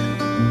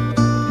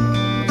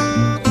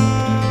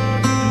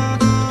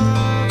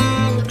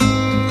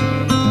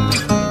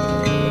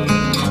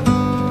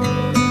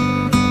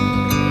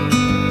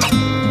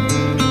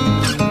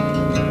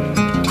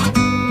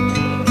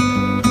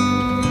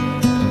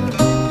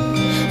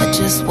 I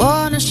just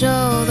wanna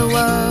show the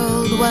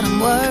world what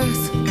I'm worth.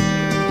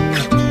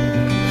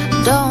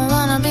 Don't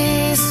wanna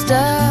be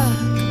stuck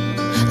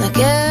like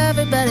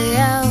everybody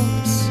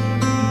else.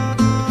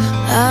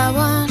 I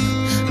want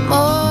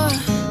more.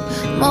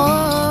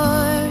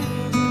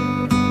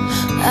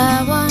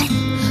 I want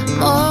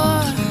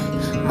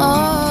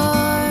more.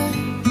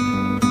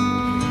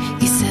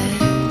 He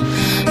said,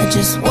 I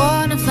just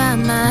wanna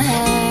find my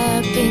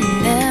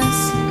happiness.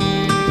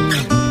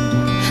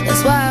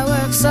 That's why I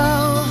work so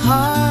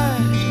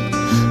hard,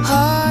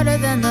 harder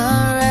than the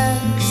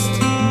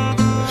rest.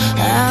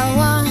 I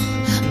want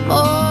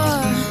more.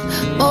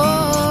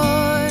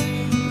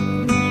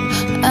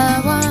 I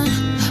want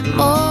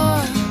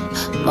more.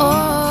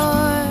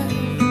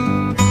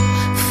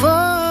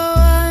 For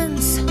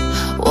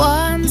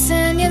once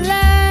in your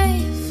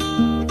life,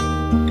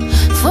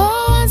 for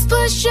once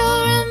push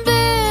your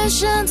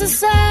ambitions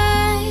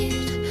aside,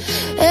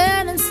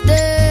 and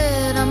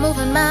instead of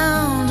moving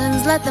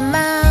mountains, let the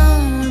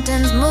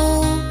mountains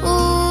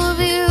move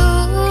you.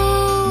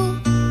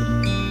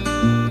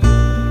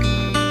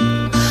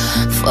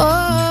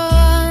 For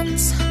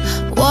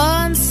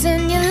once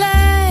in your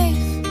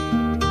life,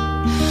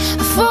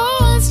 for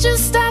once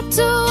just stop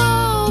to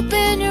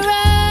open your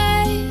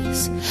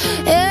eyes,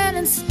 and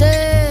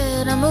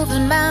instead of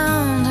moving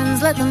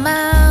mountains, let the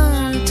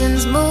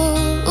mountains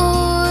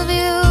move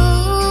you.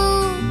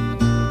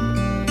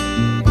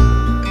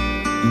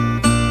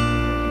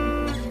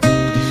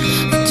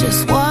 I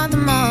just want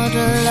them all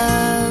to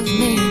love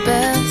me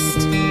best,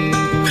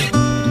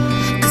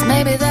 'cause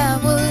maybe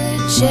that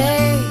would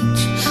change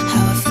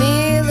how I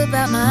feel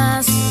about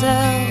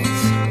myself.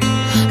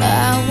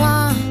 I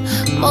want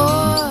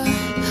more.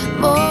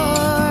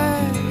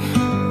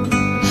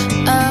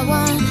 I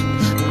want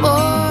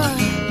more.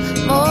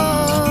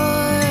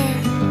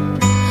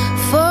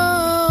 For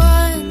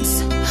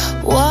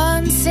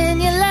once in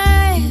your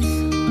life,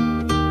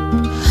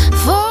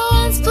 for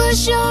once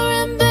push your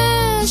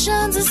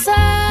ambitions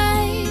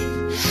aside,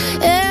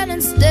 and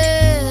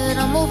instead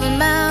of moving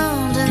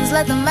mountains,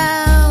 let the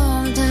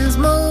mountains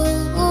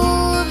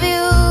move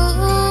you.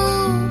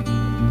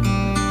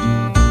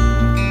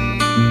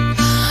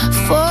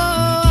 For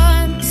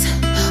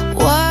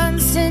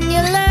once in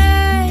your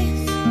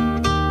life,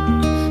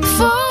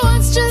 for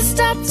once just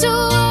stop to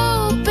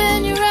open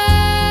your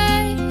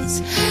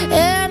eyes,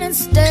 and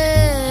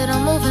instead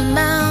of moving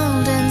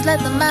mountains, let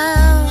the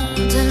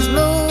mountains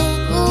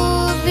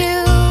move you.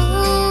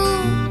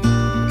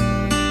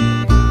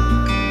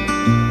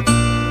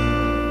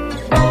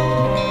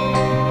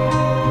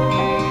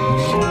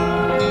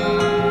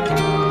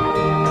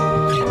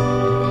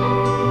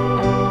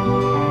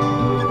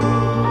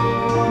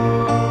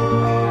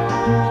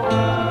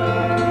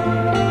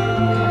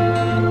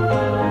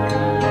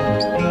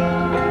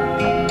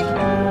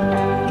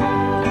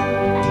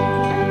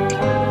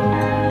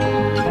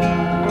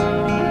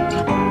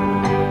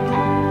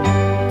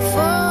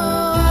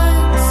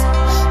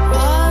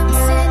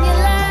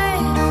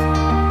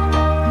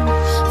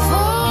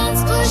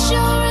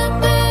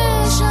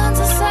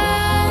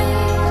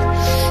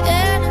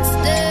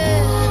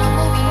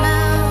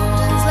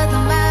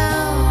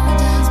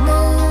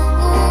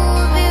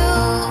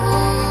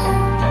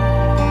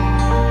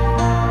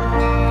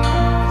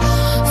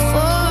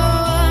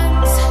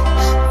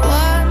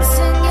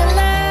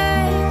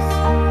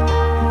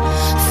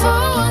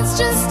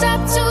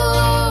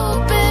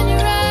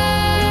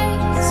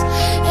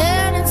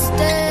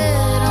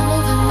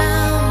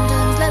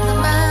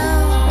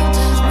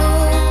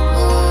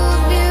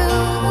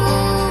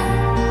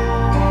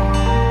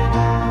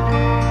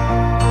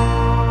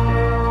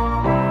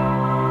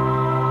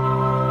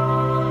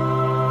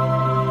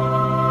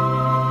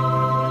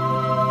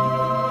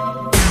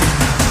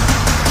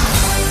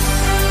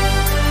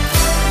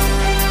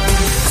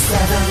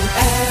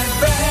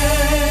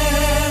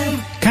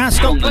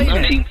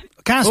 it.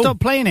 Can't Oh. stop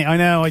playing it. I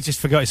know, I just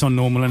forgot it's on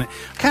normal, innit?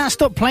 Can't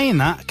stop playing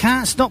that.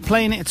 Can't stop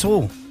playing it at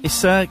all.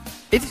 It's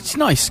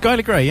nice.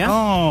 Skylar Grey, yeah?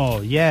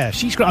 Oh, yeah.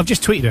 She's great. I've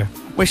just tweeted her.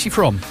 Where's she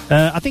from?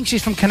 I think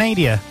she's from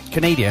Canada.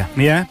 Canada.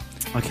 Yeah.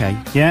 Okay.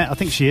 Yeah, I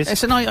think she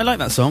is. I like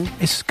that song.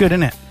 It's good,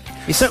 isn't it?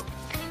 So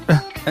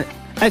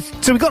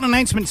we've got an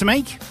announcement to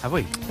make. Have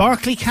we?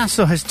 Barclay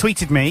Castle has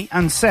tweeted me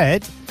and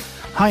said,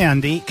 "Hi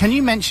Andy, can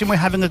you mention we're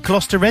having a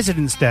Gloucester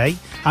Residence Day,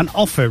 an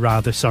offer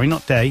rather, sorry,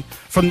 not day,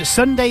 from the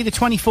Sunday the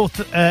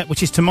 24th,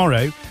 which is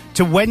tomorrow,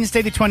 to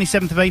Wednesday the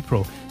 27th of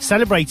April,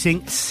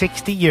 celebrating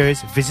 60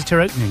 years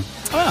visitor opening.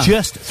 Ah.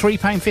 Just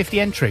 £3.50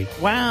 entry.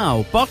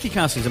 Wow, Barclay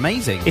Castle is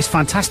amazing. It's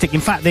fantastic.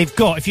 In fact, they've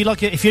got, if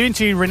you're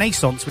into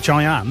Renaissance, which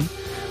I am,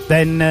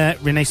 then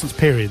Renaissance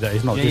period, that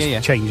is, not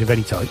just change of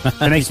any type.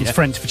 Renaissance Yeah.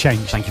 French for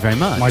change. Thank you very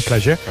much. My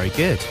pleasure. Very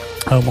good.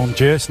 Oh mon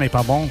Dieu, ce n'est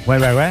pas bon.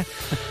 Where?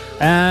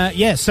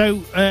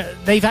 So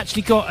they've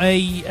actually got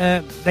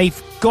a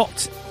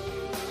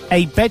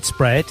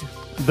bedspread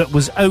that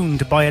was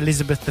owned by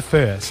Elizabeth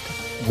I.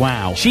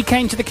 Wow. She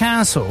came to the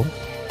castle,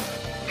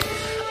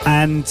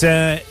 and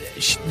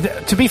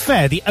to be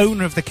fair, the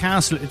owner of the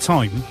castle at the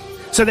time.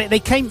 So they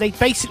came. They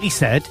basically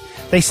said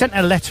they sent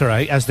a letter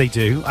out, as they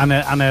do, and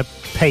a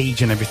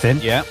page and everything.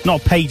 Yeah.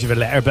 Not a page of a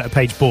letter, but a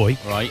page boy.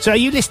 Right. So are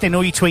you listening or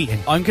are you tweeting?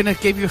 I'm going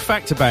to give you a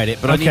fact about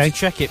it, but I need to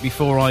check it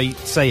before I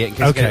say it in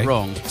case I get it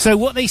wrong. So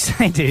what they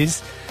said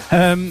is,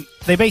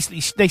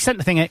 they sent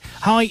the thing out.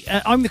 Hi,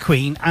 I'm the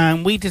Queen,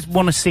 and we just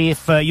want to see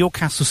if your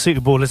castle's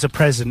suitable as a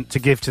present to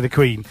give to the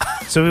Queen.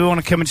 So we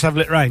want to come and just have a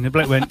look round. The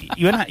bloke went,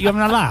 you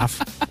having a laugh?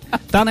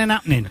 That ain't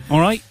happening, all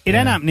right? It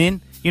ain't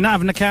happening. You're not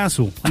having a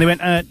castle. And they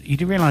went, you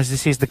do realise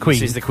this is the Queen.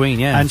 This is the Queen,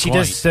 yeah. And she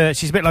does.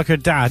 She's a bit like her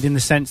dad in the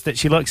sense that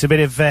she likes a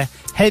bit of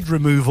head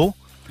removal.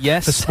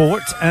 Yes. For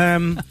sport,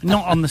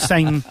 not on the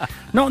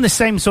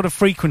same sort of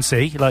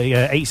frequency, like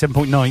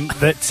 87.9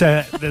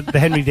 that the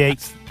Henry VIII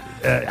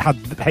had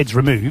heads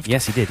removed.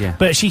 Yes, he did. Yeah.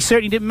 But she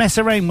certainly didn't mess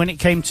around when it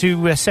came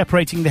to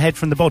separating the head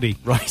from the body.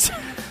 Right.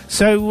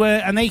 So,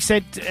 and they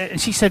said,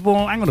 she said,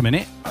 well, hang on a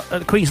minute,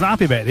 the Queen's not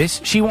happy about this.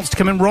 She wants to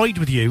come and ride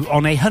with you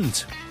on a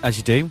hunt. As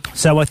you do.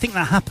 So I think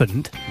that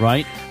happened.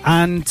 Right.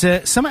 And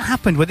something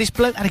happened where this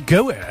bloke had a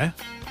go at her,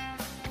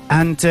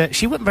 and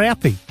she wasn't very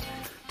happy.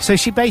 So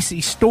she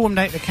basically stormed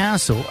out the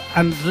castle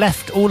and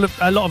left a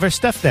lot of her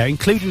stuff there,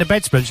 including the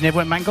bedspread. She never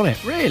went back and got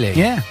it. Really?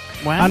 Yeah.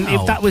 Wow. And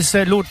if that was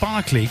Lord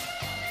Berkeley...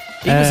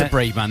 He was a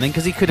brave man then,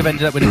 because he could have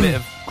ended up with a bit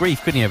of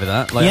grief, couldn't he, over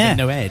that? Like having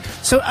no head.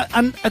 So,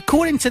 and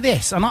according to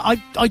this, and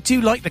I do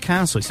like the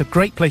castle, it's a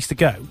great place to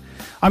go.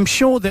 I'm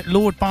sure that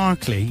Lord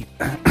Berkeley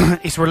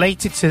is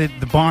related to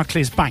the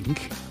Barclays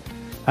Bank,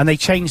 and they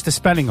changed the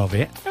spelling of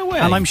it. No way.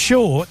 And I'm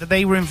sure that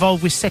they were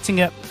involved with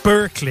setting up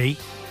Berkeley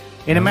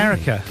in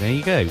America. There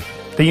you go.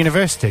 The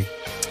university.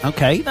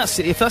 Okay,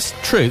 if that's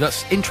true,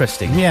 that's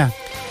interesting. Yeah.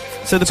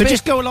 So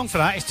just go along for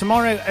that. It's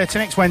tomorrow to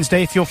next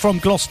Wednesday. If you're from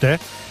Gloucester,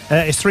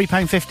 it's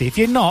 £3.50. If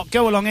you're not,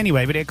 go along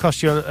anyway, but it'll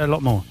cost you a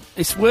lot more.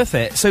 It's worth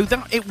it. So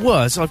that it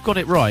was, I've got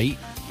it right,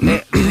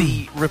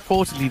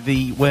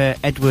 reportedly where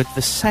Edward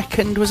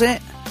II, was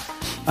it?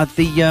 At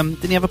the,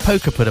 didn't he have a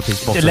poker put up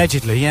his bottom?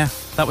 Allegedly, yeah.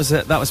 That was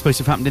supposed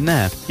to have happened in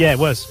there. Yeah, it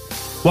was.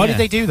 Why did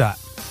they do that?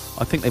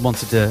 I think they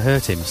wanted to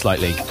hurt him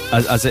slightly.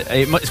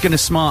 It's going to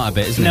smart a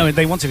bit, isn't it? No,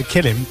 they wanted to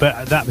kill him,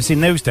 but that was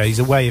in those days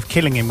a way of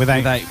killing him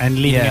without and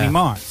leaving any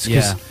marks.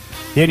 Yeah.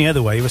 The only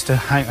other way was to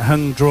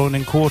hung, drawn,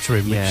 and quarter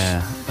him,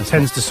 which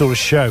tends to sort of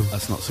show.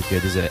 That's not so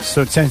good, is it?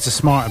 So it tends to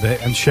smart a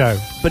bit and show.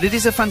 But it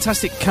is a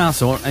fantastic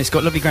castle, and it's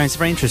got lovely grounds. It's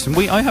very interesting.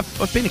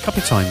 I've been a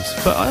couple of times,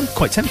 but I'm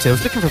quite tempted. I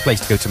was looking for a place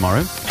to go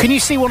tomorrow. Can you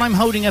see what I'm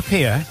holding up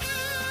here?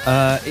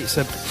 It's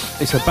a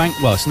bank.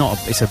 Well, it's not.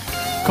 It's a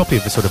copy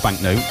of a sort of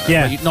banknote.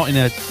 Yeah. But not in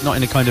a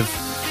kind of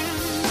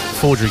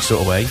forgery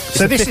sort of way. It's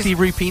so a this 50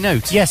 rupee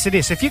note. Yes, it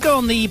is. If you go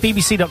on the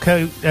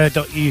bbc.co.uk/news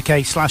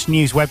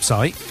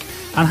website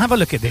and have a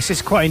look at this,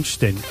 it's quite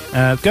interesting.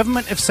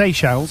 Government of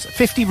Seychelles,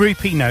 50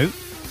 rupee note.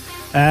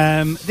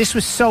 This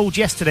was sold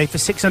yesterday for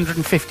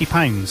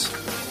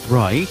 £650.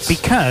 Right.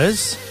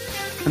 Because,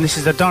 and this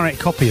is a direct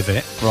copy of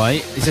it.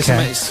 Right. Is there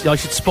something I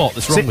should spot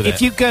that's wrong with it?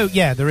 If you go,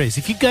 yeah, there is.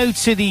 If you go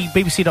to the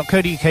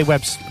bbc.co.uk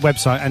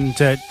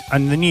website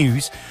and the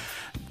news.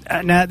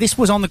 Now, this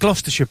was on the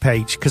Gloucestershire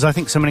page, because I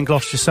think someone in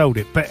Gloucester sold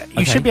it. But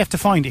you should be able to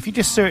find it. If you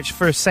just search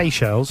for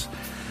Seychelles,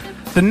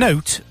 the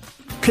note...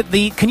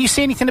 Can you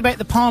see anything about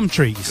the palm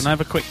trees? Can I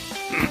have a quick...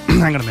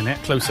 Hang on a minute.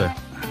 Closer.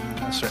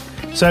 That's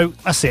right. So,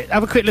 that's it.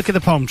 Have a quick look at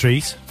the palm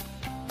trees.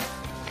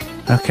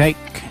 Okay.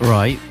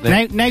 Right.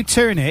 Now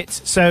turn it.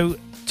 So,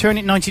 turn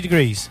it 90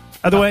 degrees.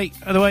 Other way.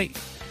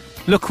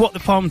 Look what the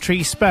palm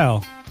trees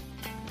spell.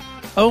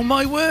 Oh,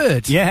 my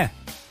word. Yeah.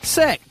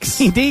 Sex.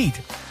 Indeed.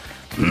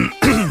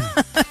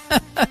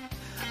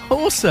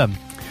 Awesome.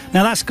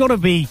 Now, that's got to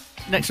be...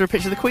 Next to a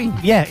picture of the Queen.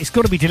 Yeah, it's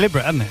got to be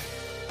deliberate, hasn't it?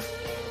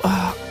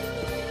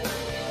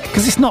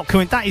 Because it's not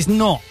that is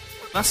not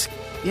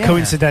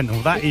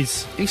coincidental. That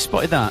is. Who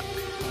spotted that?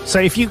 So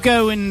if you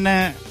go and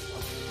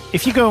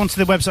if you go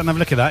onto the website and have a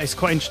look at that, it's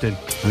quite interesting.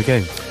 There we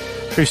go.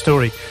 True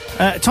story.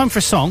 Time for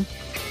a song.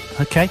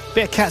 Okay,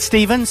 bit of Cat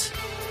Stevens.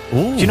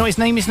 Ooh. Do you know what his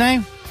name is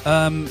now?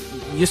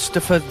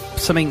 Mustafa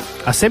something.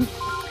 That's him.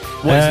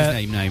 What is his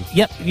name now?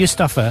 Yep,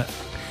 Mustafa.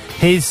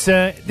 His,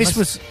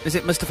 was... Is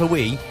it Mustafa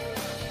Wee?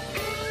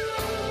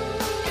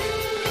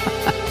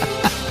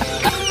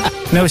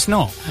 No, it's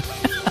not.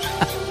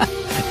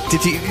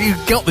 You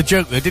got the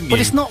joke though, didn't you? But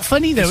it's not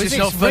funny though, is it?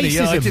 Not funny.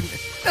 Racism. I didn't.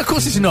 Of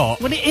course it's not.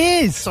 Well, it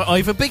is. So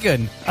Ivor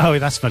Biggin. Oh,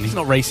 that's funny. It's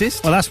not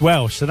racist. Well, that's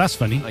Welsh, so that's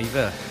funny.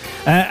 Ivor.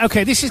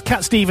 Okay, this is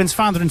Cat Stevens,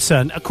 Father and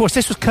Son. Of course,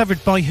 this was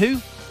covered by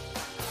who?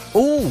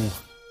 Oh,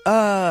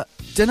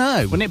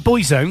 dunno. Wasn't it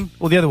Boyzone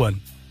or the other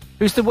one?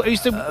 Who's the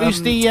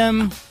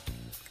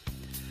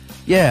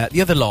Yeah,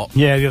 the other lot.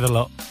 Yeah, the other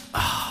lot.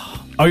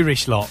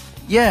 Irish lot.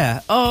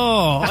 Yeah.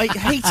 Oh, I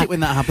hate it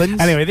when that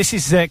happens. Anyway, this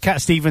is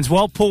Cat Stevens.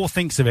 While Paul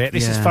thinks of it,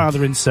 this is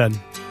Father and Son.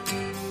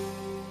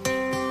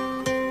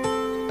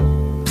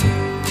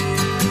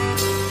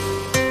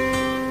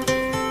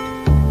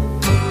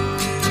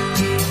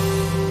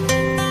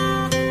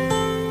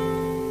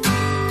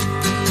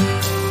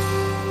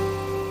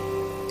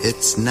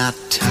 It's not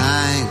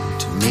time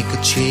to make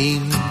a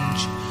change.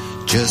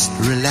 Just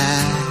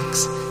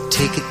relax,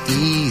 take it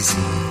easy.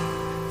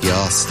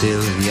 You're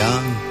still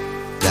young,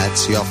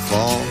 that's your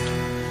fault.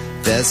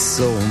 There's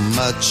so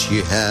much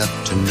you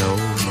have to know.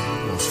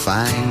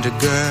 Find a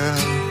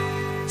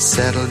girl,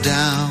 settle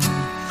down.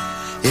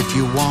 If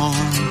you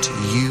want,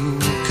 you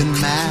can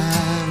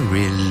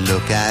marry.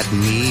 Look at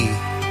me,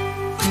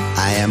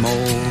 I am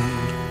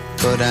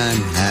old, but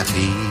I'm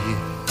happy.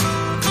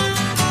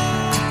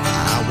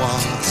 I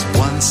was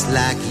once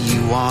like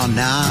you are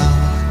now,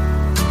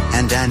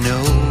 and I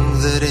know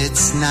that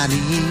it's not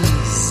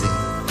easy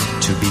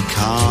to be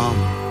calm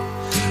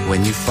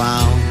when you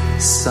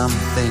found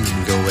something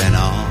going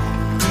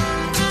on.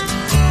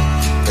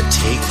 But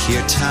take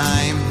your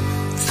time,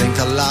 think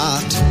a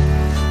lot.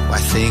 Why,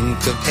 think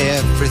of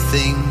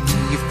everything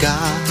you've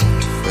got,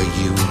 for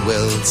you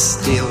will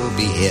still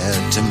be here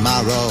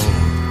tomorrow,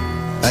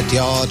 but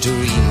your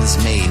dreams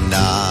may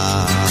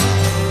not.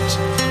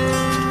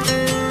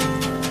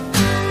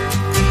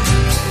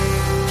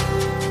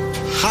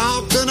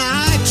 How can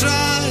I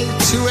try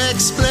to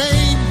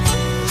explain?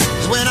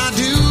 When I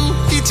do,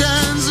 he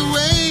turns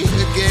away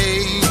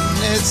again.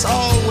 It's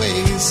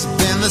always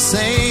been the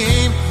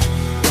same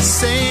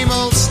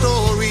old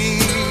story.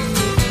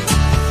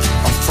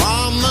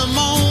 From the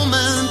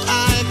moment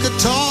I could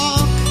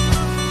talk,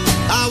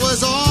 I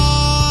was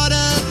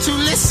ordered to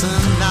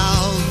listen.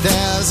 Now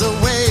there's a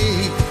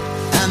way,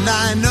 and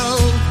I know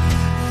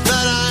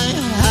that I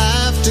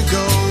have to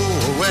go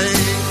away.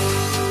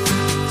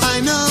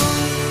 I know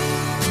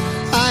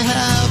I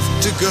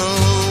have to go.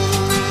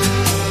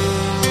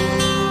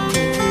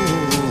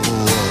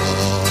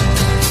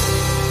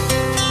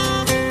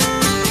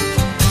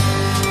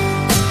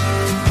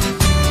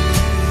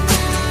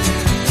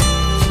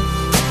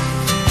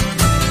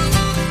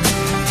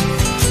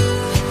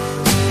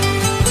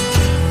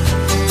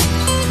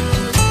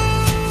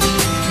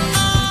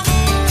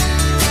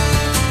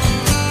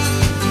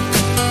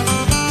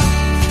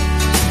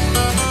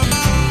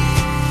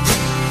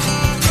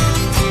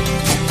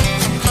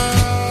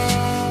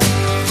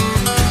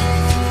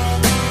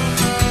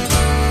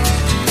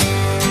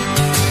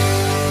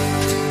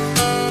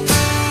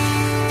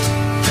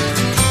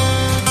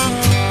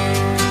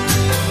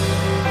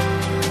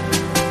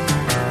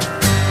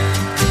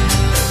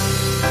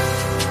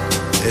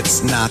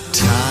 It's not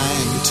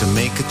time to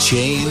make a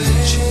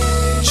change.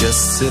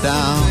 Just sit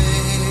down,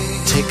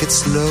 take it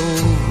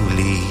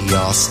slowly.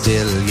 You're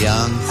still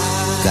young,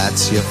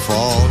 that's your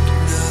fault.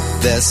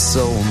 There's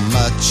so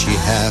much you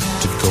have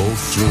to go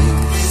through.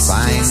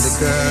 Find a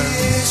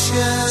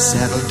girl,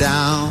 settle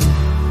down.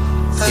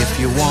 If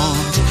you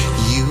want,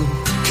 you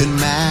can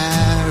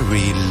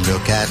marry.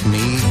 Look at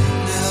me,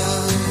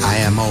 I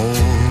am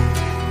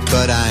old,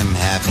 but I'm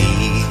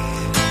happy.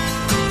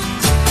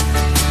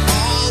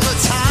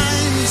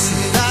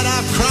 That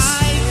I've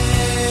cried,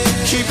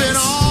 keeping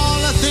all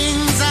the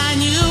things I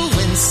knew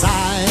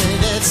inside.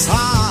 It's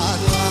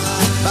hard,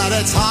 but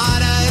it's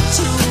harder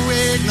to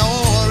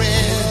ignore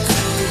it.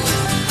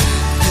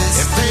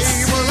 If they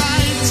were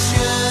right,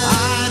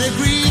 I'd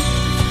agree,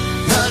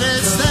 but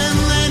it's them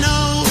they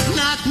know,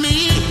 not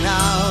me.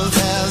 Now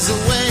there's a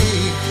way,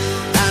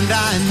 and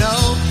I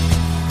know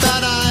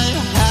that I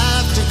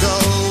have to go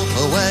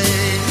away.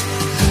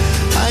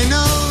 I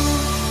know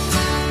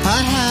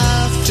I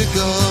have to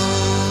go.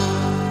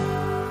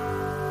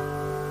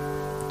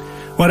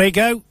 Well, there you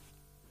go.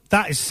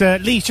 That is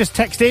Lee's just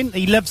texted in.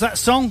 He loves that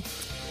song.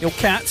 Your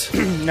cat?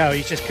 No,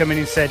 he's just come in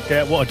and said,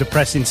 what a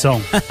depressing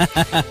song.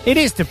 It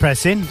is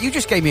depressing. You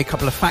just gave me a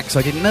couple of facts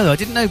I didn't know. I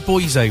didn't know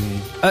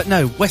Boyzone.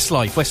 No,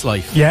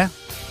 Westlife. Yeah.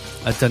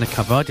 I'd done a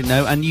cover, I didn't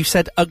know. And you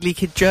said Ugly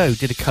Kid Joe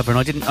did a cover, and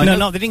I didn't...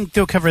 No, they didn't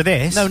do a cover of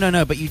this.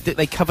 No, but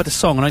they covered a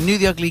song, and I knew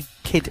the Ugly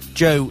Kid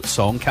Joe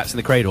song, Cats in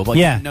the Cradle, but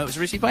I didn't know it was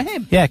received by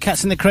him. Yeah,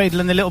 Cats in the Cradle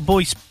and the Little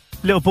Boys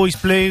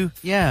Blue.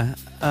 Yeah,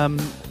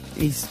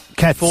 he's...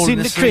 Cats in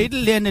the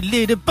cradle and a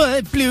little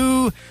boy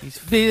blue. He's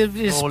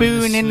a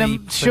spoon in a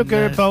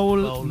sugar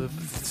bowl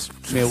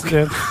of milk.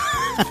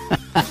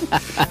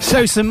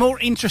 So, some more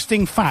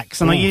interesting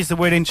facts, and I use the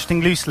word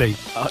interesting loosely.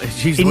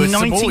 Use the word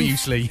some more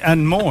loosely.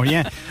 And more,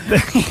 yeah.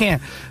 Yeah.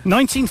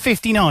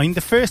 1959,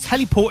 the first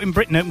heliport in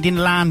Britain opened in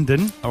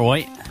London. All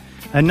right.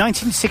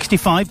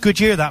 1965, good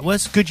year that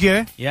was, good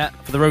year. Yeah,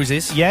 for the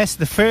roses. Yes,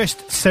 the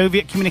first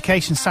Soviet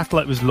communication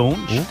satellite was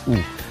launched.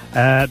 Ooh.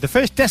 The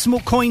first decimal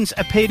coins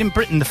appeared in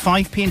Britain, the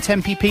 5p and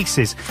 10p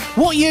pieces.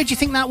 What year do you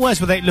think that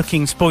was, without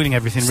spoiling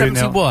everything?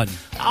 71.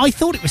 I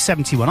thought it was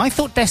 71. I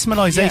thought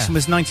decimalisation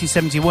was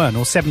 1971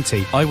 or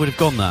 70. I would have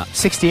gone that.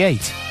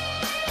 68.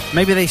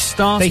 Maybe they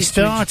started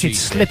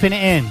slipping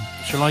it in.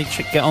 Shall I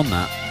get on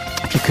that?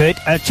 If you could.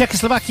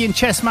 Czechoslovakian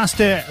chess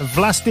master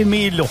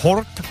Vlastimir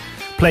Hort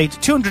played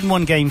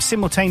 201 games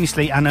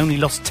simultaneously and only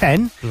lost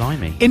 10.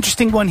 Blimey.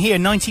 Interesting one here,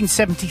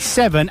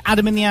 1977,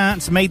 Adam and the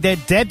Ants made their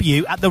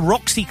debut at the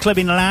Roxy Club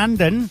in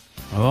London.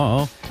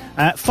 Oh.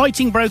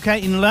 Fighting broke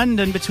out in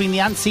London between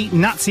the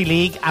Anti-Nazi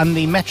League and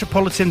the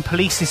Metropolitan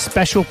Police's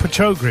Special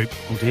Patrol Group.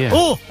 Oh, dear.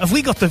 Oh, have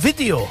we got the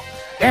video?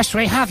 Yes,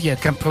 we have, you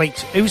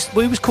complete. It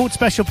was called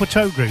Special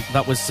Patrol Group.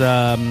 That was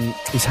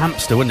his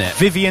hamster, wasn't it?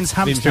 Vivian's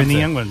hamster in the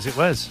young ones, it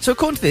was. So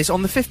according to this,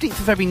 on the 15th of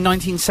February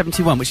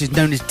 1971, which is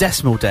known as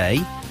Decimal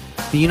Day,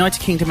 the United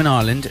Kingdom and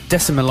Ireland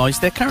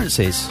decimalised their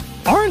currencies.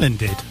 Ireland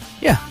did?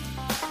 Yeah.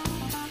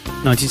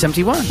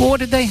 1971. Well, what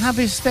did they have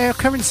as their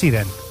currency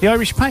then? The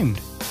Irish pound?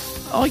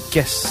 I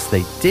guess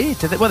they did.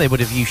 Well, they would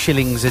have used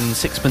shillings and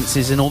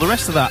sixpences and all the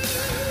rest of that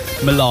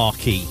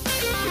malarkey.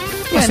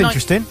 That's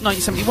interesting.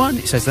 1971,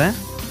 it says there.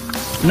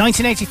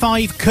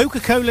 1985,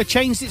 Coca-Cola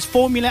changed its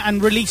formula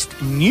and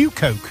released New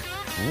Coke.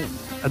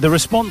 The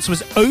response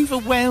was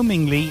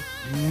overwhelmingly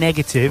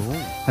negative,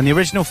 and the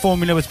original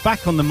formula was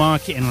back on the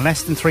market in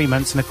less than 3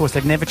 months, and of course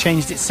they've never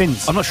changed it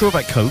since. I'm not sure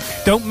about Coke.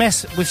 Don't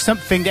mess with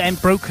something that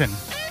ain't broken.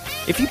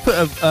 If you put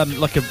a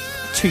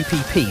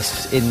 2p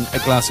piece in a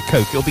glass of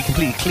Coke, it'll be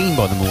completely clean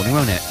by the morning,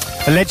 won't it?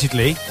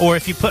 Allegedly. Or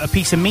if you put a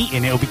piece of meat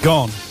in, it'll be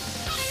gone.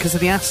 Because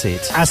of the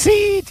acid.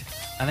 Acid!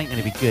 That ain't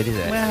going to be good, is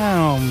it?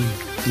 Wow.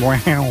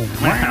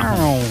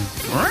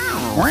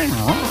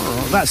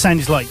 That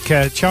sounds like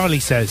Charlie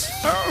says.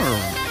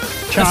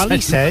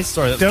 Charlie says...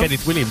 Sorry, that was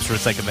Kenneth Williams for a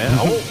second there.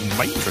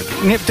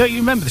 Matron. Don't you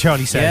remember the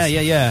Charlie says?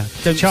 Yeah.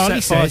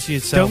 Charlie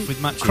says, don't with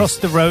matches. Cross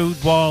the road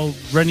while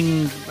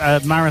running a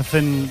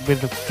marathon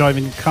with a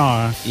driving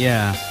car.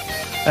 Yeah.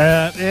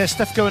 There's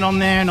stuff going on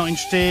there, not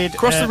interested.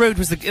 Cross the road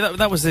was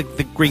that was the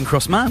Green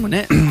Cross man,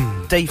 wasn't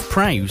it? Dave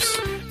Prowse.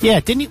 Yeah,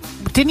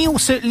 didn't he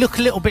also look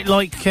a little bit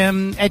like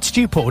Ed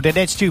Stewart? Or did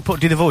Ed Stewart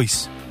do the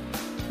voice?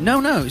 No,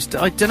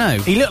 I don't know.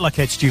 He looked like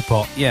Ed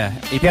Stewart. Yeah,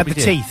 he had the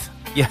teeth.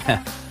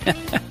 Yeah.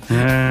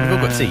 We've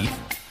all got teeth.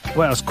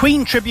 What else?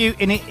 Queen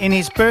tribute in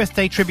his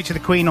birthday tribute to the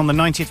Queen on the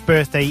 90th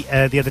birthday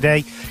the other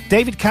day.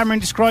 David Cameron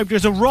described her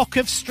as a rock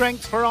of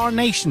strength for our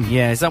nation.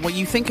 Yeah, is that what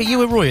you think? Are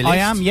you a royalist? I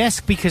am, yes,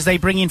 because they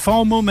bring in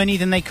far more money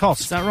than they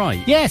cost. Is that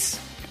right? Yes.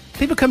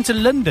 People come to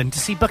London to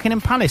see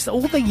Buckingham Palace. All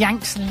the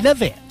Yanks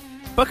love it.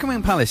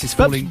 Buckingham Palace is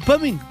falling...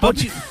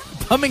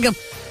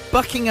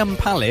 Buckingham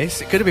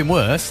Palace, it could have been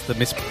worse,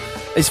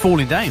 is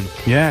falling down.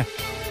 Yeah.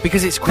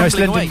 Because it's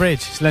crumbling away.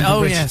 It's London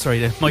Bridge. Yeah,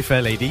 sorry, My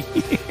Fair Lady.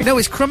 No,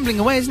 it's crumbling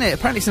away, isn't it?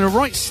 Apparently it's in a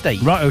right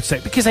state. Right old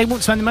state, because they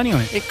won't spend the money on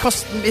it. It's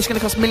going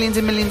to cost millions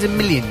and millions and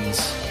millions.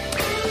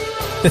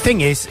 The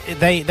thing is,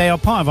 they are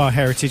part of our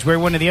heritage. We're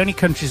one of the only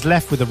countries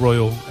left with a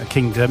royal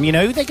kingdom. You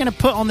know, who are they going to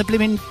put on the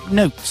blimmin'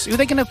 notes? Who are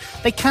they going to...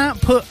 They can't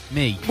put...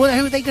 Me. Well,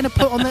 who are they going to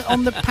put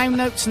on the pound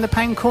notes and the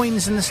pound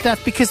coins and the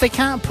stuff? Because they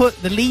can't put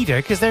the leader,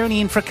 because they're only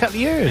in for a couple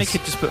of years. They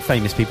could just put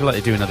famous people like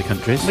they do in other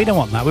countries. We don't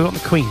want that. We want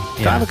the Queen.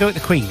 Yeah. Don't have a go at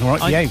the Queen, all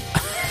right?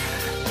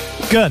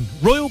 Gun.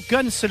 Royal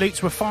gun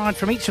salutes were fired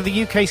from each of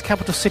the UK's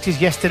capital cities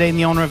yesterday in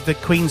the honour of the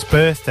Queen's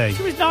birthday.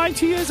 She was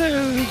 90 years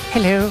old.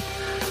 Hello.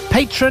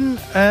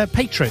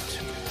 Patriot.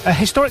 A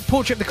historic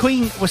portrait of the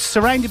Queen was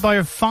surrounded by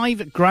her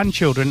 5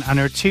 grandchildren, and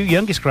her 2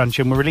 youngest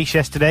grandchildren were released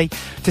yesterday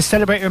to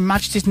celebrate Her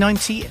Majesty's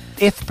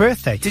 90th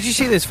birthday. Did you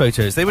see those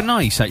photos? They were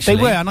nice, actually.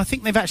 They were, and I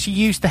think they've actually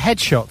used the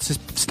headshots as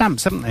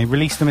stamps, haven't they?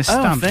 Released them as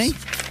stamps. Have they?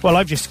 Well,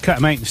 I've just cut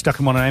them out and stuck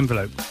them on an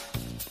envelope.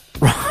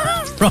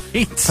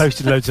 Right.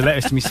 Posted loads of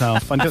letters to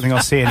myself. I don't think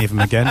I'll see any of them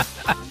again.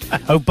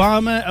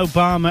 Obama.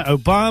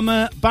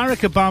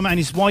 Barack Obama and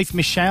his wife,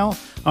 Michelle,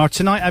 are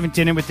tonight having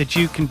dinner with the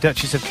Duke and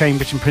Duchess of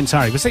Cambridge and Prince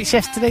Harry. Was this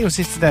yesterday or was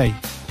this today?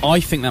 I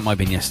think that might have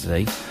been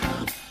yesterday.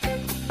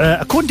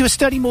 According to a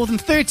study, more than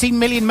 13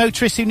 million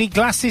motorists who need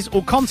glasses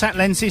or contact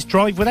lenses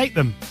drive without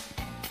them.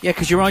 Yeah,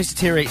 because your eyes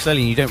deteriorate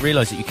slowly and you don't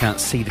realise that you can't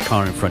see the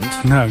car in front.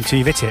 No, until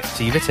you've hit it.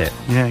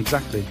 Yeah,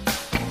 exactly.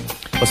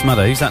 What's the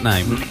matter? Who's that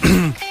name?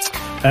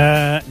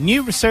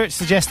 New research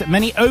suggests that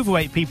many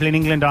overweight people in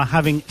England are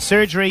having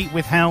surgery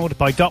withheld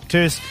by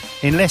doctors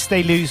unless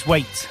they lose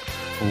weight.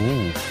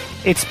 Ooh.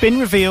 It's been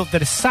revealed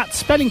that a SAT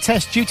spelling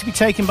test due to be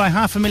taken by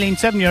 500,000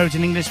 7-year-olds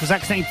in English was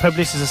accidentally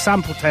published as a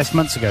sample test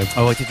months ago.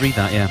 Oh, I did read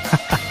that, yeah.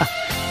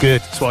 Good,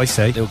 that's what I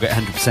say. They'll get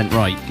 100%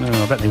 right. No,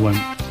 I bet they won't.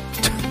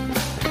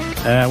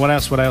 What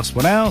else?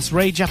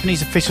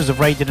 Japanese officials have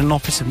raided an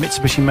office of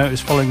Mitsubishi Motors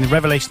following the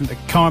revelation that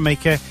the car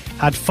maker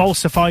had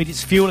falsified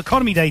its fuel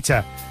economy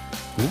data.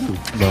 Ooh,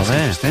 well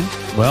there.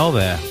 Well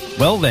there.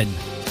 Well then.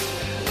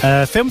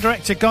 Film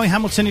director Guy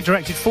Hamilton, who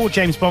directed 4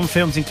 James Bond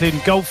films, including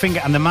Goldfinger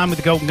and The Man with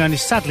the Golden Gun, who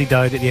sadly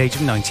died at the age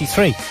of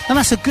 93. And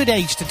that's a good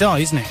age to die,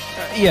 isn't it?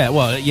 Yeah,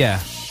 well, yeah.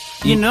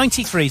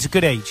 93 is a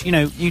good age. You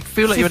know, you'd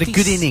feel like you had a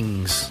good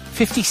innings.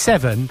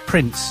 57,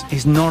 Prince,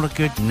 is not a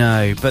good...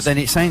 No, but then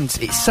it sounds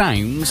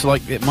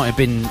like it might have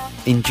been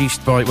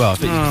induced by... Well, if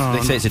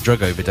they say it's a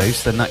drug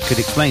overdose, then that could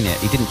explain it.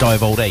 He didn't die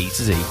of old age,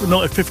 does he? Well,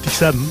 not at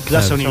 57, because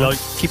that's only like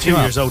 2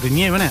 years older than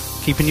you, isn't it?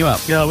 Keeping you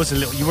up? Yeah,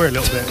 you were a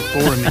little bit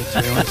boring me,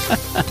 to be honest.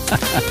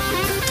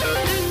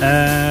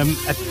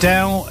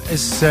 Adele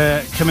has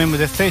come in with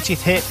her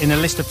 30th hit in a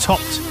list of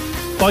topped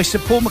by Sir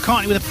Paul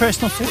McCartney with a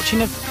personal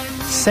fortune of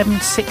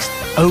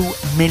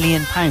 £760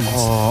 million.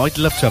 Oh, I'd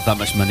love to have that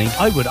much money.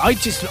 I would.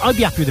 I'd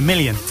be happy with $1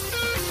 million.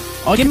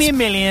 Give me $1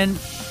 million.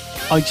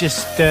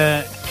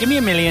 Give me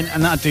 $1 million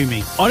and that'd do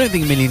me. I don't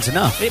think $1 million's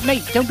enough.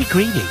 Mate, don't be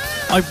greedy. Do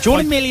you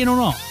want $1 million or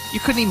not? You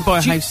couldn't even buy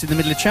a house in the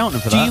middle of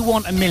Cheltenham for that. Do you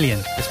want $1 million?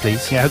 Yes,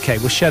 please. Yeah, okay,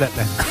 well shut up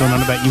then. Going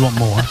on about you want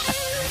more.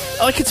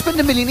 I could spend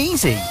 $1 million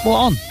easy. What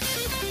on?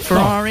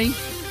 Ferrari.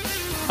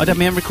 I'd have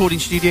my own recording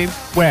studio.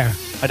 Where?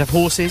 I'd have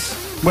horses.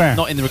 Where?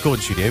 Not in the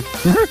recording studio.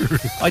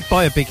 I'd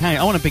buy a big house.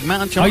 I want a big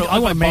mansion. I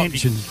want a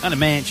mansion. And a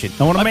mansion.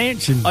 I want a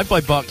mansion. I'd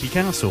buy Berkeley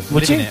Castle.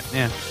 Would you? It.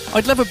 Yeah.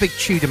 I'd love a big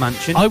Tudor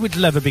mansion. I would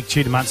love a big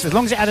Tudor mansion. As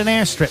long as it had an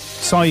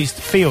airstrip-sized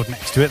field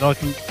next to it, that I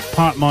can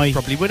park my...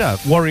 Probably would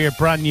have. Warrior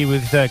brand new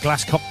with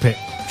glass cockpit.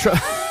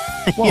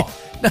 What? Yeah,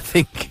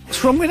 nothing.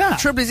 What's wrong with that?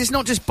 Trouble is, it's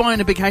not just buying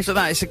a big house like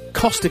that. It's a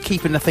cost of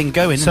keeping the thing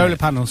going. Solar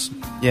panels.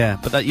 Yeah,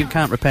 but you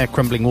can't repair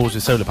crumbling walls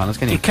with solar panels,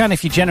 can you? You can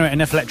if you generate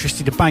enough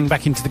electricity to bang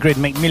back into the grid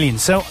and make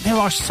millions. So there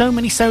are so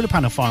many solar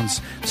panel farms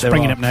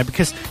springing up now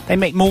because they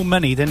make more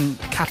money than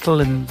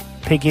cattle and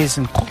piggies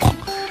and...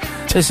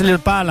 There's the little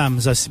bar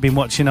lambs I've been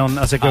watching on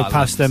as I go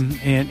past them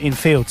in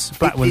fields.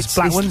 Black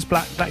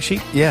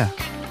sheep. Yeah.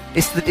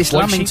 It's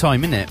lambing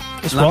time, isn't it?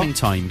 It's lambing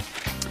time.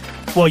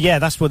 Well, yeah,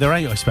 that's where they're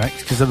out, I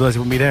expect, because otherwise it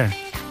wouldn't be there.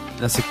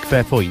 That's a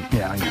fair point.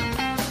 Yeah, I know.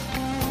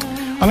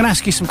 I'm going to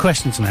ask you some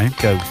questions now.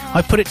 Go.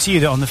 I put it to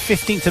you that on the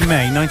 15th of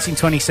May,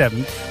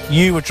 1927,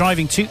 you were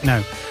driving to...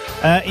 No.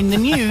 In the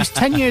news,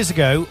 10 years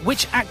ago,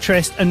 which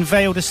actress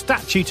unveiled a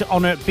statue to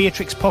honour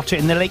Beatrix Potter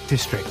in the Lake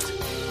District?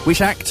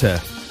 Which actor?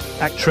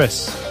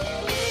 Actress.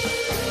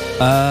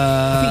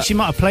 I think she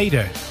might have played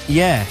her.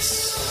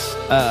 Yes.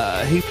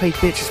 Who played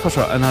Beatrix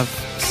Potter? And I've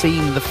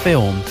seen the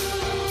film.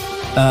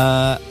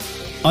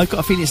 I've got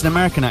a feeling it's an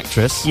American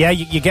actress. Yeah,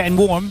 you're getting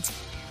warm.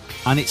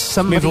 And it's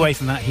somebody... Move away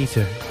from that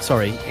heater.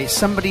 Sorry. It's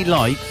somebody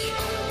like...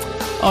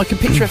 Oh, I can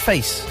picture her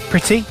face.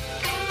 Pretty?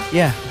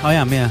 Yeah, I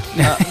am, yeah.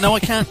 No, I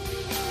can't.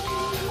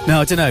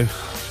 No, I don't know.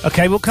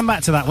 OK, we'll come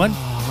back to that one.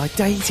 Oh, I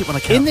hate it when I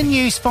can't. In the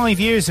news 5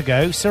 years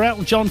ago, Sir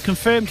Elton John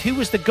confirmed who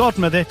was the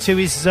godmother to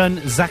his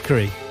son,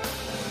 Zachary.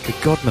 The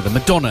godmother?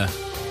 Madonna.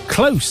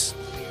 Close.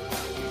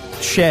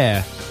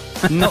 Cher.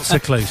 Not so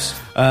close.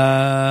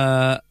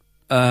 When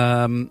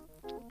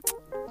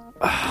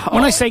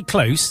I say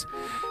close,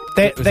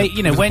 they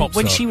you know,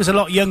 when she was a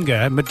lot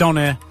younger,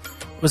 Madonna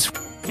was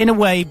in a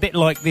way a bit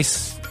like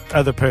this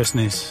other person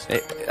is.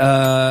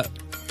 I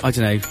don't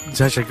know,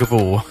 Zsa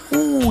Gabor.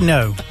 Oh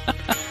no.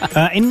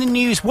 In the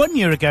news 1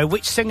 year ago,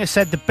 which singer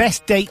said the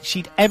best date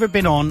she'd ever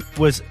been on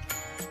was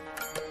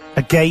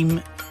a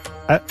game?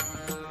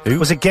 Who?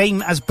 Was a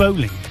game as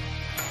bowling.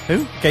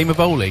 Who? Game of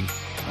bowling.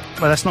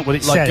 Well, that's not what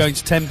it like says. Like going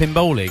to 10-pin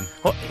bowling?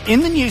 Well, in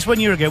the news 1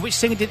 year ago, which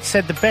singer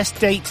said the best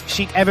date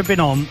she'd ever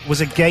been on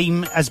was a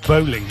game as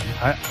bowling?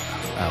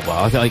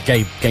 Well, I think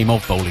game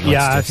of bowling.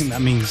 Yeah, I think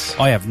that means...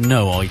 I have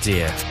no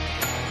idea.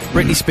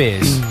 Britney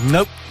Spears?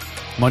 Nope.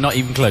 Am I not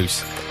even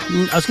close?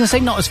 I was going to say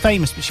not as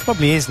famous, but she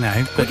probably is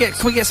now. But can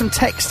we get some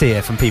text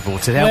here from people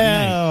to help me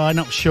out? Well, I'm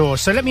not sure.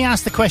 So let me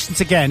ask the questions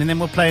again, and then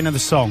we'll play another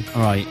song.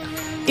 All right.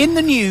 In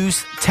the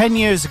news 10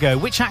 years ago,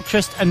 which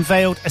actress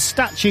unveiled a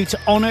statue to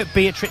honour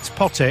Beatrix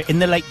Potter in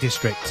the Lake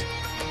District?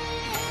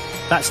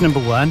 That's number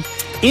one.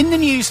 In the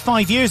news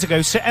 5 years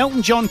ago, Sir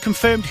Elton John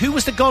confirmed who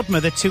was the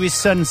godmother to his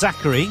son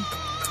Zachary.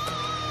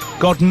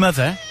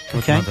 Godmother.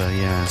 Godmother,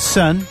 yeah.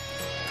 Son.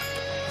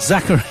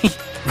 Zachary.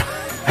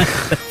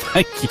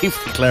 Thank you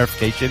for the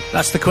clarification.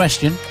 That's the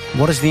question.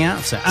 What is the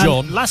answer?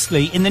 John. And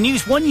lastly, in the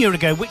news 1 year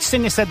ago, which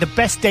singer said the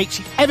best date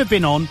she'd ever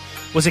been on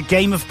was a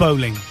game of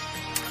bowling?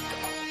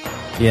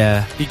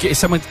 Yeah. Is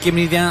someone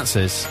giving you the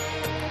answers?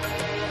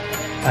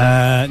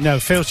 No,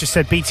 Phil's just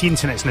said BT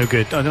Internet's no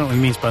good. I don't know what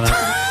he means by that.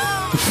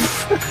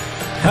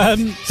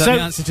 So the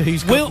answer to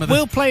who's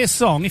we'll play a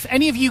song. If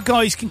any of you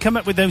guys can come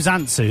up with those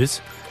answers,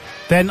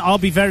 then I'll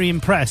be very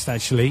impressed,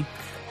 actually.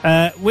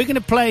 We're going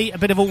to play a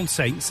bit of All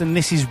Saints, and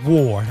this is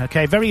War,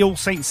 okay? Very All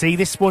Saints-y.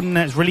 This one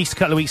was released a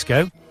couple of weeks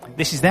ago.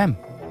 This is them.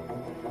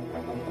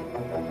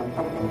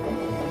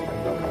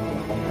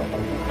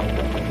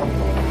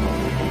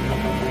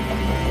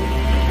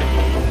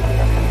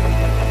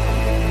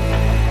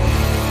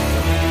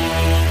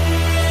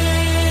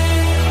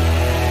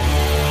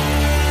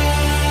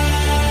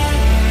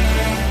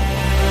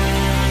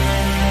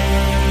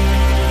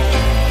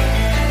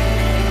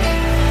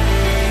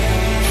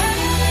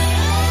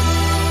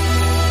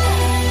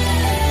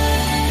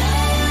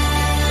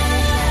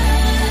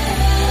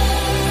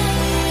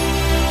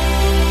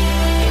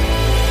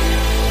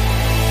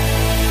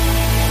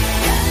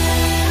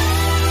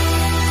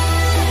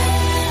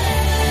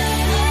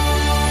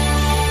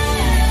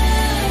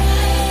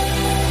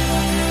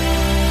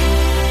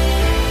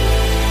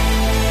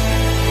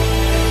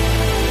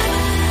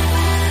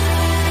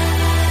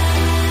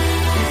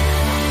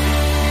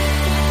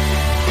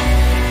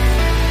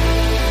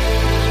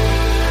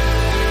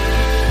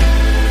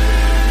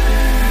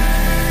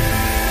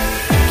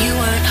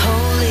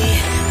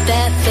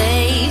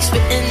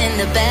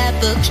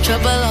 It's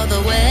trouble all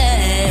the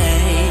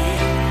way.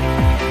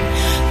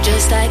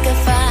 Just like a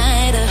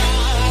fighter.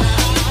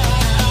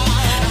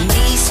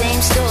 Me,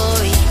 same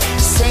story,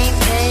 same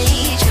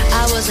page.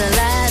 I was a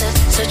ladder,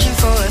 searching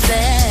for a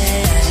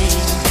flame.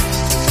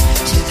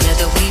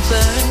 Together we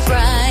burn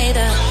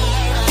brighter.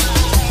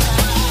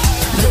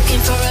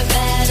 Looking for a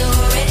battle,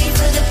 ready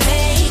for the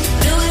pain.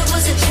 Knew it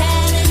was a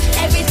challenge,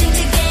 everything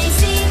to gain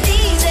seemed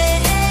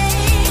easy.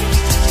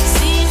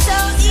 Seemed so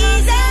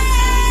easy.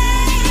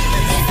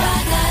 If I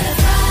gotta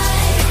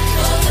fight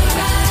for the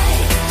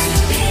right to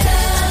be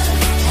loved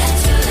and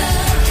to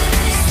love, then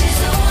this is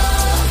a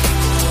war.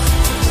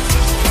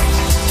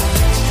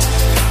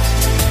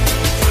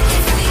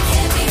 If we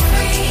can be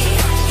free,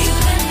 you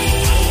and me,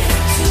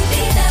 to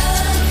be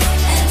loved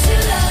and to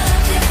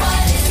love, then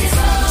what is this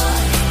for?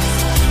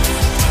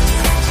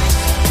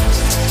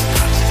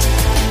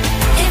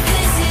 If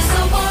this is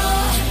a war,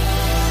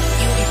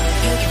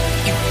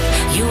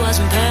 you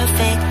wasn't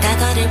perfect, I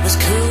thought it was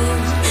cool.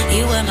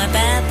 You were my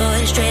bad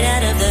boy, straight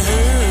out of the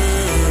hood.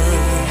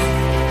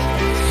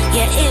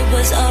 Yeah, it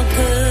was all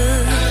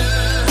good.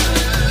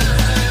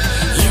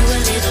 You a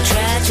little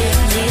tragic,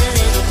 me a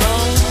little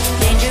bold.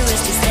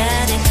 Dangerous to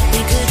static,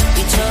 we couldn't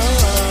be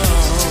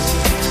told.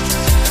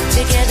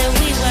 Together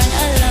we weren't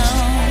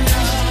alone.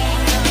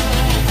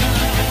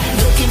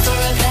 Looking for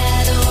a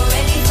battle,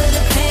 ready for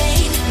the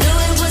pain. Knew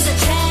it was a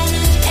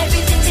challenge,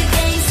 everything to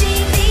gain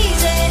seemed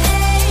easy.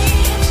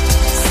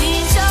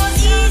 Seemed so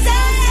easy.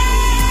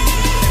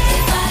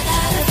 If I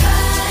gotta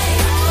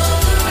fight for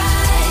the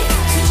right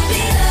to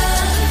be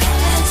loved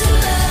and to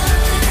love,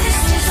 then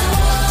this is a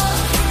war.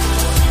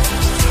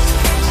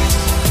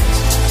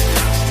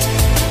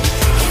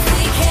 If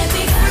we can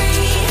be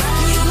free,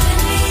 you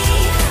and me,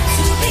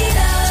 to be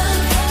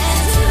loved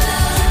and to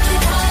love,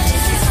 then what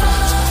is this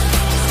for?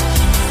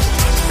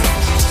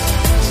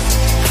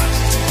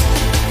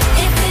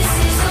 If this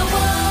is a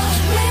war,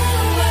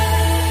 will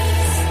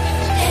words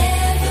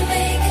ever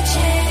make a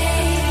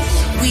change?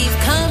 We've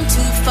come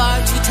too far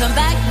to turn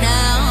back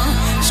now.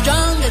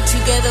 Stronger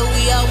together,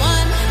 we are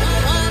one.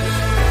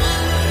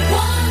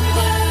 One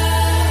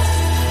world,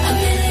 a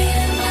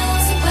million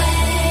miles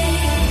away.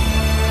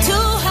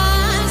 Two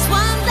hearts,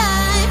 one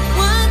life,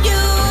 one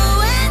you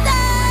and I.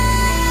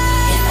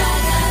 If I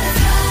gotta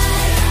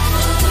fight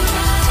for the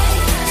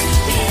right to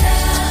be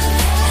loved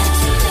and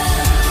to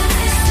love, then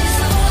this is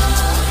a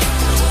war.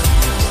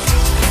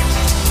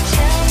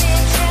 Tell me,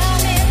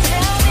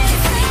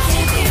 if we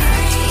can be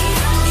free,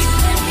 you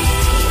and me,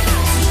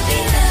 to be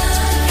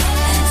loved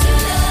and to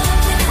love,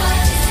 then what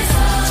is this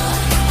for?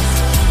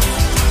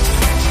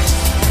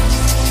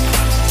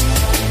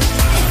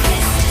 If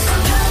this is a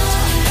war.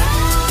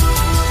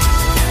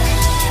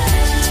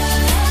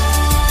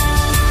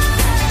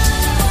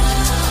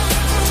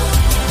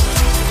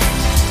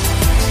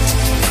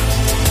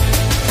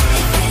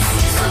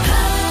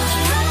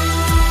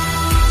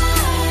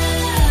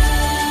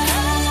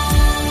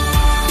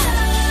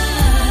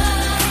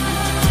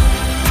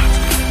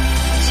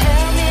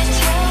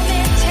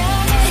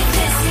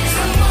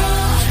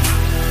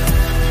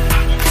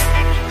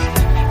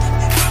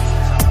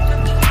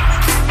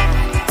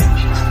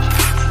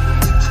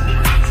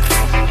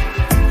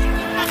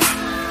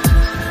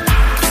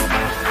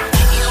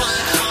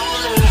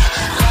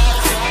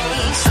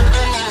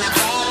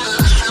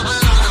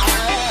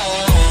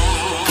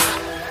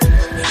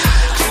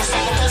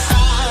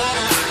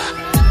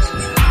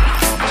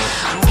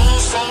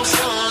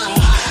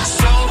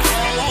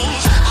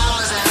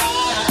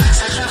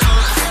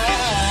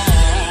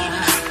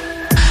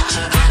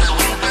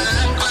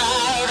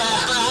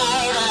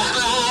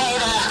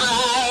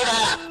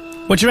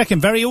 What do you reckon?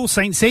 Very All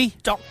Saintsy?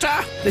 Doctor!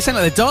 They sound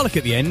like the Dalek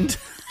at the end.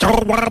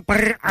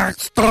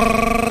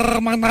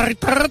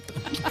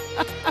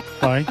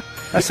 Sorry.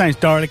 That sounds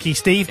Dalek-y,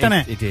 Steve, doesn't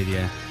it? It did,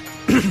 yeah.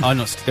 I'm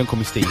not. Don't call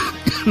me Steve.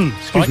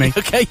 Excuse me.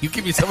 Okay, you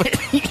give me something.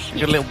 You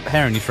got a little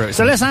hair in your throat.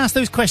 So let's ask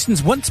those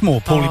questions once more,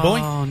 Paulie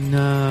boy. Oh,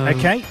 no.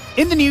 Okay.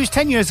 In the news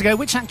 10 years ago,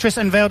 which actress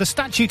unveiled a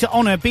statue to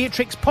honour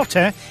Beatrix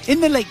Potter in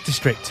the Lake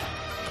District?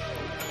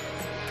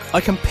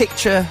 I can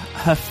picture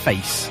her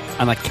face,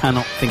 and I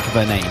cannot think of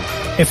her name.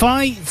 If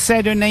I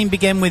said her name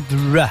began with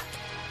R.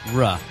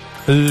 Ruh.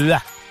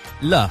 R.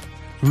 La.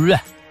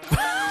 R.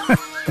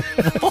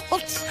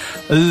 What?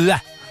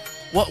 R.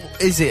 What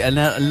is it? A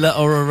la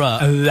or a ra?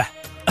 R.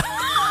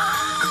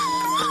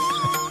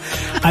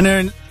 And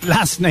her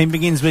last name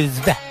begins with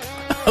Z.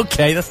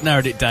 Okay, that's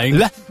narrowed it down.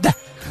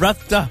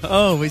 Radda.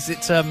 Oh, is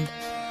it,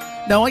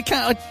 No, I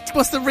can't.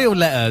 What's the real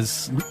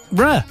letters?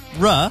 R.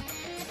 Ra?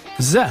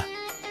 Z.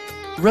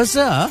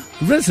 Raza?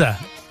 Raza.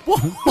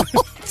 What?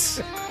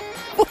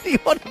 What are you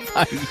on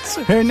about?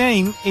 Her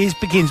name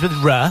begins with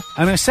R,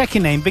 and her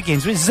second name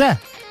begins with Z.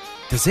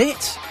 Does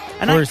it?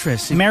 An Or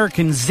actress?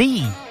 American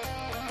Z.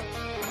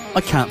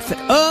 I can't think.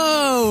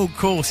 Oh, of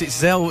course,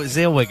 it's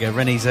Zellweger,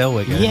 Renee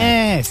Zellweger.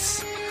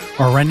 Yes.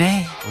 Or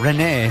Renee.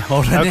 Renee.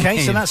 Or Renee. Okay,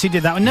 so that's who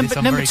did that one.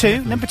 Number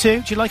two. Number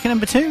two. Do you like a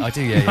number two? I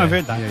do, yeah. I've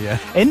heard that. Yeah.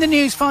 In the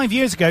news 5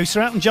 years ago,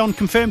 Sir Elton John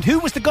confirmed who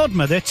was the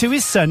godmother to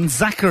his son,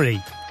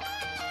 Zachary.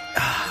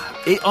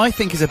 I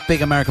think is a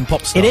big American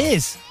pop star. It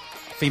is.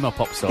 Female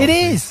pop star. It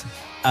is.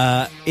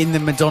 In the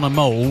Madonna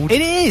mould.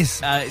 It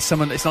is. It's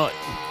someone. It's not.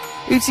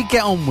 Who does he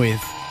get on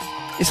with?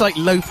 It's like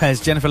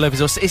Jennifer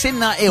Lopez. Or it's in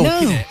that ilk,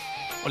 isn't it?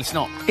 Well, it's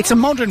not. It's a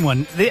modern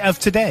one of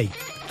today.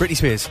 Britney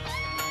Spears.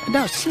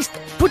 No, she's...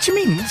 What do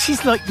you mean?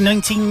 She's like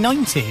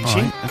 1990, isn't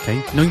she? Right, okay.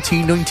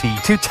 1990.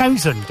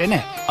 2000, isn't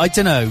it? I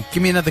don't know.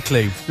 Give me another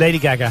clue. Lady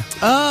Gaga.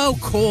 Oh,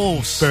 of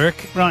course.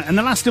 Burke. Right, and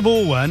the last of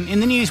all one, in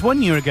the news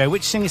 1 year ago,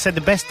 which singer said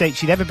the best date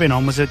she'd ever been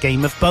on was a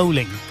game of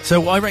bowling?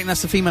 So I reckon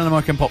that's the female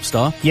American pop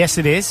star. Yes,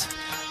 it is.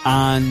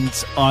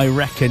 And I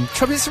reckon...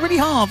 Trouble, it's really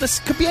hard.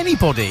 This could be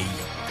anybody.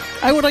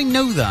 How would I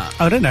know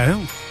that? I don't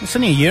know. It's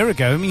only a year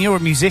ago. I mean, you're a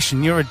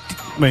musician. Well,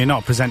 you're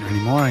not a presenter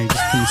anymore, are you?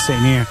 Just been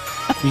sitting here.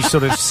 You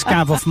sort of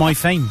scav off my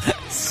fame.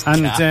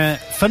 And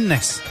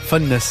funness.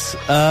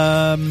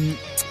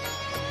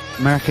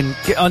 American...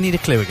 I need a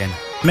clue again.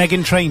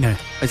 Meghan Trainor.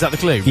 Is that the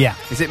clue? Yeah.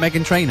 Is it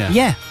Meghan Trainor?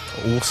 Yeah.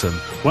 Awesome.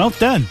 Well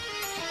done.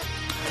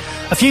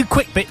 A few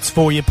quick bits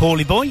for you,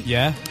 Paulie boy.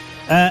 Yeah.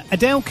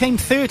 Adele came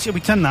 30...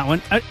 We've done that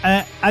one.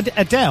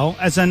 Adele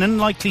as an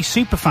unlikely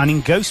superfan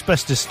in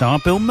Ghostbusters star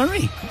Bill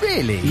Murray.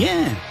 Really?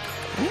 Yeah.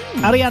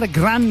 Ariana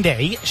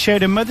Grande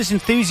shared her mother's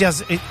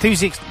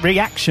enthusiastic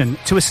reaction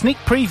to a sneak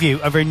preview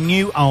of her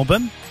new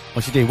album.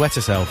 What she do? Wet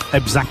herself.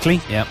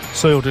 Exactly. Yep.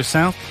 Soiled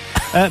herself.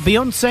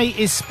 Beyonce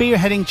is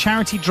spearheading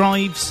charity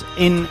drives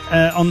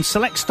on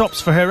select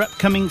stops for her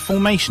upcoming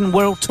Formation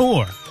World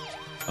Tour.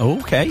 Oh,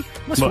 okay.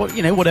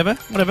 Whatever.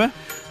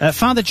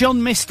 Father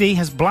John Misty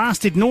has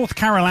blasted North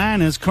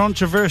Carolina's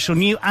controversial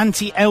new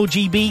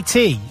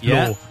anti-LGBT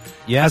law.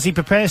 Yeah. As he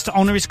prepares to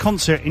honour his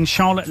concert in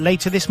Charlotte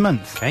later this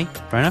month. Okay,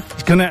 fair enough.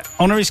 He's going to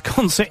honour his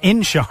concert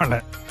in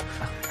Charlotte.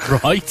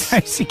 Right.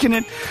 How's he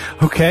going to...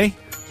 Okay.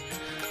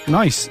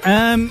 Nice.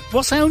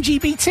 What's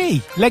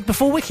LGBT? Leg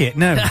before wicket?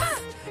 No.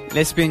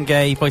 Lesbian,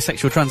 gay,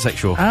 bisexual,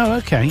 transsexual. Oh,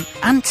 okay.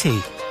 Anti.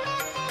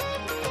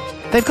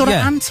 They've got an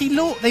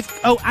anti-law.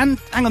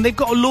 Hang on. They've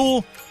got a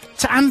law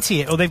to anti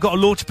it, or they've got a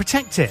law to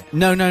protect it.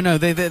 No.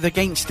 They're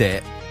against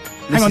it.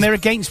 Hang on. They're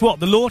against what?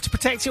 The law to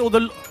protect it, or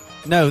the...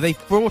 No, they've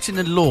brought in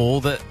a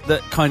law that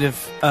kind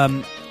of...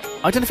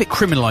 I don't know if it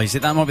criminalises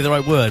it, that might be the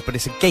right word, but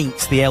it's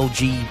against the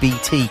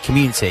LGBT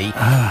community,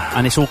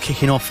 and it's all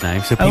kicking off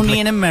now. So only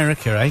in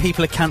America, eh?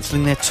 People are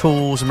cancelling their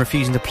tours and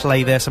refusing to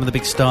play there, some of the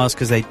big stars,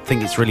 because they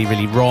think it's really,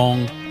 really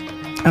wrong.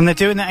 And they're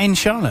doing that in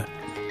Charlotte?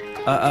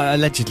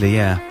 Allegedly,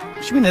 yeah.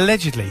 What do you mean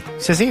allegedly?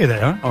 It says here they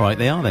are. All right,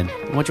 they are then.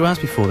 What'd you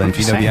ask me for then, if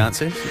you know the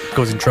answer?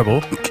 Causing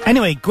trouble.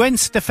 Anyway, Gwen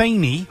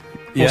Stefani...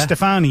 Yeah. Or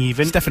Stefani,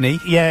 even. Stephanie.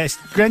 Yeah,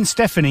 Gwen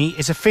Stefani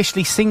is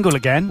officially single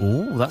again.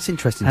 Oh, that's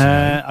interesting to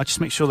know. I'll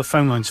just make sure the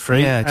phone line's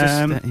free.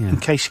 Yeah, in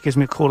case she gives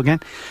me a call again.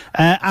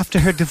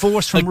 After her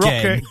divorce from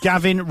rocker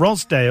Gavin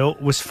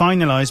Rossdale was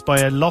finalised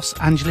by a Los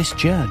Angeles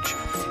judge.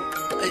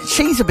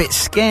 She's a bit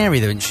scary,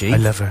 though, isn't she? I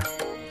love her.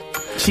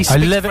 I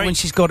love it when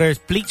she's got her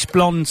bleach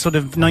blonde sort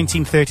of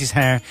 1930s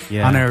hair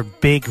and her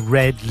big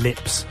red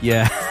lips.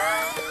 Yeah.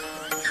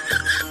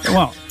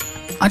 What?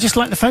 I just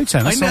like the photo.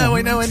 I know.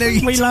 What are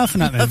you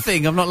laughing at then?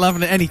 Nothing. I'm not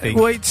laughing at anything.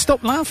 Wait,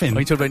 stop laughing. Are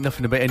you talking about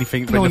nothing about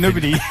anything? No,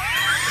 nobody.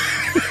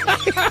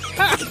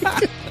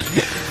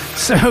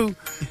 So,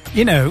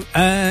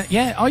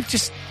 I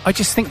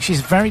just think she's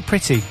very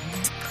pretty.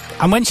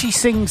 And when she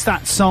sings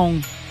that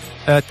song,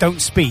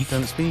 Don't Speak.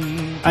 And,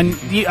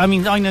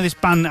 I know this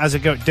band has a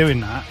go at doing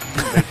that.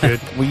 They're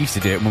good. We used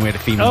to do it when we had a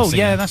female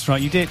singer. Oh, yeah, that's right,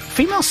 you did.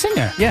 Female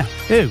singer? Yeah.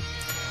 Who?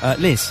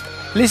 Liz.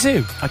 Liz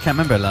who? I can't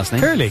remember her last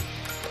name. Curly?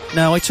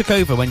 No, I took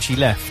over when she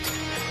left.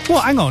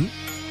 What? Hang on.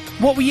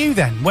 What were you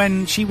then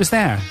when she was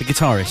there? The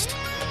guitarist.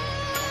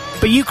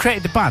 But you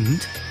created the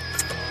band?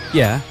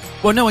 Yeah.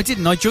 Well, no, I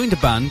didn't. I joined a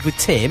band with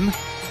Tim.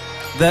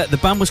 The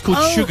band was called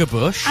Sugar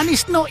Bush. And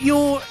it's not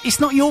your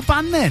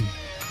band then?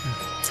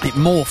 It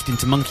morphed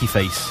into Monkey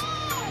Face.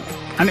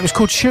 And it was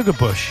called Sugar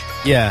Bush?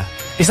 Yeah.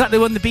 Is that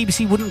the one the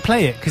BBC wouldn't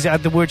play it because it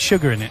had the word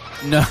sugar in it?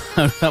 No,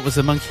 that was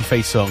a Monkey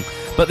Face song.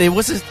 But there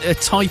was a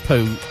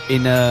typo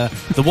in the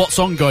What's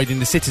On guide in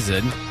The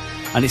Citizen,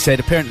 and it said,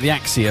 apparently the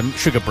axiom,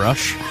 Sugar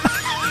Brush.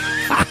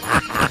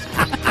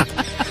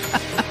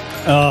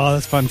 Oh,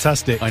 that's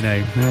fantastic. I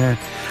know.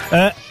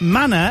 Yeah.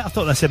 Mana, I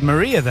thought that said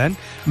Maria then.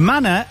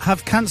 Mana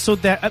have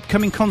cancelled their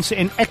upcoming concert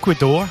in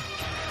Ecuador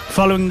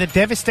following the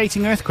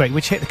devastating earthquake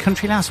which hit the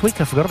country last week.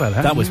 I forgot about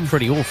that. That was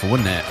pretty awful,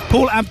 wasn't it?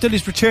 Paul Abdul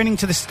is returning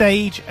to the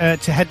stage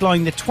to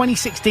headline the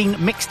 2016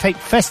 Mixtape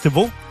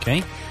Festival.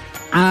 Okay.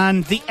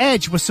 And The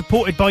Edge was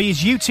supported by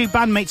his U2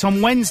 bandmates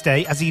on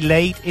Wednesday as he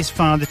laid his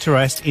father to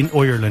rest in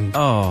Ireland.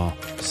 Oh.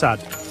 Sad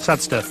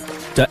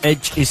stuff. The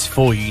Edge is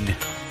fine.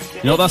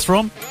 You know what that's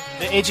from?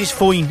 The Edge is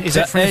fine. Is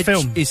it from the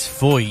film? The Edge is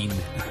fine.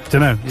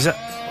 Don't know. Is that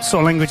what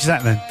sort of language is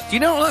that then? Do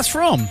you know what that's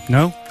from?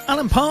 No.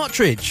 Alan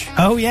Partridge.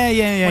 Oh, yeah.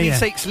 When he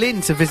takes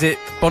Lynn to visit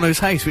Bono's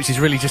house, which is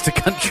really just a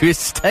country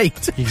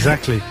estate.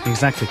 Exactly.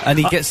 And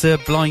he gets a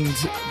blind.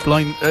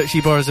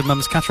 She borrows her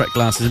mum's cataract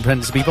glasses and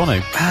pretends to be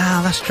Bono.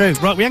 Ah, that's true.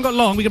 Right, we haven't got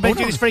long. We can better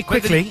do this very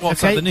quickly.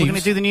 What's up, the news? We're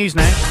going to do the news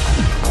now.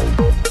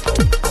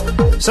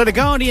 So The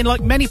Guardian,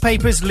 like many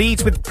papers,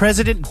 leads with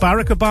President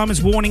Barack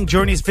Obama's warning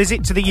during his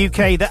visit to the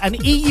UK that an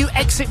EU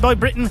exit by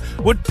Britain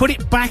would put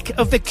it back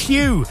of the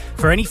queue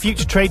for any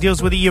future trade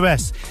deals with the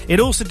US. It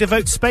also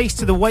devotes space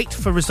to the wait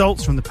for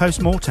results from the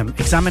post-mortem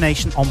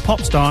examination on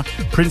pop star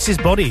Prince's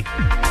body.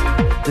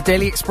 The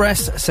Daily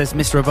Express says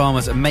Mr.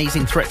 Obama's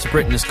amazing threat to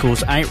Britain has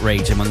caused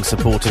outrage among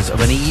supporters of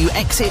an EU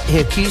exit. He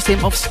accused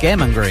him of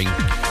scaremongering.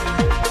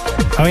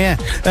 Oh, yeah.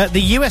 The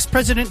US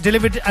president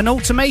delivered an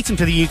ultimatum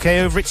to the UK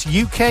over its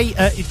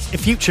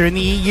its future in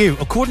the EU.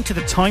 According to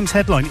the Times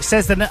headline, it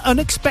says that an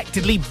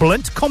unexpectedly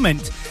blunt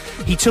comment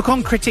he took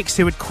on critics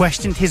who had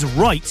questioned his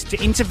right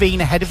to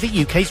intervene ahead of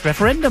the UK's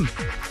referendum.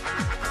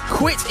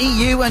 Quit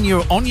EU and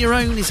you're on your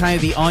own is how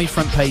the I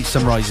front page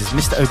summarises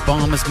Mr.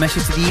 Obama's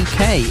message to the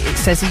UK. It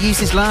says he used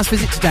his last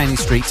visit to Downing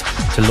Street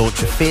to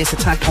launch a fierce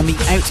attack on the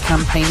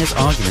out-campaigners'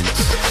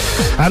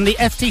 arguments. And the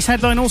FT's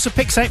headline also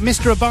picks out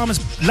Mr. Obama's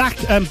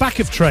back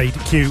of trade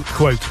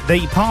quote.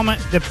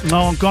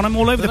 I'm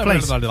all over the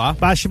place.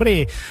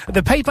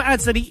 The paper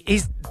adds that he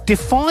is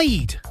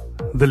defied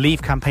the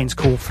Leave campaign's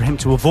call for him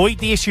to avoid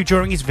the issue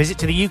during his visit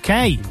to the UK.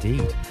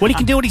 Indeed. Well, he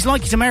can do what he's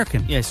like. He's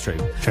American. Yeah, it's true.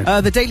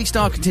 The Daily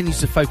Star continues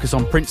to focus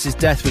on Prince's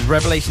death with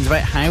revelations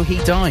about how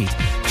he died.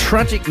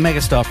 Tragic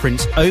megastar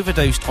Prince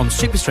overdosed on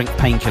super-strength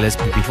painkillers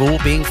before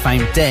being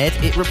found dead,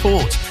 it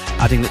reports,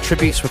 adding that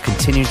tributes were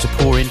continuing to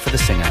pour in for the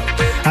singer.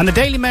 And the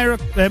Daily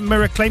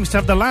Mirror claims to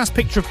have the last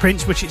picture of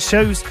Prince, which it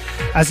shows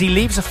as he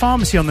leaves a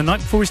pharmacy on the night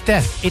before his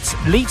death. Its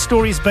lead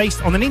story is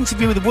based on an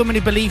interview with a woman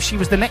who believes she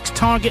was the next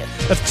target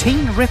of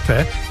teen ripper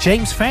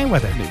James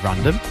Fairweather. A bit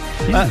random.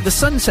 The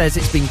Sun says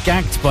it's been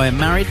gagged by a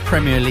married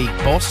Premier League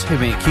boss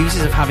whom it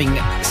accuses of having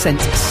sent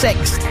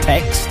sex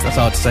text, that's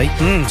hard to say,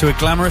 to a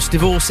glamorous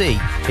divorcee.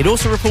 It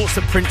also reports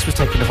that Prince was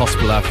taken to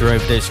hospital after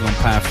overdosing on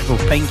powerful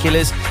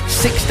painkillers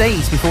 6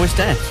 days before his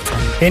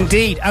death.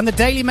 Indeed. And the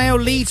Daily Mail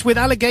leads with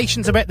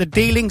allegations about the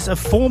dealings of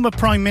former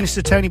Prime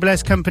Minister Tony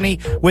Blair's company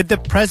with the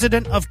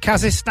President of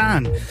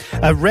Kazakhstan.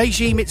 A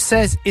regime, it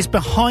says, is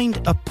behind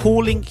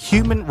appalling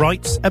human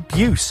rights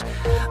abuse.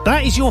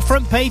 That is your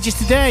front pages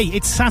today.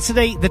 It's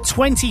Saturday, the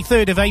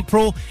 23rd of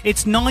April.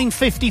 It's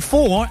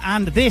 9:54,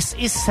 and this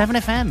is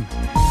 7FM.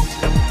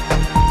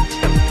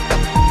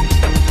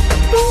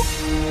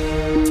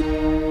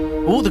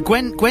 Oh, the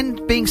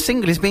Gwen being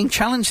single is being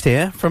challenged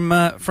here from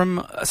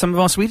some of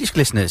our Swedish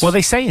listeners. What are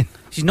they saying?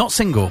 She's not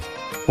single.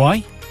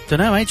 Why? Don't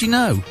know. How do you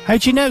know? How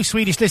do you know,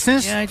 Swedish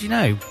listeners? Yeah, how do you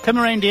know? Come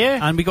around here.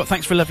 And we got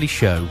thanks for a lovely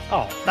show.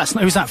 Oh,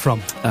 who's that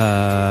from?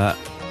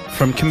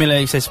 From Camilla,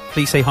 who says,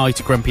 please say hi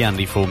to Grumpy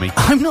Andy for me.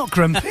 I'm not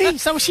grumpy.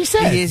 Is that what she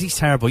said? He is. He's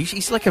terrible.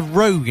 He's like a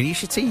rogue, and you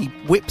should see he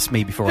whips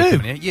me before I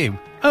come in here. You.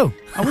 Oh,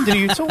 I wondered who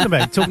you were talking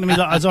about. Talking to me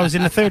like as I was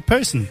in the third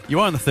person. You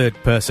are in the third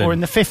person. Or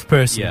in the fifth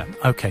person. Yeah.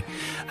 Okay.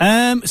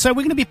 So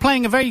we're going to be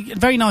playing a very,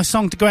 very nice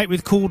song to go out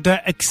with called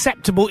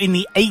Acceptable in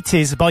the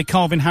 80s by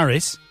Calvin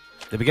Harris.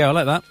 There we go, I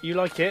like that. You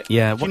like it?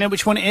 Yeah. Do you know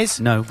which one it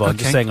is? No, but I'm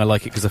just saying I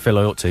like it because I feel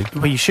I ought to.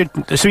 Well, you should.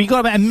 So you've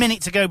got about a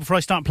minute to go before I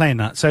start playing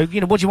that. So,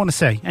 what do you want to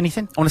say?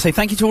 Anything? I want to say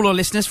thank you to all our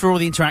listeners for all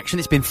the interaction.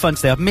 It's been fun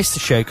today. I've missed the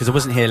show because I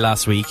wasn't here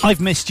last week. I've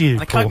missed you,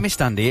 I quite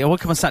missed Andy. I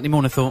woke up on Saturday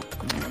morning and thought,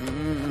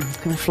 I'm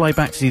going to fly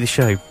back to do the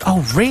show.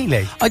 Oh,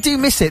 really? I do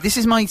miss it. This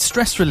is my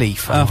stress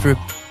relief after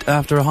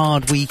a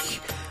hard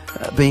week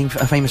being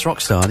a famous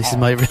rock star. This is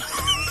my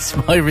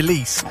my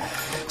release.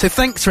 So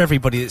thanks for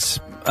everybody that's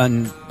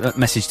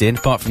messaged in,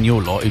 apart from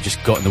your lot who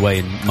just got in the way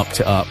and mucked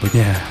it up with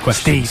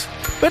questions.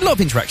 Steve. We had a lot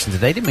of interaction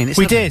today, didn't we?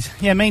 We did.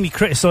 Yeah, mainly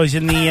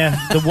criticising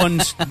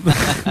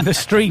the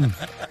stream.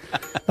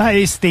 That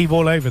is Steve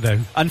all over, though.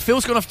 And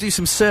Phil's gone off to do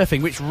some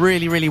surfing, which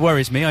really, really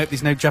worries me. I hope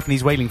there's no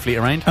Japanese whaling fleet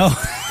around. Oh.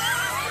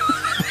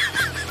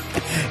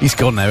 He's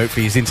gone now.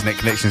 Hopefully his internet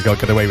connection's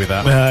got away with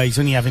that. He's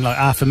only having like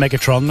half a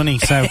megatron, isn't he?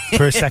 So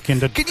per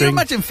second. Can you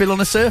imagine Phil on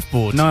a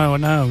surfboard?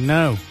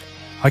 No.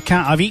 I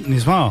can't. I've eaten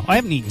as well. I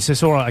haven't eaten, so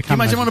it's all right. I can't. Can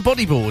you imagine him on a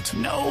bodyboard?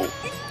 No.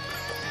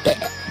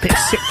 Bit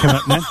sick come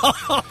up, man.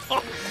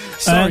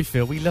 Sorry,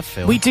 Phil. We love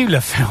Phil. We do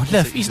love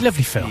Phil. He's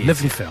lovely, Phil.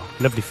 Lovely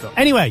Phil.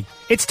 Anyway,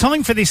 it's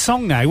time for this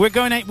song now. We're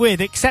going out with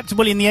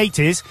Acceptable in the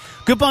 80s.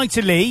 Goodbye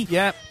to Lee.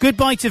 Yep.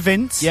 Goodbye to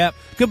Vince. Yep.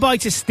 Goodbye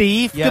to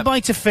Steve. Yep. Goodbye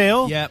to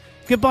Phil. Yep.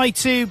 Goodbye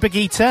to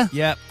Birgitta.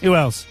 Yep. Who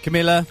else?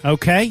 Camilla.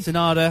 Okay.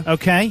 Sonada.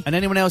 Okay. And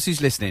anyone else who's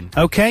listening.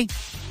 Okay.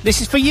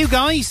 This is for you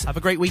guys. Have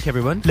a great week,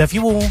 everyone. Love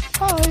you all.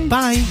 Bye.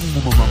 Bye.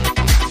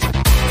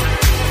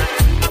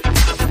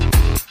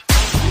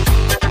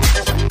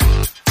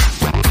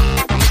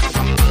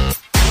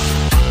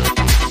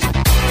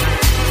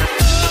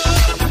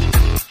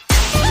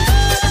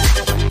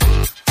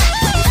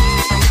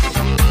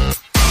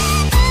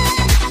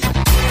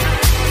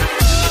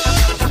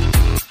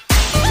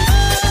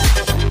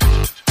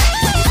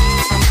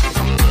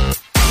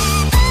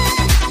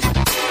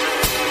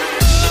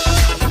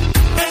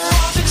 It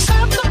was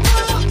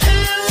acceptable in the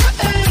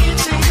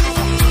 80s.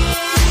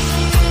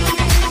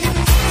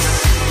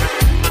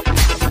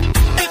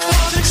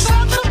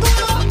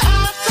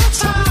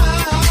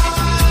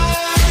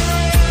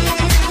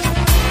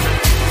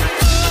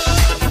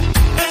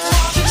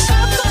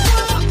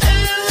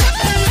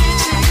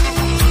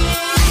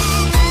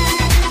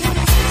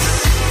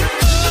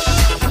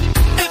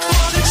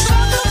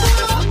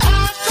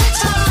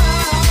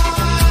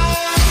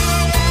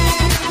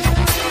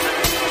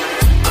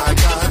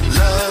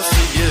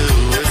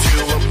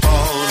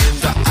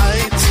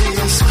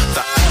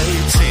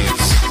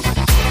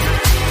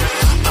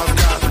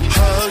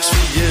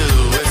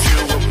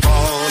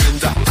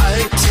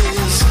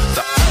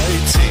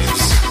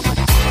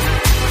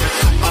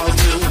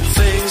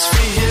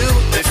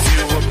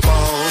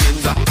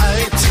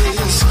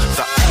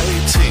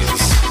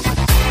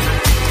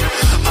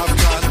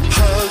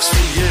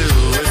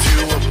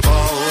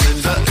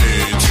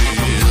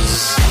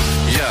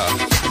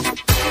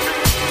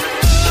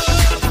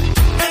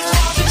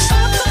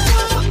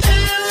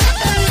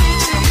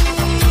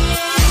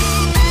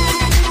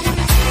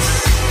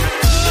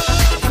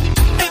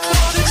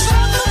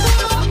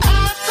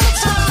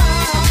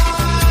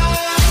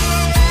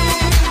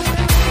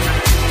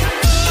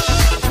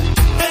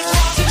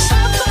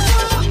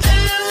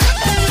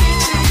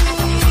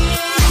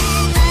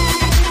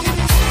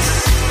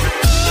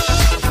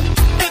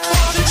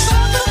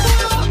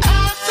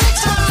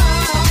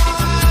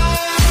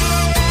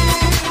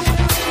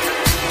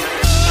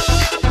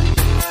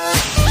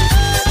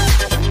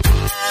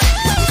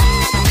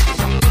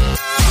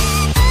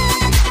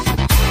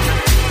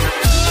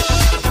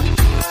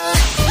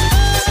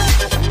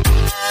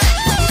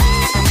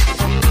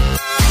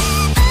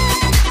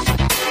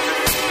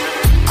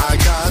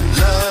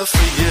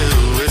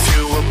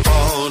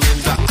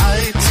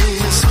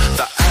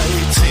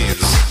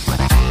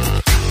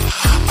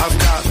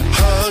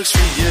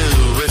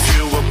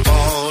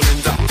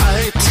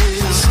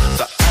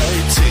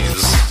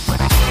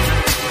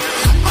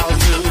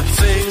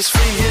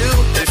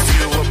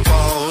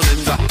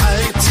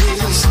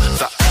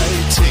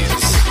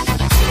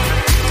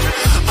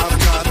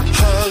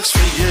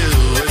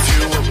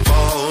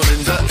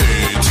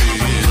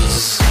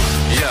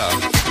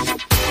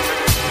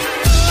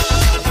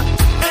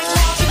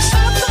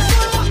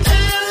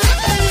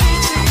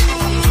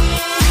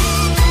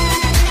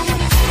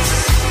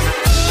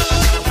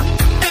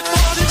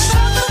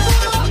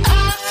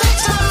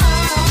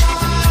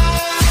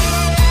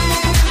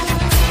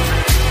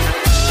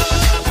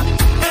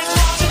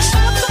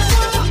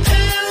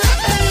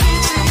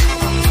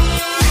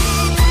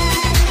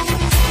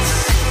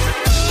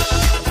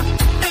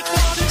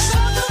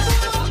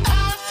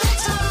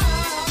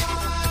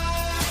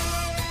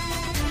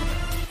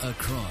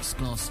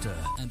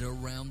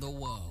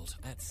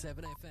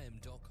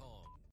 7fm.com.